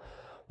lifestyle,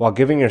 while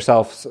giving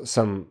yourself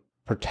some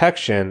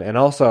protection and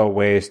also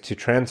ways to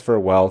transfer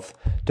wealth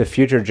to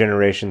future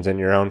generations in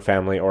your own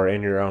family or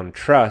in your own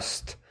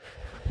trust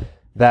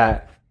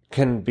that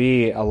can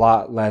be a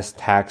lot less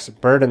tax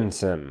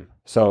burdensome.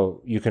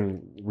 So you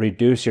can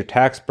reduce your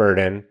tax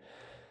burden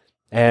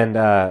and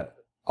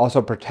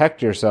also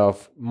protect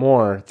yourself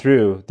more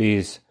through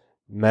these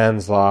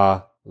man's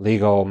law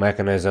legal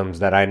mechanisms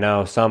that I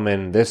know some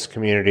in this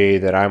community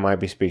that I might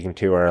be speaking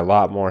to are a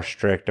lot more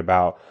strict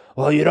about.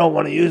 Well, you don't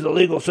want to use the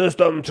legal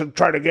system to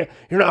try to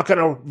you're not going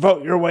to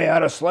vote your way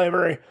out of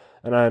slavery.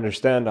 And I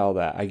understand all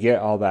that. I get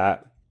all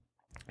that.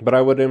 But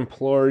I would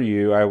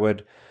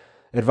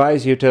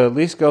advise you to at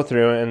least go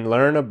through and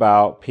learn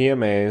about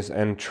PMAs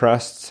and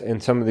trusts in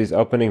some of these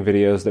opening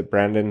videos that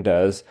Brandon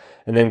does,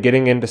 and then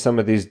getting into some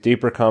of these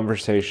deeper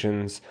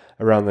conversations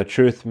around the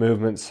truth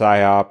movement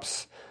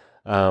psyops,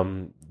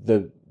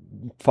 the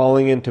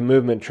falling into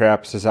movement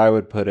traps, as I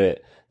would put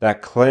it,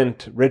 that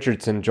Clint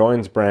Richardson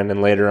joins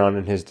Brandon later on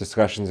in his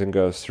discussions and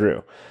goes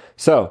through.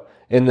 So,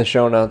 in the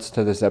show notes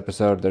to this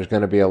episode, there's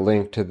going to be a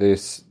link to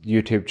this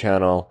YouTube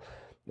channel,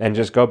 and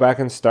just go back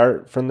and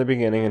start from the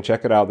beginning and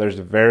check it out. There's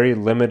a very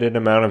limited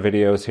amount of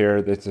videos here.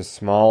 It's a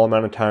small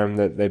amount of time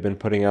that they've been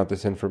putting out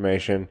this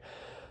information.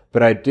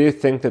 But I do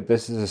think that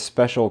this is a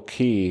special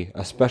key,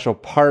 a special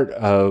part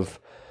of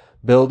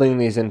building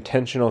these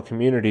intentional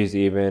communities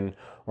even,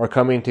 or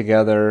coming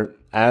together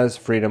as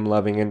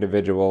freedom-loving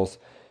individuals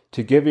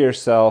to give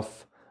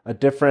yourself a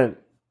different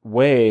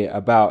way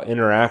about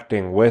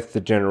interacting with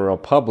the general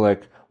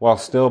public while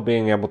still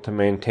being able to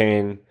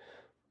maintain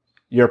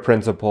your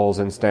principles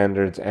and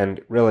standards,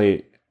 and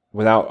really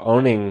without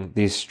owning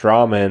these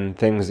strawman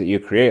things that you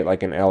create,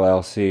 like an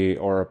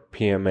LLC or a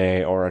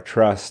PMA or a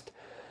trust.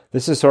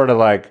 This is sort of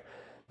like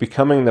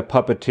becoming the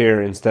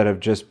puppeteer instead of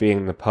just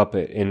being the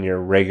puppet in your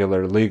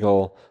regular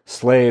legal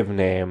slave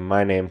name.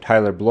 My name,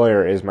 Tyler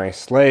Bloyer, is my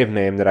slave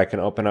name that I can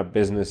open up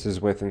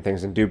businesses with and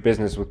things and do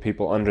business with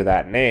people under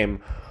that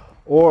name.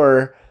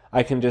 Or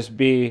I can just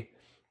be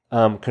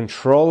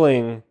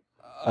controlling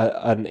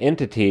an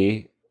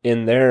entity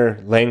in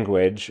their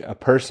language, a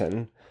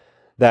person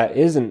that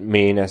isn't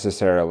me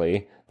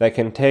necessarily, that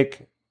can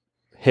take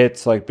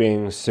hits like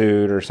being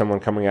sued or someone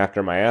coming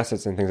after my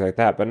assets and things like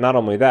that. But not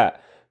only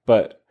that,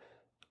 but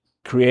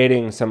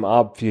creating some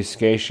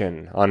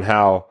obfuscation on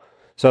how,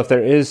 so if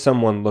there is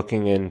someone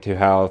looking into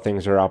how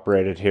things are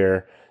operated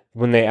here,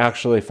 when they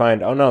actually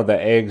find, oh no,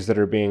 the eggs that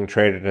are being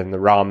traded and the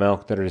raw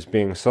milk that is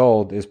being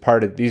sold is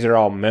part of, these are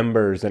all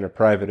members in a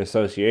private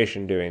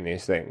association doing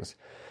these things.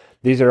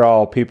 These are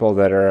all people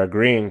that are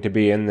agreeing to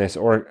be in this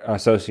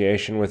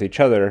association with each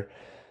other,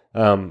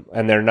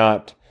 and they're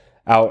not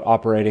out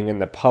operating in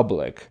the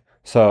public.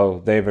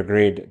 So they've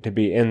agreed to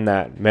be in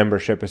that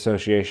membership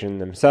association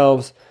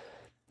themselves,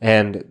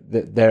 and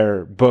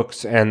their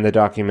books and the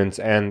documents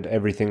and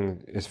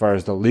everything as far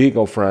as the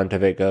legal front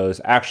of it goes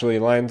actually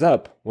lines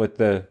up with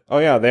the, oh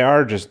yeah, they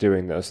are just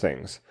doing those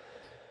things.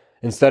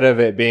 Instead of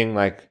it being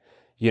like,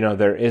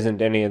 there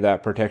isn't any of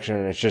that protection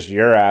and it's just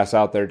your ass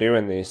out there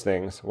doing these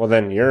things. Well,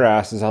 then your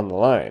ass is on the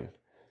line.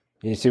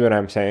 You see what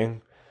I'm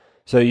saying?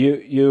 So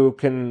you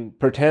can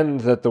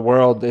pretend that the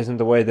world isn't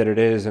the way that it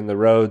is and the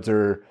roads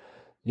are,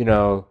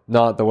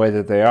 not the way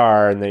that they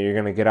are, and that you're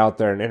going to get out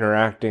there and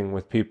interacting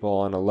with people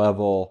on a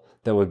level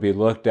that would be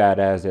looked at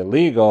as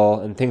illegal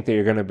and think that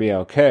you're going to be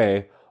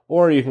okay.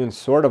 Or you can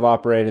sort of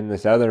operate in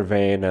this other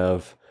vein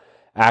of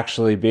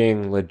actually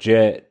being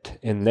legit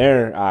in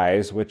their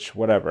eyes, which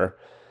whatever.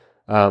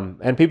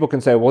 And people can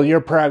say, well,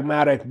 your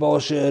pragmatic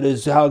bullshit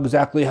is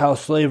exactly how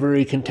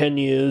slavery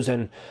continues,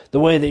 and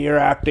the way that you're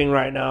acting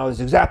right now is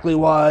exactly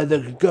why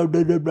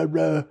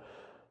the...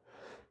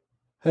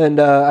 And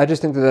I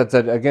just think that that's,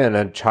 again,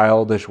 a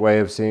childish way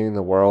of seeing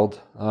the world.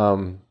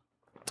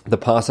 The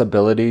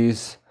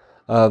possibilities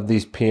of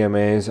these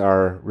PMAs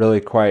are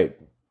really quite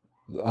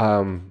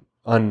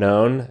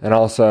unknown, and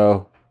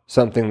also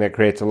something that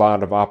creates a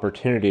lot of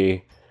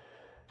opportunity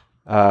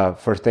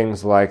for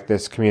things like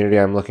this community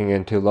I'm looking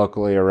into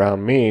locally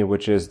around me,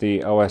 which is the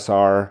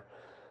OSR,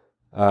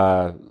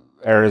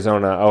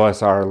 Arizona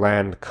OSR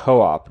Land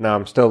Co-op. Now,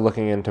 I'm still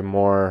looking into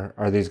more,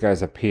 are these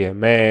guys a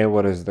PMA?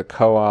 What is the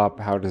co-op?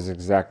 How does it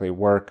exactly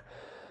work?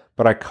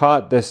 But I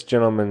caught this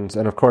gentleman's,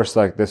 and of course,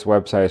 like, this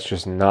website's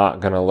just not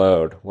going to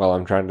load while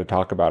I'm trying to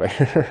talk about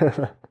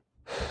it.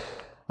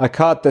 I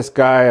caught this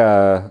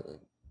guy,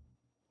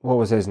 what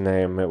was his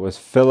name? It was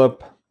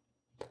Philip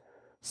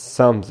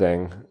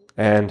something.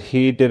 And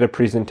he did a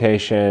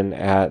presentation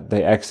at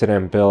the Exit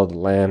and Build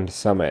Land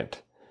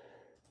Summit.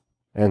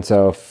 And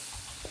so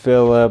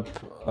Philip,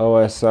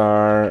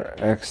 OSR,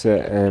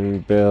 Exit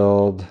and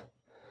Build.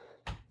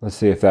 Let's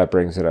see if that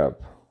brings it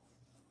up.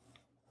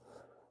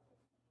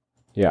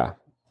 Yeah.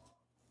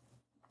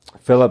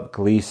 Philip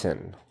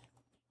Gleason.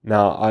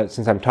 Now,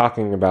 since I'm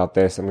talking about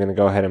this, I'm going to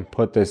go ahead and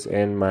put this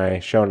in my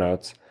show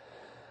notes.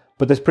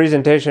 But this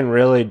presentation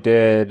really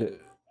did...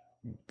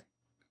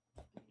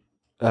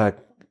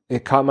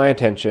 it caught my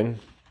attention.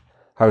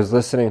 I was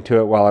listening to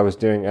it while I was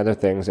doing other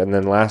things, and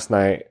then last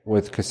night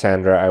with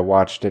Cassandra, I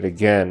watched it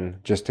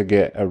again just to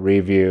get a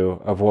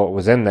review of what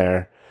was in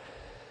there,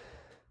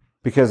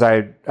 because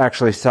I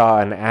actually saw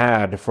an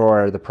ad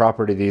for the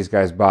property these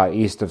guys bought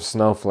east of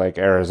Snowflake,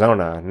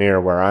 Arizona,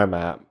 near where I'm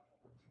at,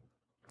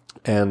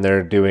 and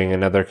they're doing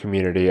another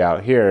community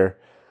out here.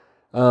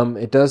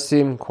 It does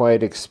seem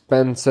quite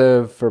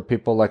expensive for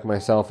people like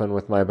myself and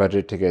with my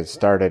budget to get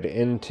started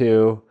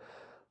into.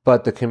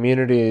 But the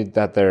community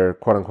that they're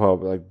quote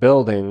unquote like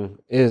building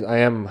I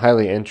am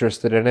highly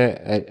interested in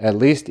it. At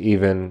least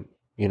even,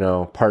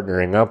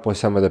 partnering up with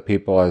some of the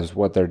people as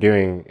what they're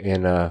doing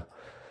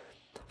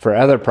for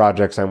other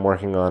projects I'm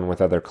working on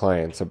with other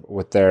clients,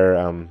 with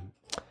their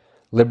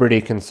Liberty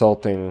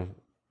Consulting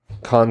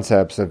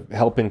concepts of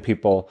helping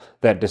people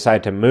that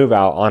decide to move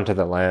out onto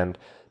the land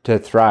to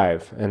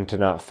thrive and to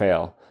not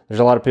fail. There's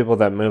a lot of people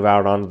that move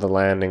out onto the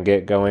land and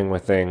get going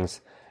with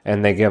things,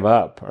 and they give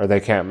up, or they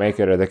can't make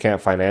it, or they can't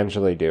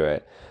financially do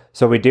it.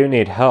 So we do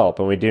need help,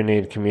 and we do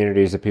need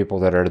communities of people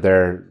that are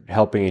there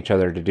helping each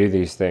other to do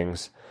these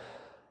things.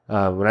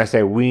 When I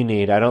say we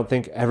need, I don't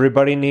think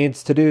everybody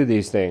needs to do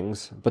these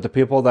things, but the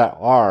people that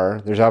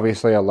are, there's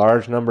obviously a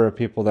large number of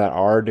people that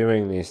are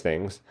doing these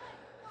things.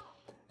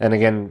 And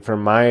again, for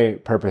my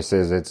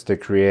purposes, it's to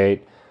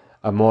create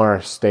a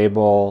more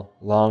stable,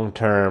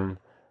 long-term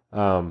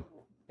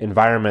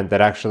environment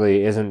that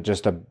actually isn't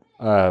just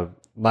a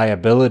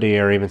liability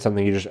or even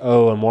something you just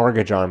owe a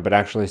mortgage on, but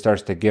actually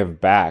starts to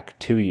give back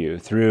to you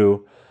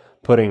through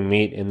putting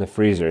meat in the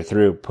freezer,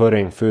 through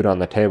putting food on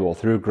the table,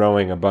 through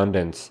growing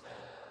abundance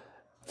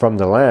from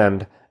the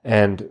land,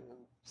 and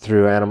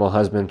through animal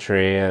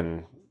husbandry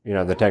and,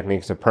 the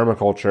techniques of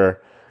permaculture,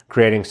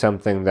 creating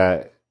something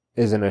that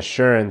is an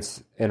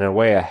assurance, in a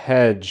way, a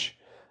hedge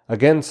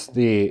against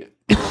the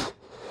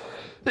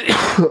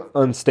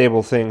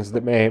unstable things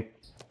that may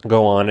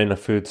go on in a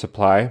food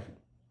supply.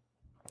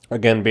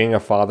 Again, being a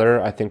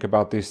father, I think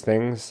about these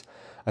things.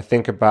 I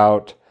think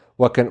about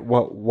what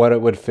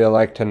it would feel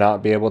like to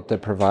not be able to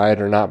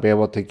provide or not be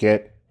able to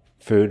get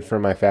food for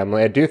my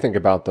family. I do think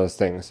about those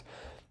things.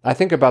 I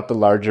think about the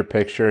larger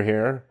picture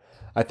here.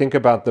 I think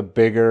about the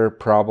bigger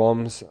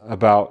problems,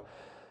 about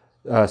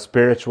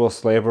spiritual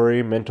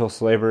slavery, mental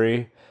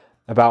slavery,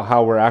 about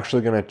how we're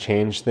actually going to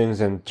change things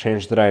and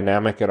change the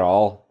dynamic at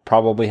all.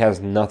 Probably has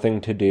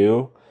nothing to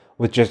do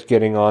with just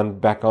getting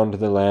back onto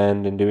the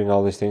land and doing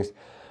all these things.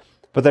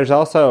 But there's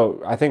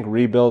also, I think,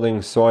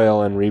 rebuilding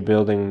soil and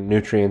rebuilding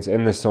nutrients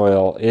in the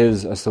soil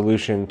is a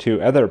solution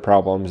to other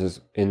problems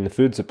in the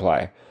food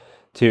supply,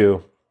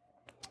 to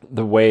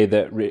the way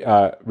that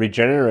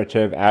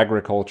regenerative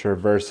agriculture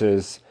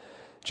versus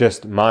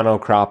just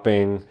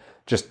monocropping,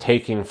 just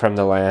taking from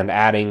the land,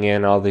 adding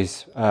in all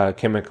these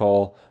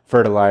chemical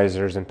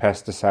fertilizers and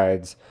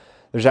pesticides.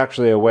 There's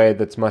actually a way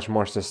that's much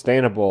more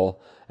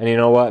sustainable. And you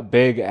know what?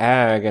 Big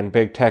ag and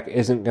big tech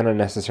isn't going to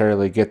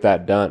necessarily get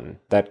that done.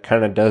 That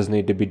kind of does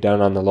need to be done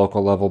on the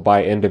local level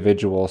by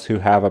individuals who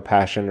have a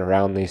passion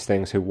around these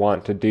things, who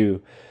want to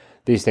do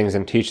these things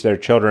and teach their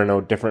children a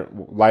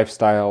different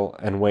lifestyle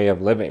and way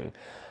of living.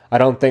 I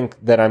don't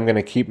think that I'm going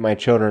to keep my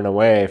children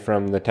away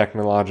from the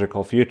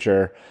technological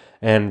future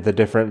and the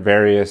different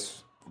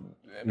various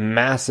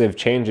massive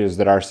changes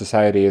that our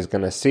society is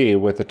going to see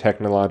with the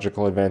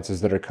technological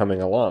advances that are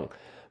coming along.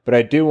 But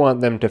I do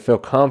want them to feel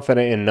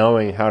confident in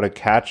knowing how to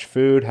catch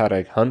food, how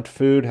to hunt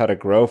food, how to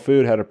grow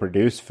food, how to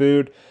produce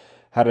food,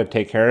 how to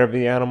take care of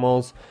the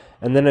animals.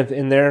 And then if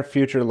in their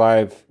future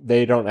life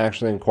they don't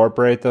actually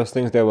incorporate those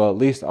things, they will at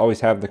least always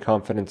have the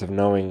confidence of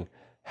knowing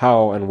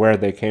how and where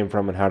they came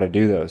from and how to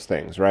do those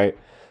things, right?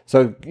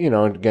 So,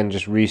 again,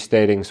 just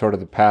restating sort of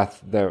the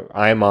path that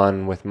I'm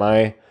on with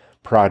my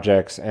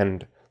projects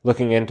and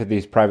looking into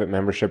these private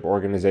membership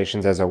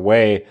organizations as a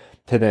way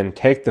to then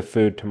take the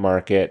food to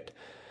market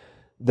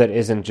that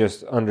isn't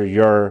just under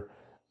your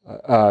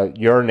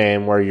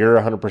name where you're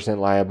 100%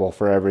 liable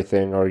for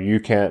everything, or you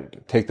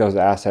can't take those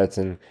assets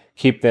and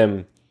keep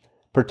them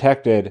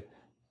protected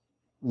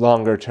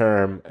longer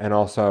term, and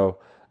also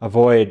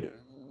avoid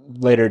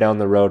later down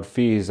the road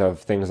fees of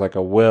things like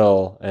a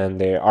will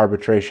and the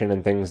arbitration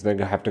and things that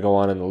have to go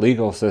on in the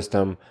legal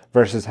system,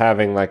 versus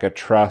having like a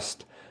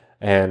trust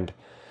and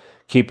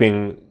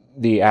keeping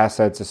the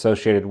assets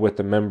associated with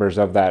the members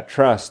of that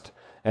trust,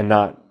 and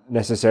not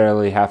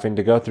necessarily having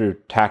to go through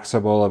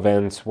taxable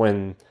events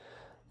when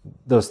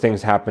those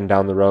things happen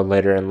down the road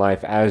later in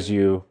life as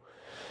you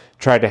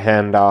try to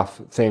hand off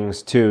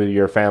things to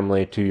your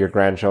family, to your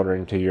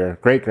grandchildren, to your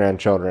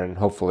great-grandchildren,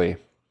 hopefully,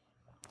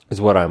 is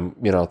what I'm,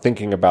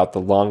 thinking about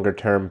the longer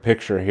term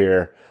picture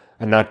here,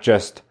 and not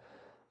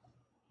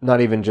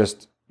even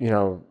just,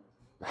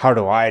 how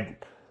do I,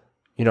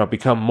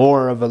 become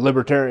more of a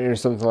libertarian or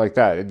something like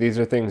that. These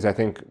are things I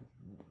think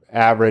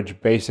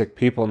average basic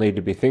people need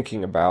to be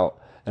thinking about.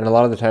 And a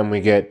lot of the time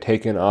we get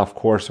taken off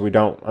course. We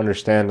don't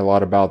understand a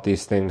lot about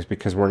these things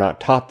because we're not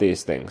taught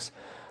these things.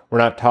 We're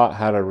not taught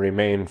how to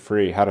remain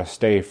free, how to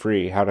stay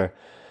free, how to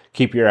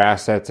keep your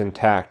assets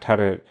intact, how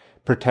to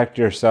protect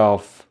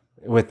yourself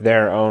with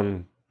their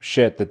own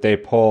shit that they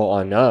pull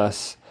on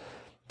us,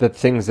 the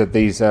things that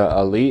these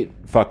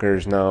elite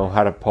fuckers know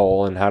how to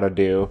pull and how to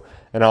do,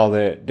 and all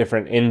the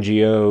different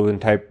NGO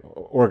and type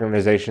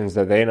organizations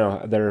that they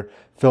know, they're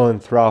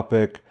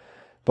philanthropic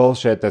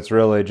bullshit that's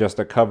really just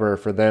a cover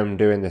for them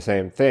doing the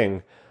same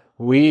thing.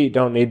 We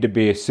don't need to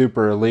be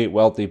super elite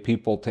wealthy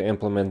people to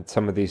implement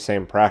some of these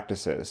same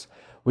practices.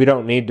 We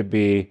don't need to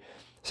be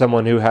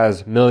someone who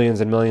has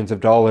millions and millions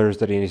of dollars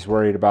that he's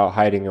worried about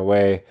hiding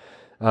away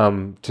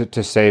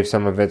to save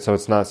some of it so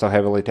it's not so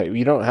heavily taxed.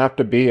 You don't have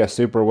to be a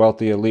super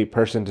wealthy elite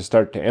person to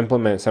start to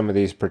implement some of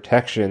these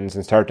protections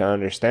and start to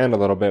understand a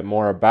little bit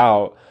more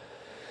about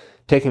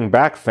taking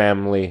back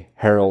family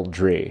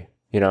heraldry.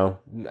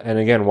 And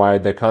again, why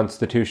the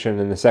Constitution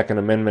and the Second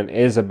Amendment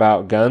is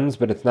about guns,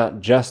 but it's not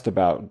just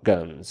about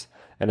guns.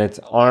 And it's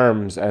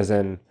arms as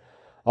in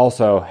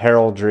also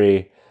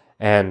heraldry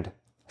and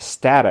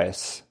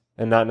status,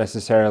 and not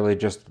necessarily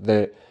just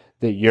that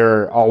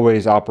you're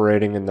always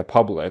operating in the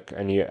public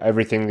and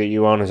everything that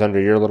you own is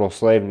under your little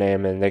slave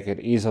name, and they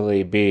could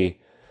easily be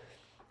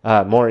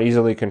more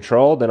easily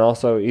controlled and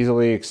also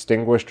easily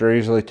extinguished or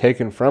easily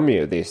taken from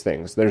you, these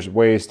things. There's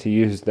ways to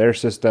use their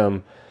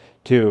system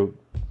to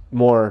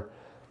more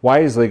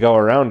wisely go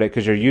around it,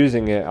 because you're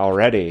using it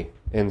already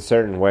in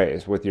certain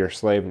ways with your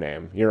slave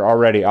name. You're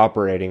already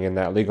operating in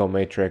that legal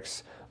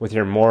matrix with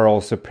your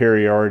moral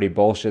superiority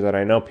bullshit that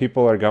I know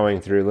people are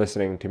going through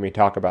listening to me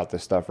talk about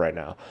this stuff right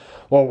now.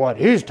 Well, what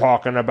he's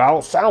talking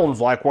about sounds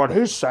like what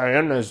he's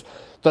saying is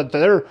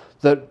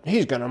that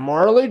he's going to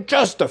morally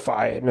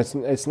justify it.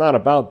 And it's not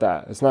about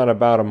that. It's not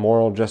about a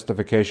moral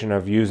justification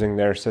of using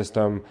their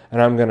system,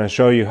 and I'm going to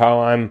show you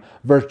how I'm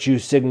virtue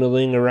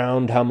signaling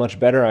around how much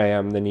better I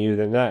am than you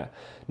than that.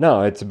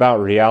 No, it's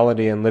about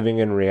reality and living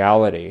in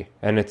reality.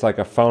 And it's like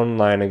a phone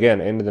line, again,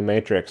 into the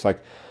matrix.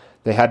 Like,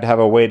 they had to have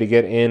a way to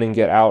get in and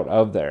get out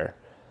of there,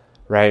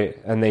 right?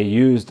 And they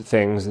used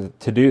things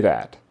to do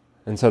that.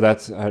 And so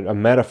that's a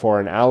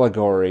metaphor, an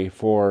allegory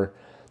for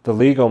the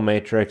legal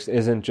matrix.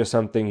 Isn't just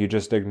something you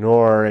just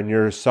ignore and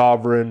you're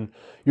sovereign.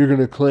 You're going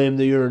to claim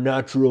that you're a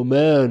natural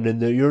man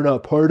and that you're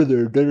not part of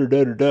their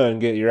da-da-da-da-da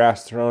and get your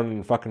ass thrown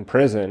in fucking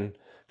prison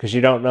because you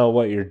don't know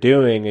what you're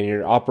doing and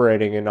you're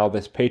operating in all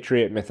this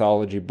patriot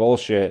mythology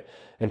bullshit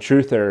and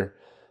truther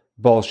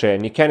bullshit.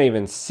 And you can't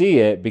even see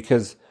it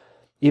because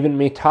even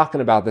me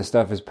talking about this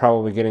stuff is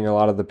probably getting a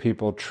lot of the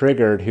people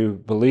triggered who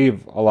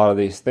believe a lot of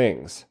these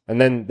things. And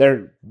then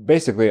they're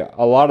basically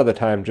a lot of the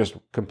time just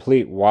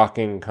complete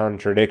walking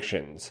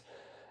contradictions.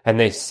 And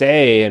they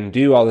say and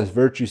do all this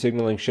virtue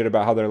signaling shit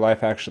about how their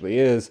life actually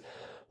is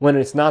when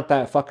it's not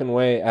that fucking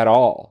way at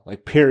all.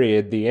 Like,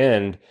 period, the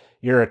end.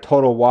 You're a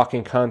total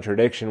walking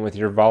contradiction with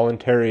your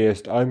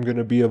voluntarist, I'm going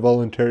to be a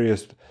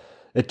voluntarist.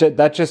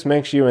 That just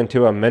makes you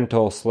into a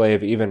mental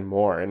slave even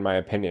more, in my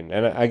opinion.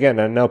 And again,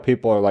 I know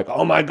people are like,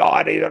 "Oh my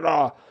God,"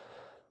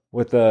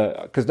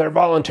 because they're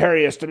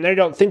voluntarist and they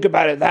don't think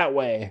about it that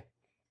way.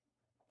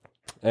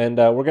 And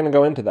we're going to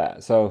go into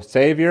that. So,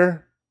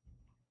 savior,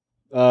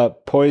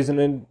 poison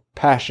and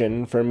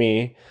passion for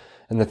me,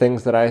 and the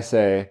things that I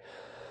say.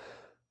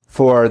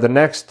 For the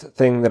next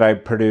thing that I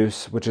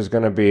produce, which is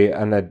going to be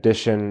an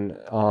addition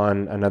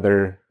on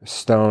another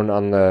stone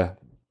on the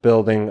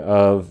building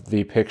of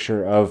the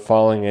picture of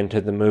falling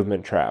into the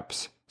movement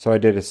traps. So I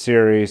did a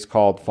series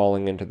called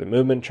Falling into the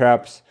Movement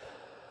Traps.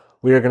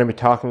 We are going to be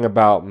talking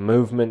about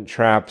movement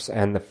traps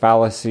and the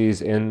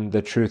fallacies in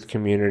the truth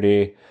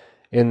community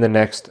in the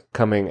next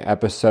coming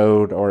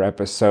episode or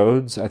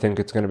episodes. I think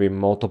it's going to be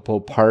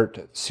multiple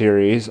part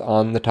series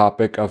on the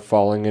topic of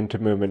falling into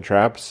movement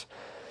traps.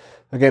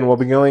 Again, we'll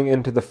be going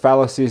into the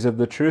fallacies of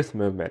the truth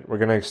movement. We're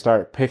going to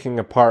start picking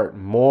apart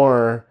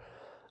more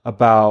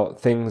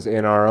about things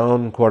in our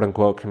own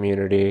quote-unquote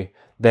community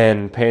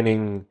than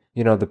painting,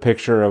 the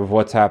picture of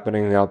what's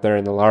happening out there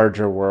in the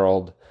larger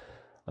world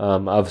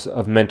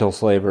of mental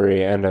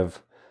slavery and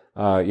of,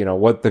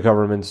 what the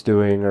government's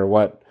doing or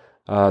what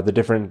the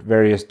different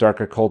various dark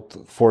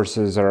occult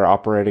forces are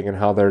operating and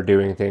how they're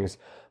doing things.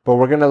 But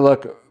we're going to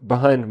look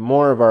behind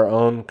more of our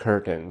own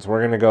curtains.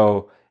 We're going to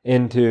go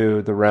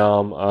into the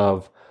realm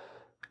of,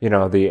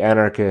 the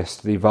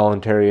anarchist, the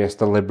voluntarist,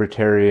 the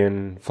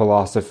libertarian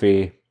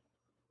philosophy,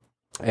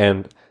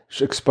 and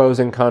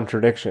exposing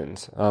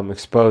contradictions,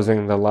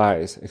 exposing the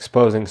lies,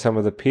 exposing some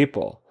of the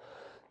people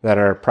that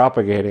are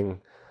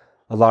propagating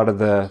a lot of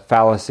the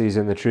fallacies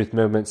in the truth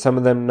movement, some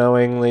of them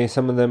knowingly,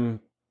 some of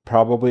them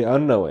probably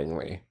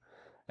unknowingly.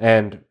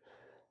 And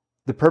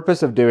the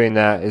purpose of doing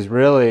that is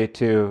really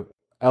to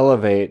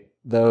elevate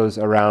those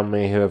around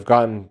me who have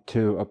gotten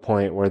to a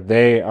point where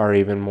they are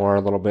even more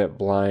a little bit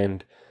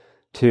blind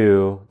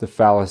to the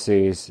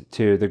fallacies,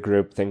 to the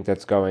groupthink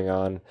that's going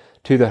on,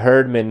 to the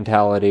herd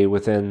mentality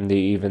within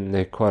even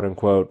the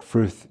quote-unquote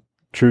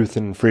truth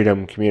and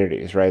freedom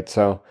communities, right?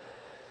 So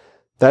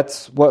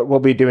that's what we'll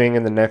be doing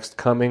in the next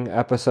coming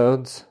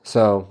episodes.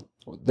 So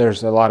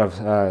there's a lot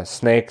of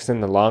snakes in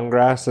the long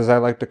grass, as I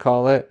like to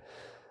call it.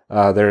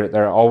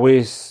 They're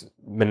always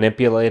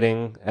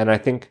manipulating, and I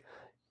think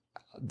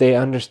they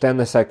understand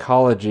the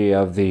psychology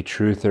of the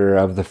truther,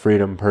 of the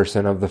freedom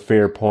person, of the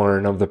fear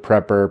porn, of the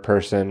prepper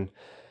person,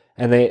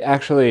 and they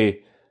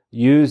actually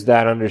use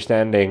that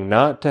understanding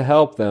not to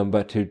help them,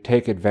 but to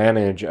take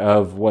advantage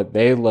of what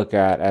they look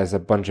at as a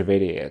bunch of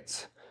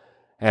idiots.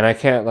 And I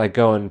can't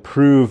go and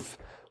prove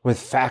with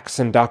facts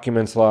and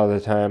documents a lot of the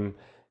time,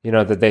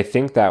 that they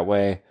think that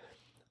way,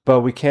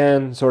 but we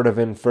can sort of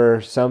infer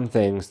some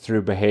things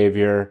through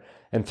behavior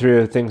and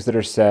through things that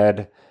are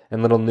said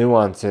and little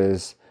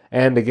nuances.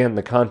 And again,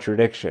 the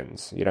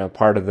contradictions.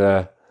 Part of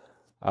the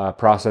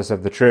process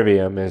of the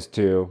trivium is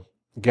to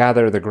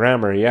gather the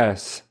grammar,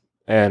 yes,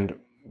 and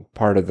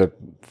part of the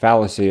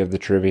fallacy of the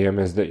trivium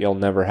is that you'll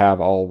never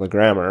have all the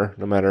grammar,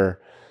 no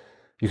matter,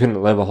 you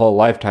couldn't live a whole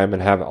lifetime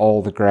and have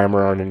all the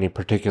grammar on any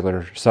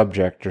particular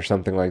subject or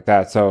something like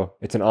that. So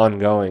it's an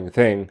ongoing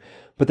thing.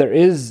 But there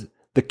is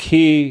the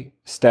key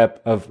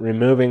step of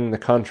removing the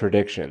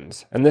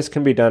contradictions. And this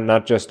can be done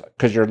not just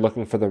because you're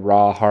looking for the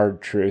raw,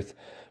 hard truth,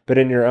 but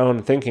in your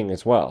own thinking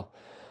as well.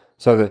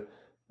 So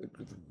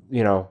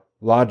the,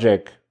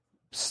 logic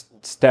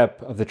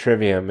step of the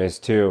trivium is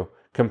to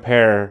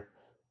compare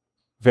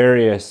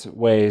various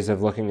ways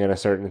of looking at a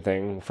certain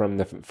thing from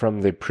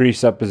the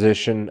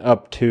presupposition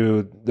up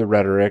to the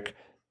rhetoric,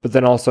 but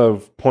then also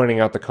pointing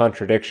out the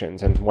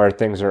contradictions and where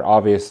things are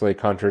obviously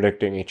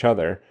contradicting each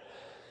other.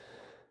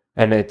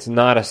 And it's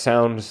not a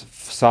sound,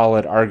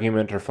 solid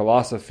argument or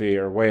philosophy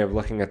or way of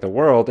looking at the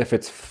world if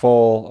it's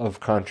full of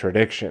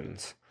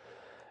contradictions.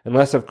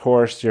 Unless, of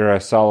course, you're a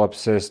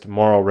solipsist,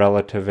 moral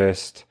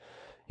relativist,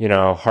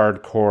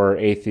 hardcore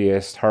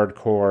atheist,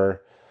 hardcore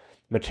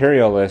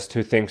materialist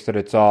who thinks that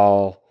it's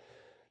all,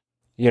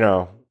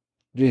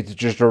 it's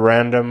just a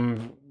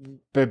random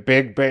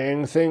Big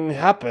Bang thing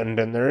happened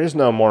and there is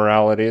no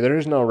morality, there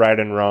is no right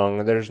and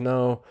wrong, there's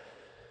no,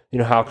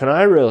 how can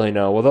I really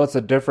know? Well, that's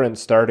a different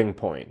starting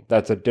point.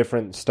 That's a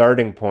different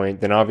starting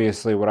point than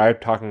obviously what I'm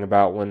talking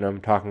about when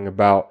I'm talking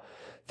about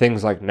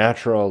things like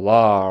natural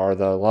law or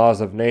the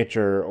laws of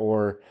nature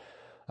or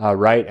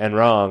right and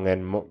wrong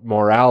and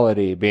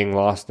morality being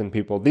lost in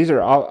people. These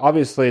are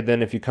obviously,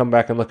 then if you come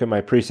back and look at my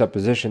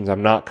presuppositions,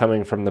 I'm not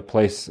coming from the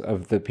place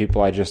of the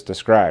people I just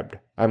described.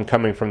 I'm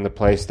coming from the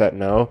place that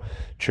no,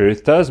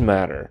 truth does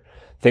matter.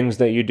 Things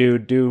that you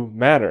do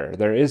matter.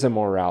 There is a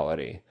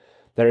morality.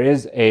 There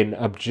is an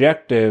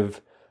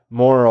objective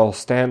moral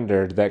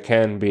standard that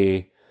can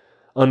be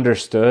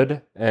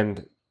understood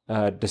and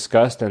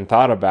discussed and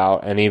thought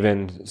about, and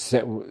even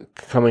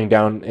coming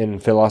down in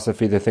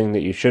philosophy, the thing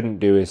that you shouldn't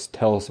do is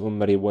tell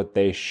somebody what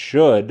they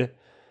should.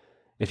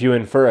 If you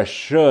infer a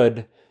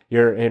should,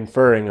 you're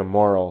inferring a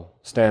moral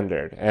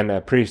standard and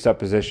a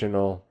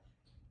presuppositional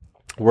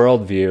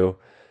worldview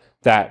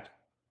that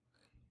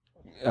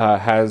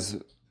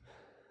has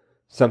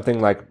something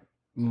like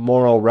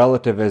moral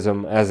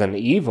relativism as an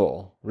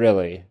evil,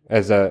 really,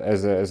 as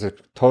a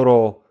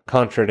total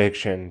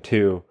contradiction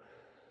to.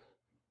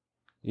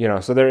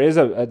 So there is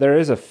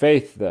a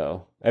faith,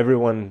 though.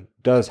 Everyone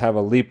does have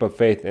a leap of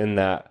faith in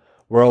that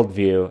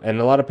worldview, and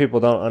a lot of people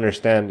don't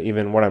understand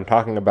even what I'm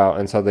talking about,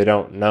 and so they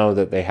don't know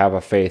that they have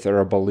a faith or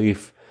a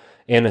belief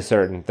in a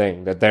certain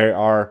thing, that they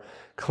are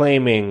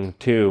claiming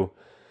to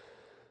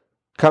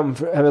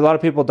a lot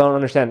of people don't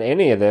understand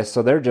any of this,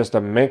 so they're just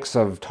a mix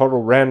of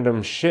total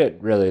random shit,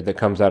 really, that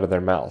comes out of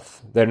their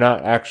mouth. They're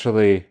not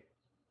actually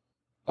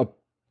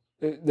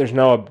there's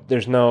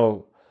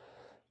no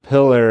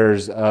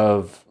pillars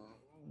of,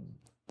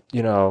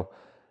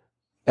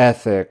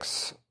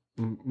 ethics,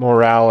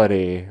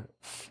 morality,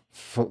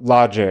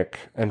 logic,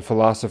 and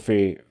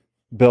philosophy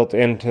built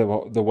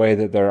into the way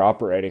that they're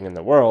operating in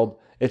the world.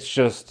 It's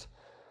just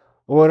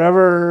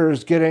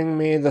whatever's getting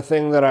me the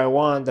thing that I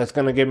want that's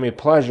going to give me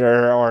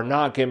pleasure or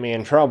not get me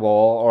in trouble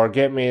or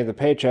get me the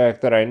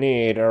paycheck that I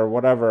need or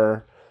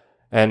whatever.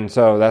 And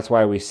so that's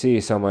why we see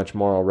so much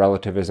moral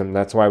relativism.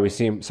 That's why we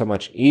see so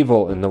much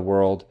evil in the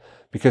world,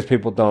 because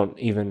people don't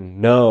even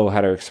know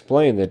how to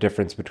explain the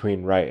difference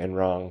between right and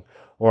wrong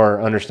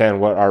or understand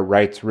what our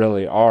rights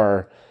really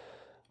are,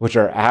 which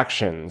are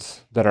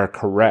actions that are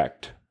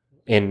correct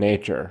in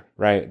nature,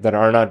 right? That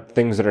are not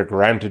things that are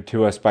granted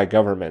to us by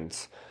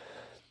governments.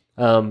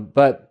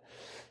 But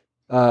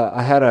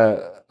I had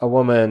a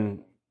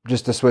woman,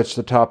 just to switch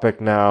the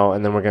topic now,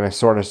 and then we're going to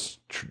sort of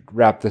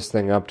wrap this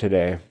thing up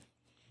today,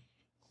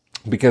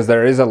 because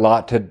there is a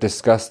lot to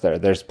discuss there.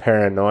 There's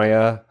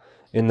paranoia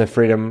in the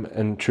freedom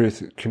and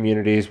truth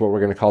communities, what we're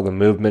going to call the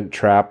movement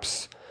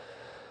traps.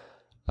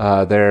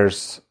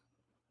 There's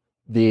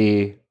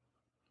the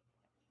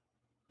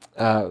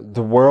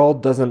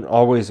world doesn't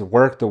always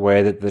work the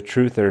way that the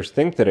truthers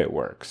think that it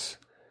works.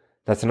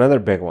 That's another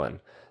big one.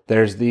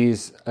 There's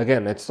these,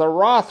 again, it's the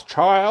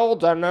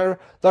Rothschilds and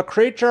the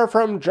creature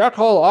from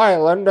Jekyll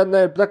Island, and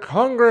the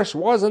Congress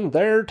wasn't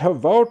there to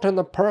vote, and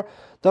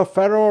the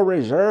Federal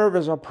Reserve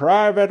is a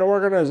private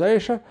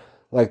organization.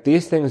 Like,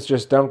 these things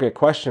just don't get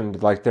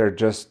questioned. Like, they're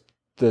just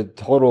the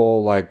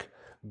total, like,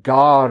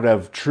 God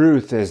of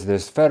truth is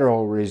this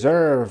Federal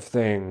Reserve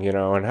thing,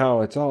 and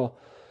how it's all.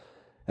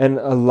 And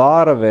a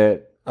lot of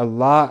it, a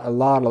lot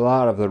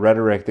of the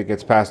rhetoric that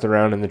gets passed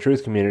around in the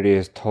truth community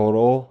is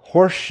total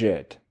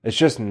horseshit. It's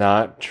just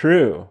not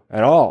true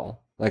at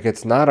all. Like,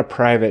 it's not a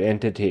private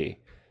entity.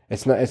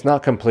 It's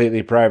not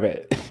completely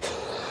private.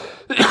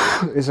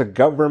 It's a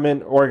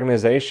government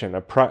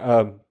organization.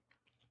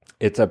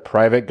 It's a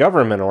private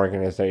government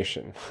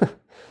organization.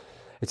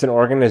 It's an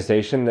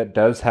organization that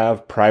does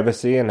have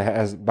privacy and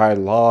has, by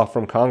law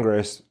from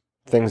Congress,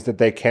 things that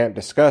they can't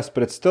discuss,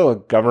 but it's still a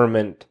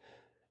government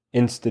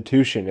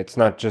institution. It's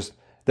not just,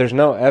 there's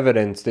no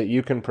evidence that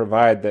you can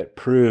provide that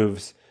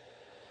proves,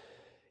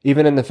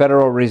 even in the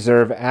Federal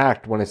Reserve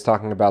Act, when it's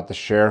talking about the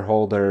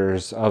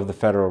shareholders of the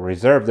Federal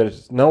Reserve,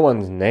 that no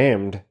one's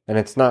named, and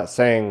it's not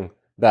saying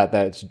that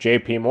it's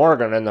J.P.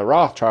 Morgan and the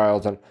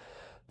Rothschilds,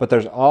 but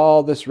there's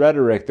all this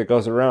rhetoric that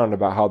goes around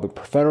about how the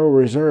Federal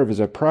Reserve is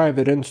a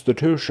private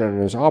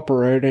institution, is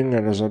operating,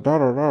 and is a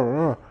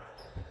da-da-da-da.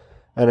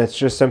 And it's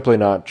just simply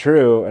not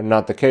true and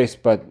not the case,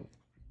 but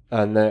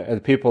and the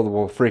people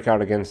will freak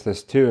out against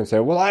this too and say,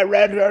 well, I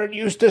read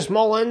Eustace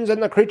Mullins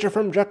and the creature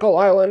from Jekyll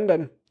Island,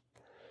 and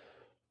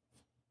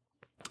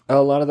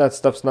a lot of that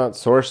stuff's not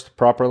sourced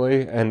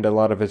properly, and a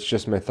lot of it's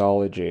just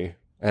mythology.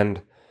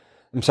 And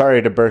I'm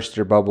sorry to burst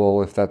your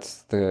bubble if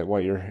that's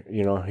what you're,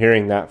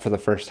 hearing that for the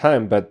first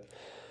time, but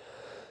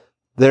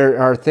there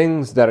are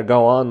things that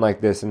go on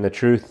like this in the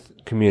truth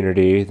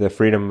community, the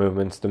freedom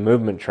movements, the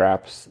movement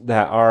traps,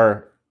 that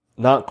are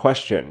not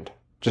questioned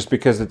just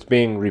because it's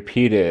being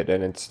repeated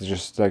and it's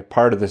just like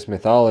part of this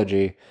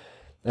mythology.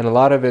 And a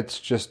lot of it's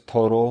just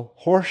total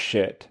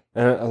horseshit.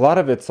 And a lot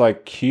of it's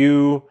like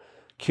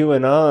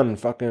QAnon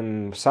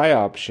fucking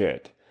psyop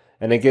shit.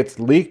 And it gets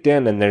leaked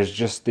in, and there's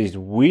just these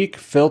weak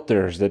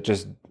filters that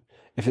just,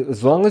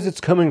 as long as it's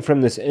coming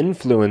from this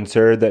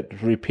influencer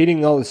that's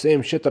repeating all the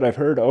same shit that I've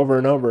heard over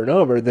and over and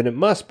over, then it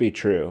must be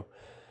true.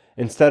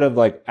 Instead of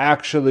like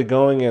actually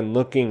going and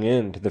looking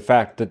into the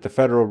fact that the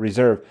Federal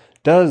Reserve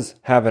does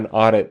have an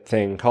audit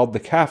thing called the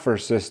CAFR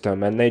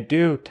system, and they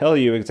do tell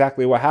you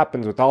exactly what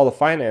happens with all the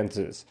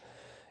finances.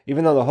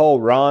 Even though the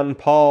whole Ron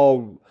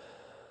Paul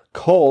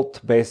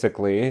cult,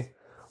 basically,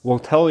 will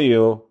tell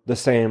you the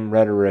same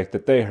rhetoric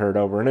that they heard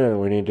over and over.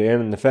 We need to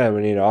end the Fed.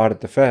 We need to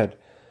audit the Fed.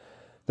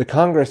 The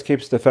Congress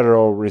keeps the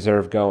Federal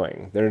Reserve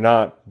going. They're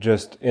not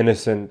just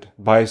innocent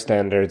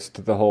bystanders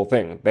to the whole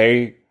thing.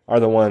 They are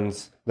the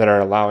ones that are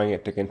allowing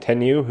it to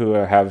continue, who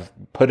have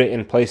put it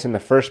in place in the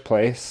first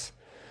place.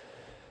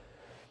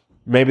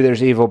 Maybe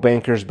there's evil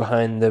bankers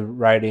behind the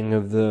writing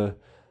of the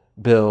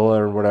bill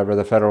or whatever,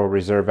 the Federal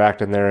Reserve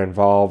Act, and they're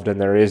involved, and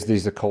there is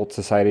these occult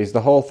societies.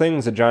 The whole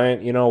thing's a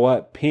giant,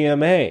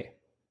 PMA.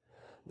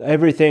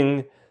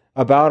 Everything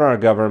about our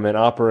government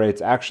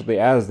operates actually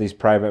as these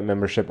private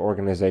membership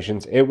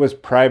organizations. It was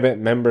private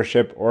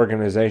membership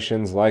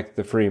organizations like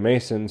the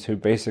Freemasons who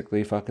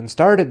basically fucking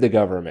started the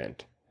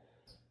government.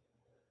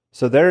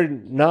 So they're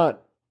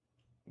not,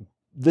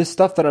 this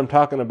stuff that I'm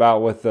talking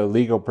about with the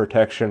legal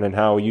protection and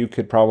how you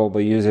could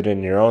probably use it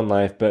in your own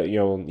life, but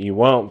you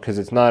won't, because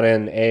it's not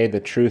in the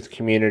truth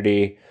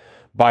community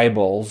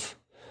Bibles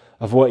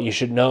of what you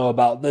should know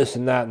about this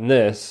and that and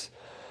this.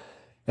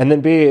 And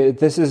then B,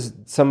 this is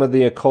some of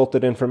the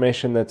occulted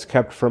information that's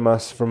kept from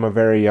us from a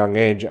very young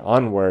age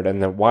onward,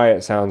 and then why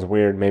it sounds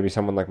weird, maybe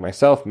someone like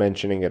myself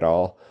mentioning it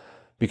all,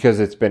 because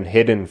it's been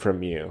hidden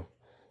from you.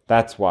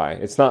 That's why.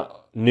 It's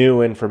not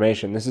new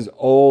information. This is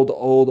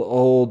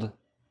old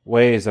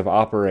ways of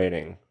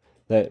operating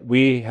that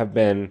we have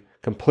been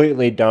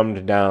completely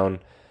dumbed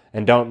down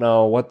and don't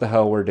know what the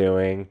hell we're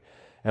doing.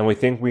 And we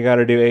think we got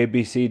to do A,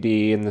 B, C,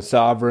 D, and the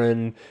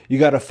sovereign, you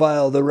got to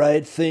file the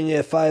right thing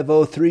at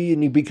 503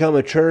 and you become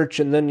a church,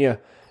 and then you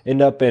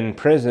end up in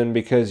prison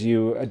because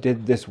you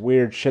did this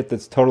weird shit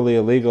that's totally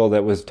illegal,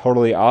 that was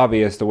totally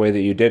obvious the way that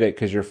you did it,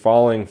 because you're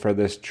falling for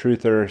this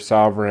truther,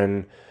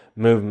 sovereign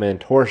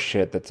movement horse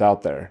shit that's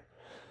out there.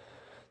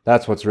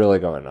 That's what's really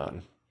going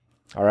on.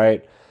 All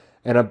right?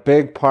 And a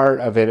big part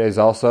of it is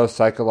also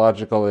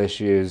psychological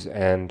issues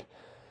and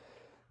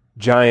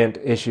giant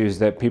issues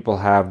that people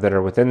have that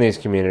are within these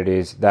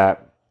communities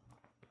that,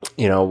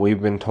 you know,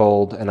 we've been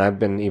told, and I've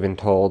been even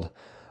told,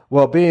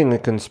 well, being a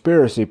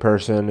conspiracy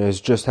person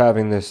is just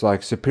having this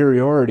like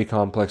superiority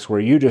complex where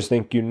you just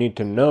think you need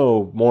to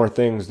know more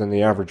things than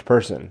the average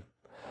person.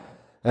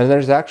 And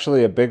there's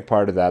actually a big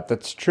part of that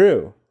that's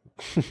true.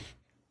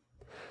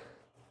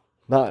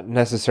 Not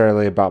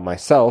necessarily about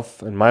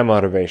myself and my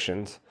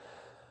motivations,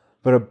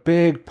 but a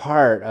big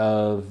part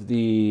of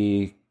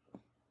the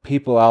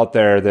people out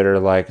there that are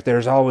like,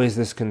 there's always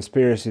this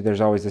conspiracy,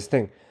 there's always this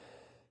thing.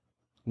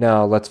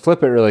 Now, let's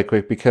flip it really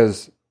quick,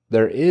 because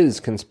there is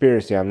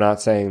conspiracy. I'm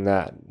not saying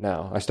that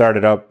now. I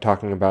started up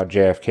talking about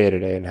JFK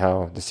today and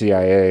how the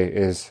CIA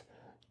is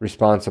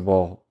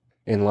responsible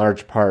in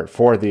large part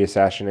for the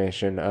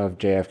assassination of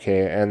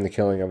JFK and the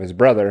killing of his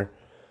brother,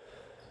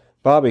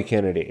 Bobby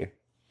Kennedy.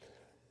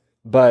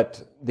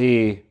 But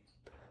the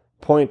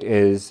point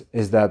is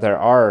that there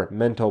are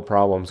mental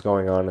problems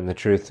going on in the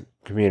truth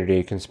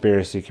community,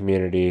 conspiracy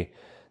community.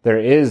 There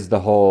is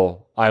the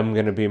whole, I'm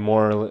going to be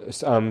more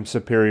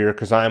superior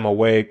because I'm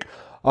awake.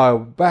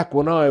 Back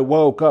when I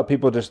woke up,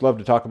 people just love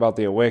to talk about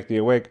the awake. The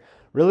awake.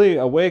 Really,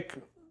 awake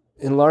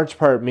in large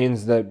part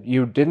means that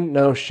you didn't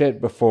know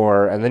shit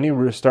before, and then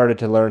you started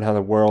to learn how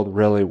the world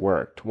really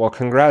worked. Well,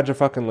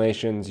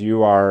 congratulations,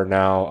 you are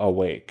now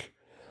awake.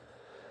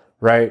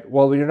 Right?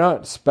 Well, you're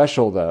not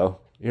special, though.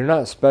 You're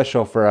not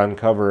special for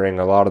uncovering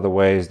a lot of the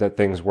ways that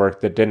things work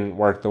that didn't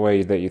work the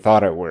way that you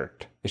thought it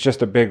worked. It's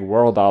just a big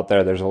world out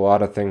there. There's a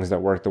lot of things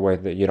that work the way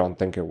that you don't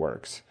think it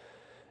works,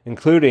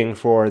 including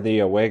for the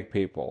awake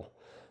people.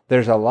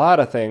 There's a lot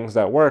of things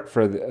that work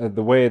for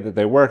the way that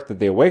they work, that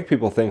the awake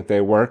people think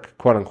they work,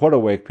 quote-unquote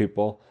awake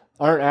people,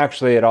 aren't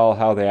actually at all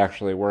how they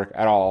actually work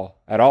at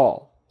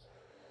all.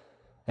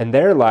 And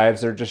their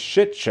lives are just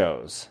shit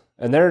shows,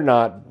 and they're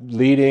not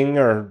leading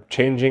or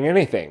changing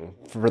anything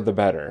for the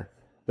better.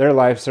 Their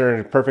lives are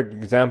a perfect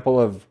example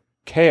of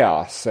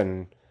chaos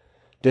and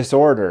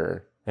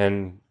disorder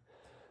and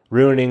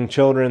ruining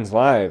children's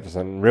lives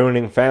and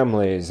ruining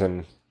families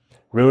and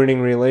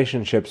ruining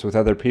relationships with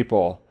other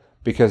people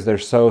because they're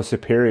so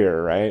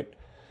superior, right?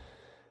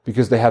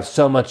 Because they have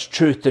so much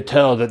truth to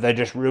tell that they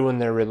just ruin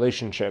their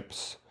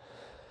relationships.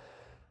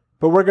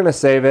 But we're going to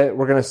save it.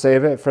 We're going to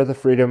save it for the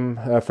freedom,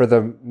 for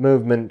the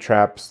movement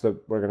traps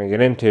that we're going to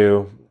get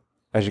into.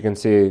 As you can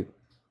see,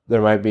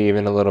 there might be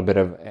even a little bit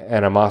of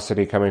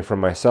animosity coming from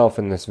myself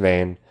in this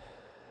vein,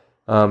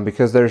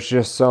 because there's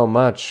just so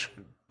much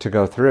to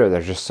go through.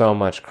 There's just so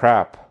much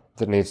crap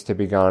that needs to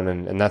be gone,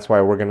 and that's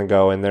why we're going to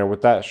go in there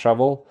with that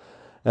shovel,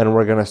 and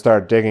we're going to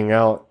start digging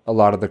out a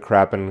lot of the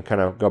crap and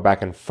kind of go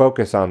back and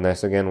focus on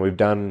this. Again, we've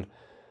done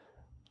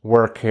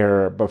work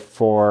here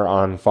before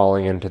on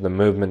falling into the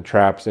movement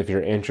traps. If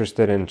you're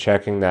interested in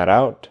checking that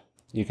out,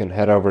 you can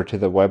head over to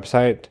the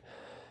website,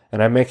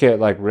 and I make it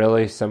like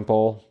really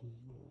simple.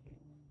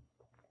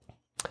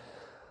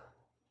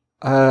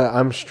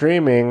 I'm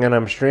streaming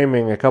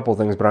a couple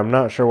things, but I'm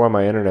not sure why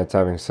my internet's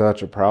having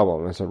such a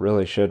problem, as it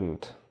really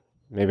shouldn't.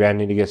 Maybe I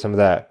need to get some of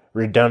that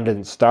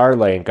redundant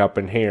Starlink up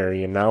in here,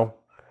 you know?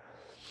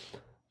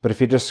 But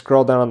if you just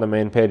scroll down on the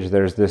main page,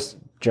 there's this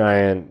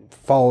giant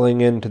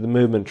falling into the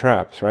movement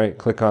traps, right?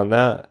 Click on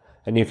that,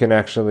 and you can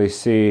actually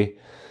see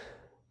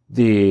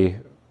the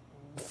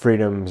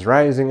Freedom's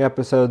Rising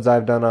episodes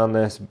I've done on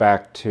this,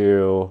 back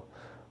to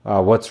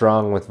What's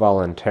Wrong with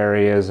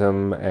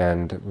Voluntarism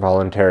and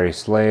Voluntary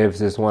Slaves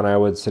is one I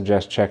would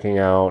suggest checking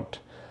out,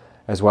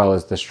 as well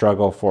as The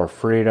Struggle for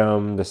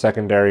Freedom, The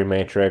Secondary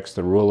Matrix,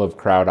 The Rule of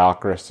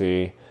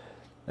Crowdocracy,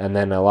 and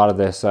then a lot of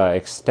this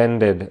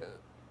extended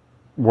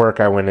work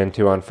I went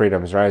into on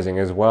Freedom's Rising,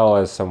 as well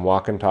as some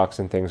walk and talks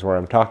and things where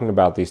I'm talking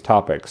about these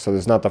topics. So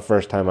this is not the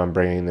first time I'm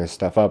bringing this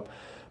stuff up,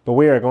 but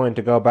we are going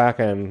to go back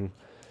and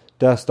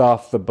dust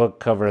off the book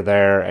cover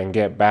there and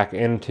get back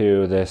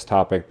into this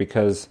topic,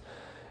 because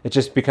it's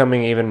just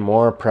becoming even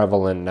more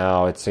prevalent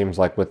now, it seems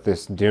like, with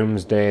this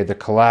doomsday, the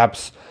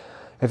collapse.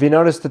 Have you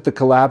noticed that the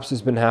collapse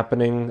has been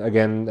happening?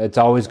 Again, it's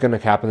always going to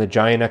happen. The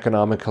giant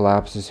economic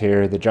collapse is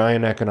here. The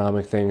giant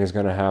economic thing is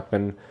going to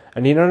happen.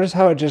 And you notice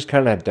how it just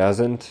kind of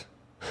doesn't?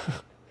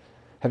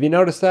 Have you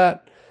noticed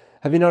that?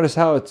 Have you noticed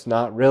how it's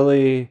not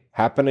really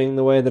happening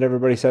the way that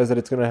everybody says that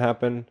it's going to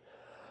happen?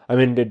 I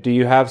mean, do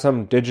you have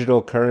some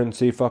digital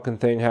currency fucking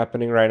thing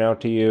happening right now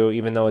to you,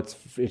 even though it's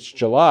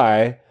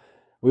July?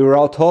 We were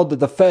all told that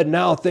the Fed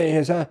now thing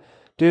is...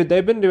 Dude,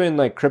 they've been doing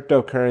like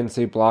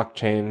cryptocurrency,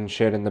 blockchain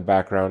shit in the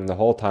background the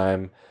whole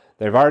time.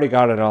 They've already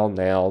got it all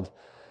nailed.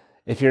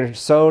 If you're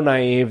so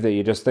naive that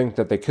you just think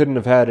that they couldn't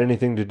have had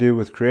anything to do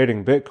with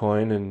creating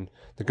Bitcoin and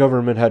the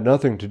government had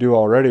nothing to do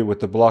already with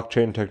the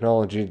blockchain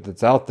technology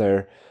that's out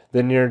there,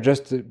 then you're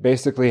just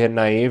basically a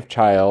naive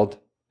child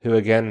who,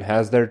 again,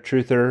 has their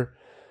truther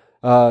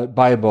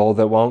Bible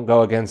that won't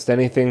go against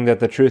anything that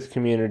the truth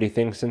community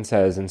thinks and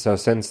says. And so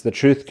since the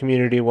truth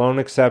community won't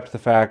accept the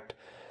fact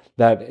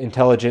that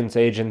intelligence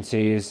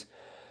agencies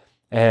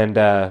and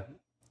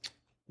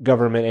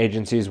government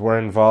agencies were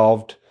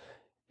involved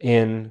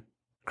in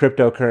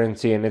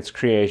cryptocurrency and its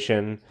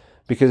creation,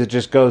 because it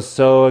just goes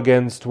so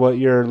against what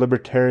your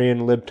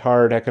libertarian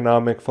libtard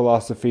economic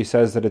philosophy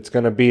says that it's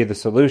going to be the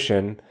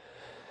solution,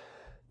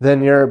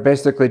 then you're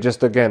basically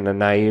just, again, a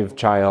naive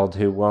child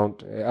who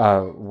won't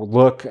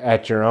look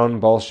at your own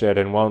bullshit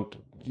and won't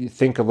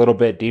think a little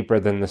bit deeper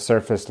than the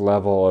surface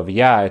level of,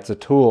 yeah, it's a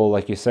tool,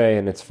 like you say,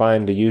 and it's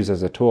fine to use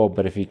as a tool,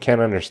 but if you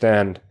can't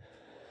understand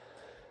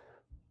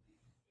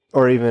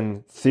or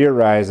even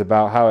theorize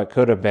about how it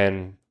could have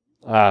been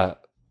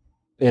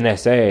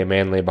NSA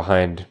mainly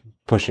behind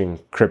pushing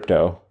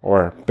crypto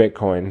or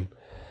Bitcoin,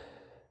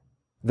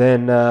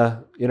 then,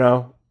 I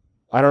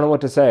don't know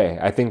what to say.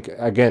 I think,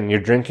 again, you're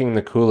drinking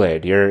the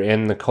Kool-Aid. You're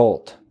in the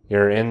cult.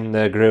 You're in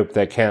the group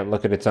that can't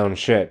look at its own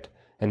shit.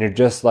 And you're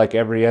just like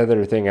every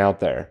other thing out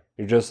there.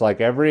 You're just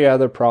like every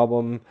other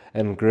problem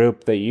and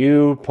group that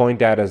you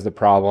point at as the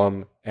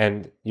problem,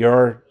 and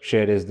your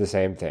shit is the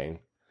same thing.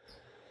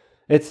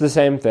 It's the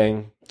same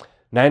thing.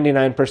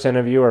 99%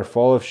 of you are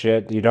full of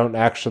shit. You don't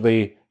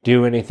actually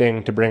do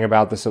anything to bring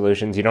about the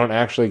solutions. You don't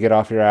actually get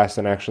off your ass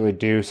and actually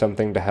do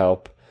something to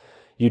help.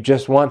 You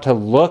just want to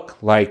look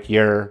like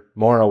you're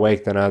more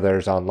awake than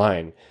others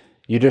online.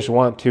 You just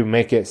want to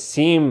make it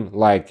seem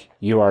like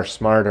you are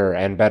smarter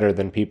and better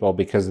than people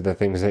because of the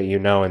things that you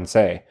know and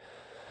say.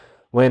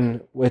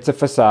 When it's a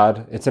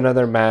facade, it's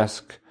another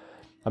mask,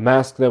 a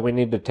mask that we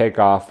need to take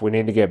off. We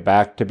need to get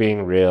back to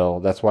being real.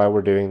 That's why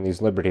we're doing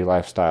these Liberty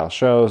Lifestyle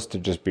shows, to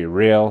just be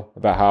real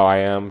about how I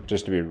am,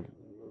 just to be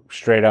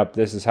straight up,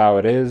 this is how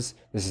it is,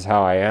 this is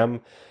how I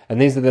am.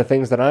 And these are the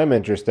things that I'm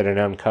interested in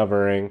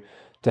uncovering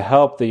to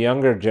help the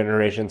younger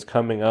generations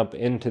coming up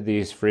into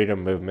these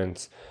freedom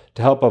movements,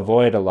 to help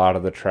avoid a lot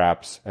of the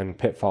traps and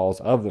pitfalls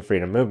of the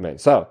freedom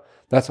movement. So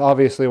that's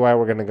obviously why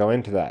we're going to go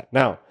into that.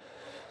 Now,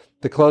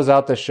 to close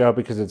out this show,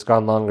 because it's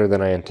gone longer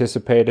than I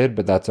anticipated,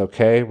 but that's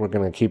okay. We're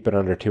going to keep it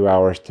under 2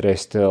 hours today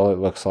still, it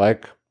looks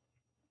like.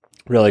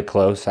 Really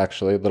close,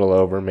 actually, a little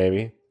over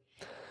maybe.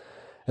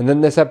 And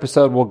then this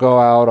episode will go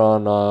out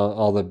on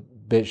all the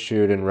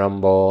BitChute and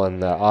Rumble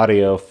and the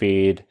audio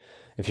feed.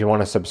 If you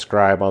want to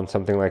subscribe on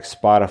something like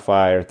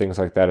Spotify or things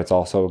like that, it's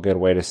also a good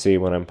way to see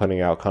when I'm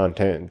putting out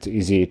content. It's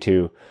easy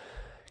to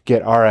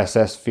get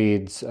RSS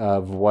feeds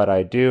of what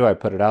I do. I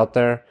put it out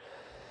there.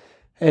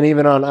 And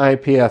even on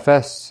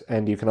IPFS,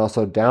 and you can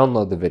also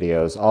download the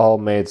videos, all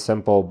made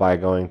simple by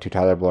going to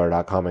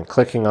tylerblower.com and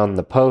clicking on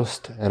the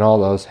post, and all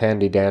those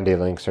handy-dandy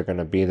links are going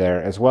to be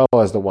there, as well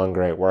as the One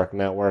Great Work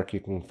Network. You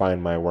can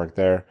find my work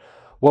there.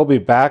 We'll be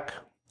back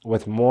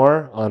with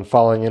more on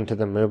falling into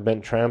the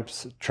movement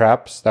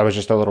traps. That was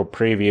just a little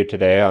preview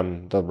today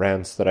on the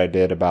rants that I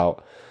did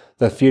about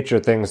the future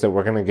things that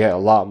we're going to get a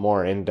lot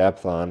more in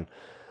depth on.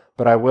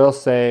 But I will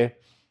say,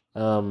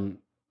 again,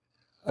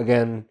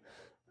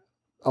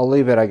 I'll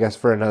leave it, I guess,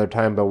 for another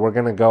time, but we're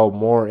going to go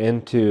more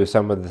into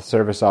some of the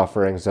service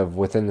offerings of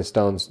Within the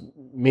Stones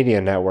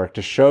Media Network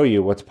to show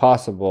you what's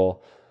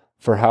possible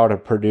for how to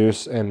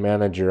produce and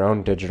manage your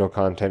own digital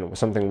content,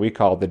 something we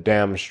call the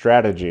DAM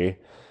strategy.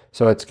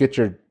 So it's get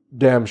your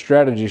damn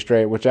strategy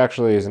straight, which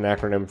actually is an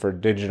acronym for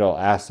Digital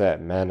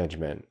Asset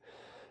Management.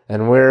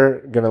 And we're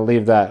going to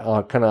leave that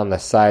kind of on the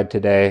side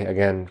today,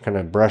 again, kind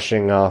of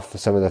brushing off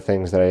some of the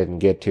things that I didn't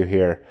get to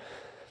here.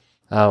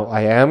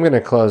 I am going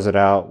to close it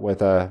out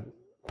with a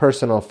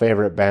personal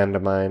favorite band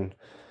of mine.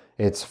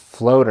 It's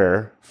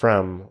Floater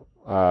from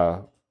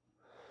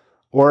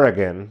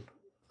Oregon,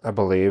 I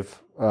believe.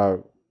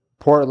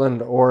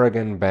 Portland,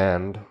 Oregon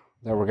band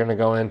that we're going to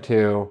go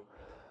into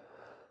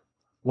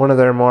one of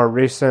their more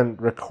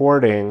recent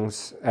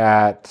recordings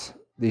at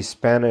the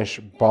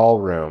Spanish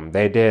Ballroom.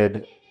 They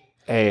did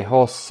a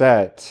whole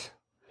set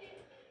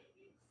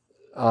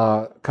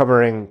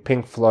covering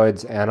Pink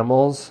Floyd's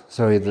Animals.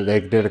 So they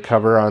did a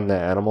cover on the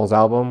Animals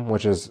album,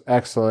 which is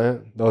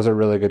excellent. Those are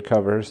really good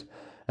covers.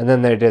 And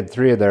then they did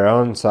 3 of their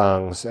own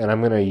songs, and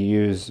I'm going to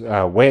use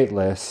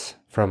Weightless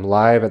from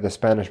Live at the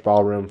Spanish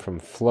Ballroom from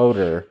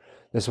Floater.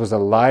 This was a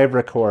live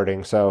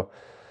recording, so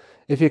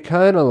if you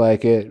kind of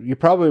like it, you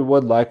probably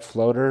would like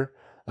Floater.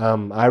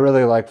 I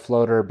really like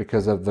Floater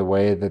because of the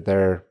way that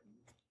they're,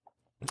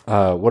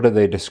 what are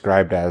they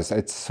described as?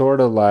 It's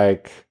sort of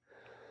like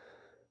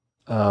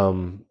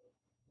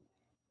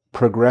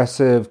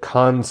progressive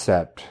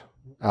concept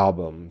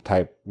album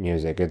type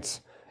music.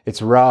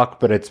 It's rock,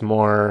 but it's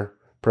more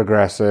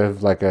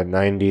progressive, like a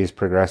 90s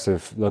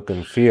progressive look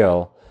and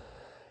feel.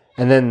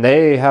 And then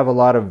they have a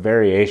lot of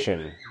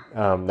variation.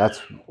 That's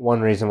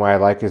one reason why I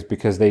like is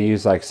because they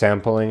use like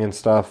sampling and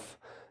stuff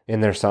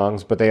in their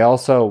songs, but they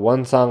also,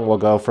 one song will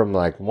go from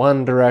like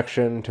one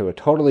direction to a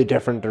totally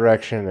different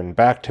direction and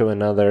back to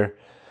another.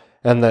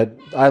 And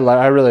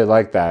I really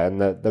like that.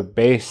 And the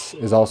bass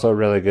is also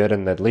really good.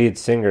 And the lead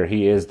singer,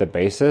 he is the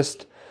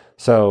bassist.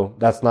 So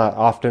that's not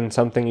often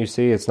something you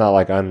see. It's not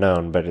like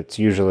unknown, but it's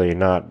usually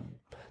not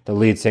the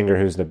lead singer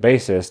who's the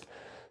bassist.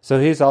 So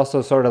he's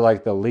also sort of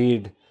like the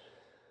lead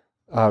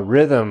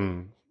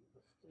rhythm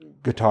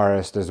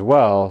guitarist as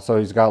well. So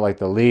he's got like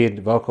the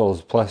lead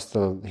vocals plus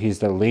he's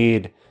the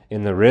lead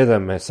in the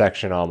rhythm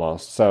section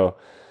almost. So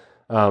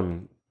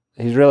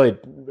he's really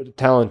a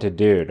talented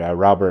dude,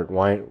 Robert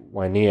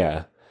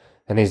Wynea,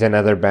 and he's in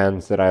other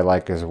bands that I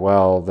like as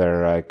well.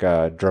 They're like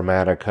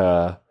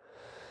Dramatica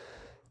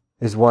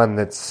is one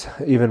that's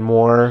even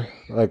more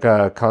like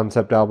a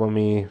concept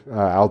album-y,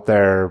 out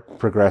there,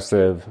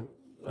 progressive,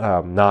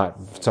 not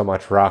so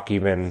much rock,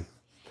 even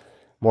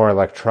more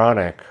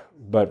electronic.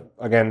 But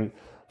again,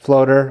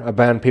 Floater, a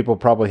band people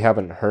probably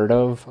haven't heard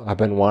of. I've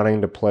been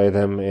wanting to play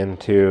them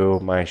into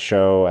my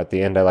show. At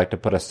the end, I like to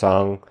put a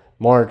song,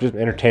 more just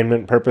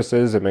entertainment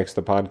purposes. It makes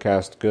the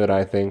podcast good,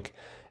 I think.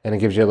 And it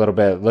gives you a little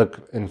bit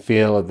look and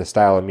feel of the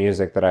style of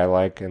music that I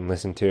like and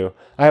listen to.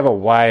 I have a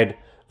wide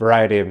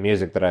variety of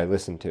music that I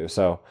listen to.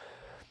 So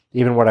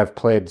even what I've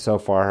played so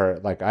far,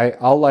 like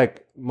I'll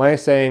like, my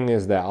saying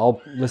is that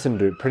I'll listen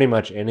to pretty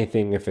much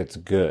anything if it's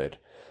good.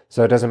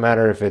 So it doesn't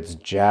matter if it's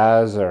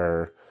jazz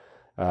or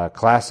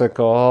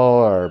classical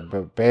or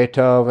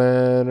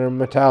Beethoven or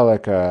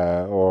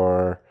Metallica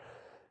or,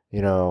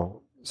 you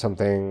know,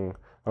 something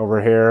over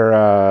here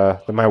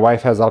that my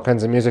wife has all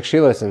kinds of music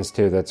she listens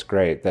to that's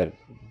great,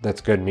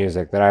 that's good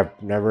music that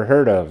I've never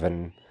heard of,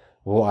 and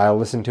well, I'll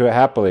listen to it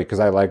happily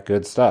because I like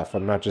good stuff.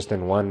 I'm not just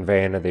in one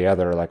vein or the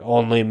other, like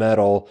only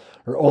metal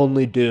or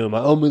only doom. I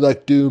only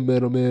like doom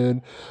metal,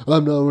 man.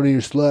 I'm not one of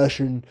your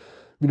slashing,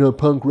 you know,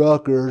 punk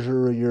rockers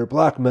or your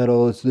black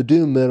metal. It's the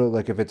doom metal.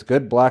 Like if it's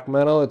good black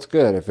metal, it's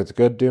good. If it's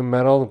good doom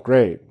metal,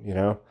 great. You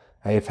know,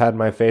 I've had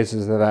my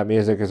phases of that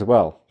music as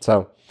well.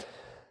 So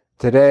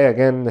today,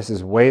 again, this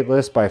is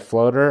Weightless by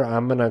Floater.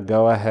 I'm going to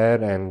go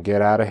ahead and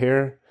get out of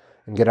here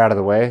and get out of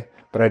the way.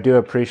 But I do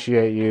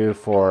appreciate you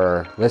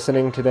for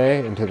listening today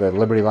into the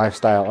Liberty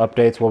Lifestyle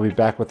Updates. We'll be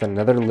back with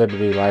another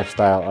Liberty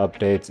Lifestyle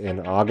Updates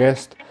in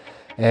August.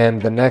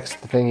 And the next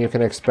thing you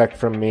can expect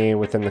from me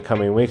within the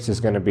coming weeks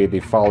is going to be the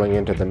Falling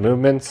Into the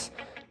Movements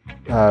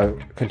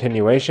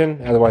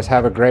continuation. Otherwise,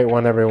 have a great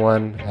one,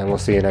 everyone, and we'll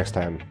see you next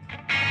time.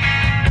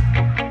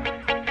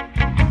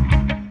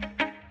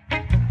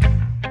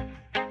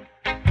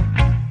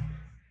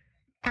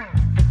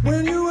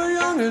 When you were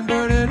young and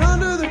burning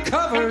under the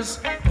covers,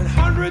 and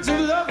hundreds of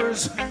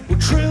lovers were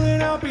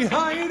trailing out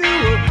behind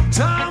you,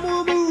 time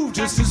will move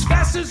just as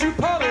fast as you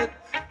pull it,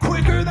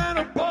 quicker than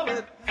a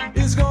bullet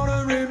is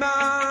gonna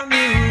remind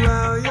you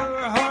how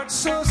your heart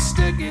so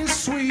sticky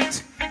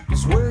sweet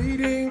is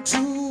waiting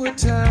to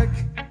attack,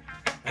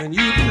 and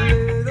you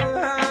play the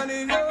hand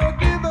in your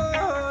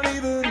given,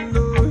 even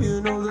though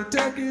you know the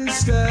deck is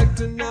stacked,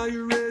 and now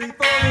you're ready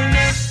for the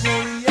next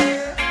one, yeah.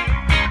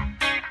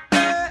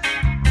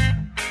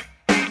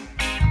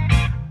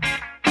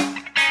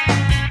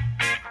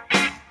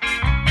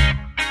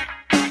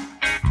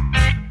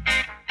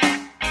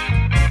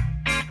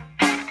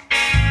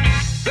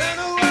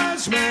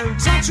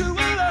 Taught you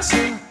a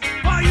lesson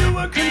while you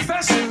were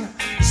confessing,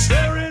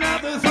 staring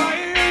at the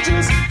fire.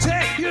 Just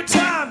take your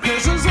time,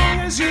 cause as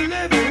long as you're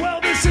living,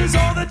 well, this is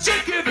all that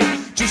you're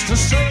given. Just a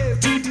slave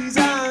to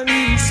design.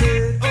 You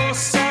said, oh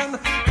son,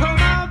 come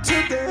out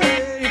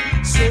today.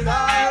 Said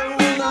I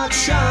will not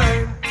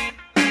shine.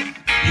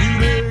 You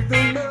make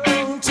the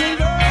moon to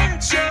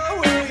light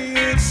your way.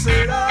 It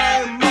said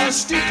I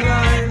must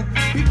decline,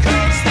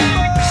 because the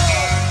love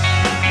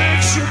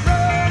makes you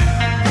burn.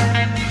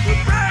 The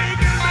break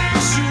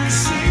makes you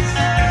see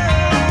it.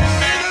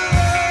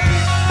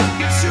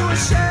 Gives you a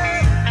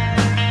shame.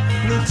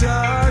 The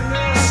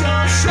darkness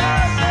or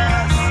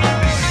sharpness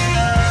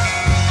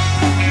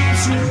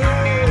keeps you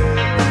there.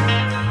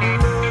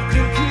 Love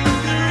can keep you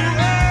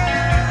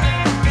there.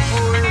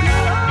 Oh, it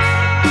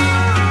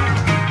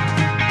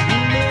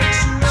makes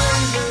you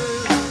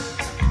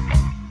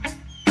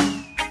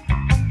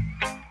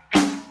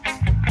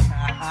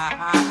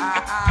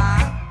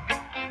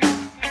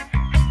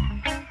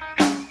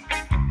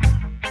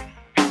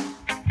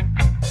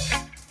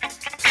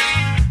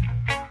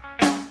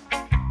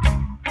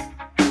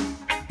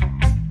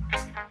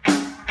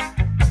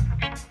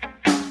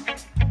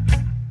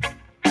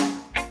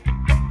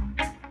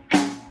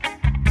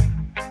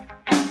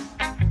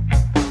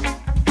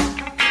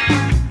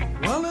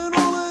well, in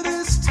all of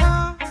this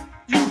time,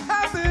 you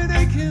have been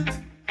aching,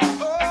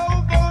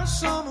 oh, for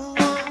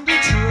someone to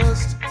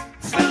trust.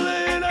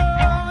 Filling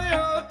all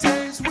your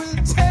days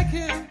with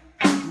taking,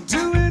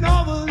 doing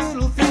all the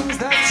little things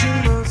that you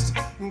must.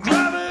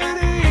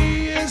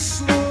 Gravity is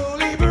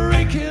slowly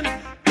breaking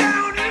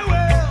down your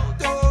well,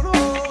 don't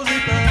hold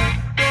it back.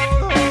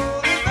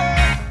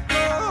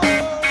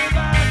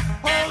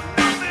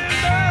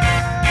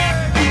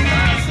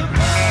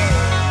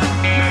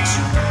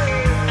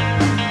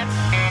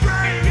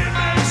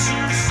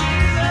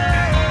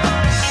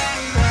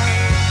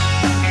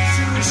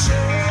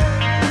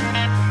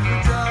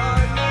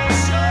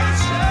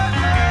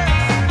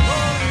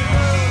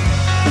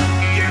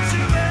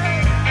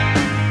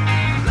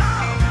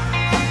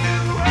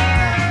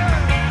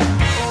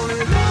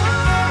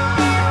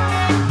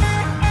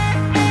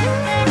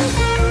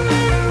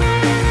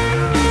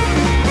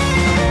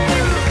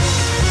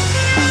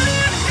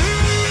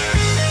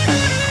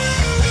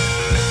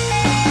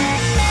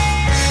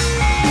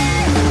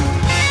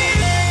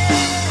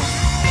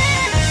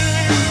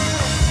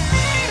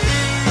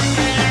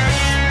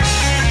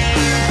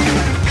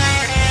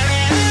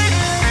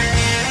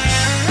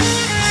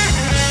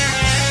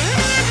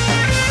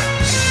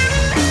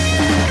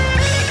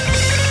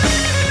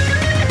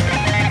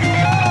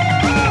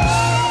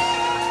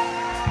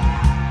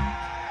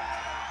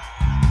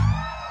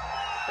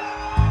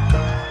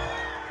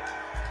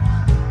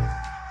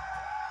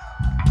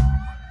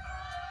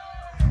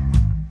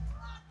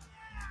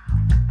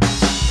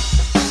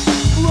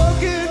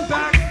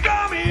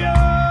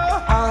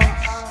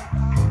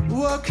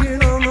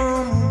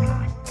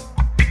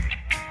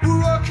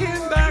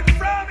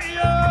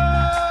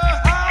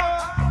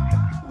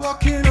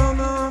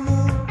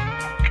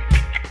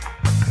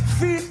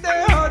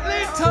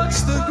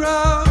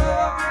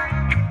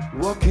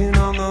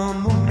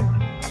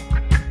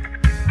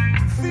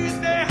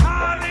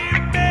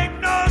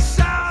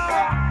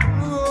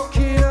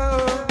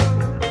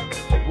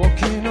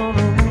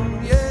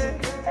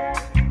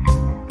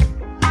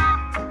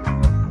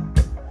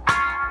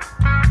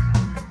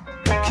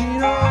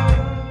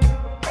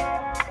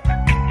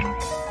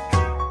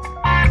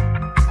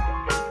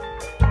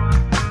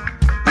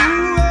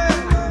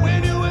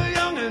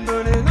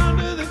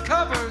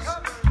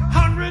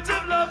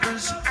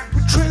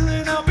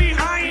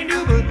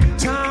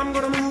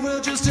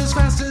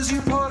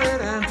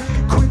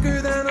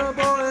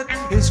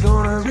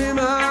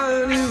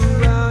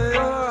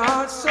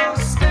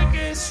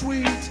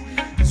 sweet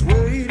is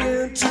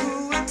waiting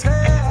to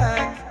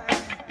attack.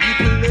 You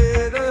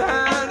play the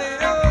hand in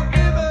your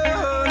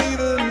given,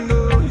 even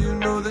though you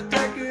know the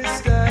deck is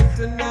stacked,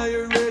 and now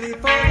you're ready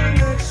for the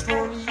next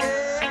one.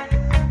 Yeah,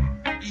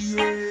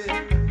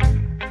 yeah,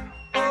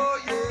 oh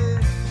yeah.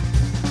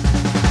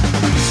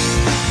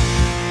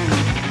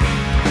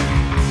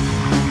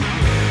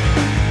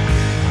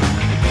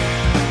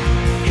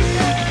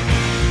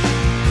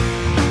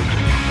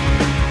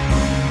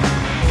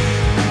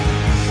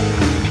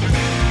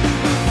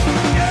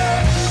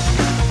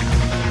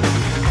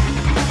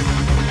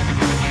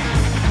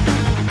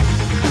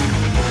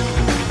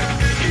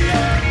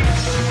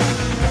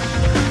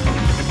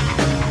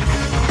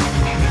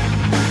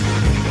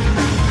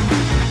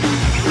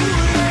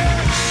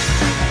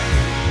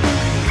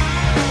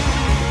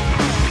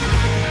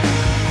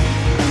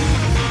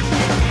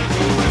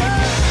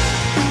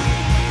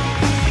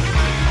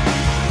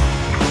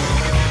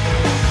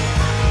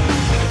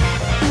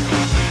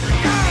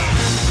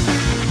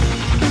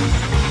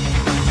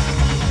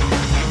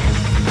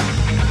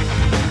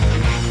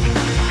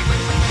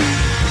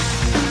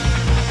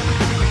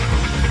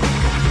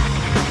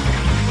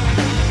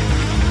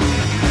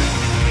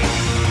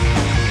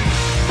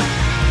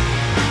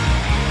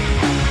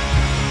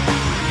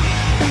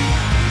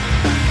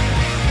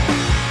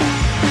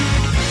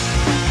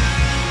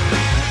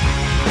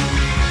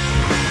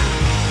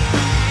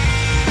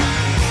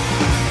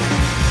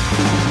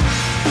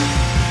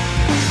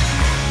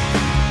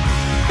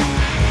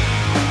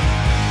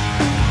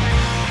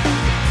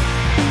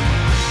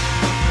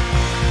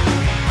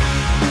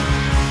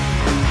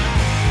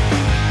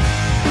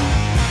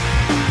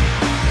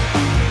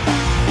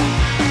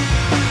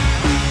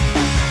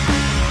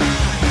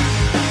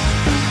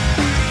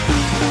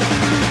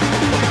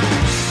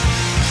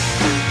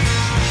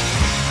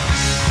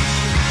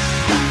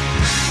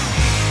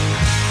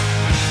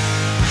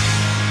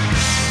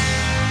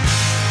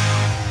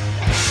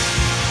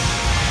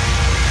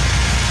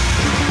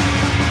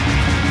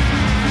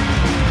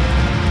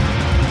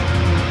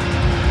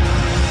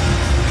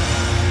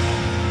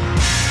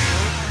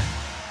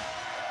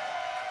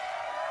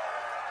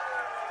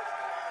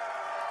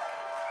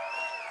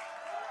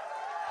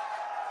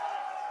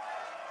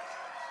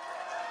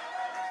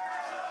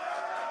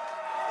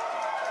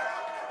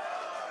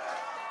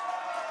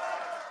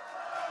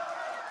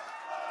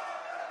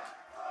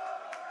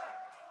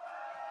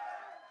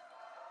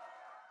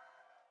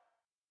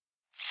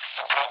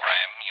 The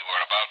program you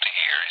are about to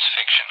hear is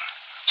fiction,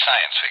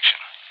 science fiction.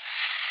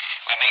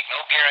 We make no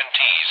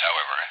guarantees,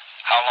 however,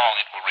 how long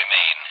it will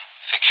remain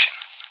fiction.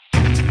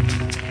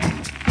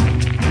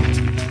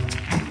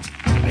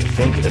 I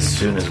think as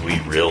soon as we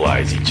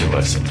realize, each of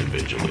us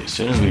individually, as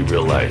soon as we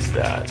realize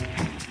that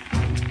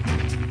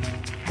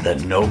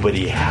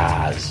nobody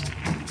has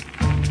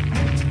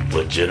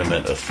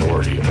legitimate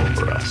authority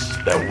over us,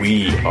 that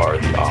we are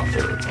the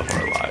author of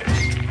our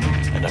lives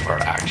and of our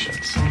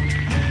actions,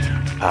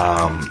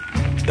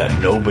 that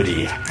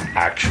nobody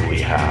actually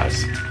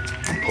has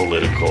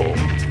political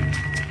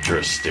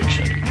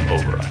jurisdiction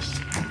over us.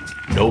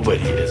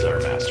 Nobody is our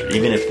master,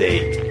 even if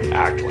they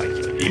act like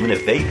it, even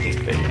if they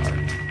think they are.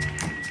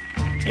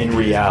 In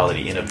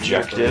reality, in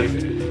objective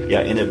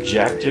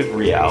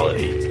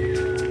reality,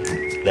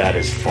 that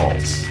is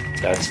false.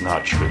 That's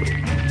not true.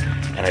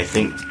 And I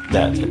think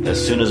that as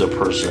soon as a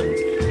person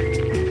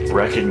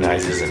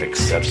recognizes and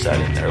accepts that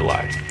in their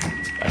life,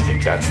 I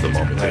think that's the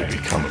moment they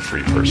become a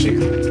free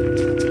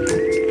person.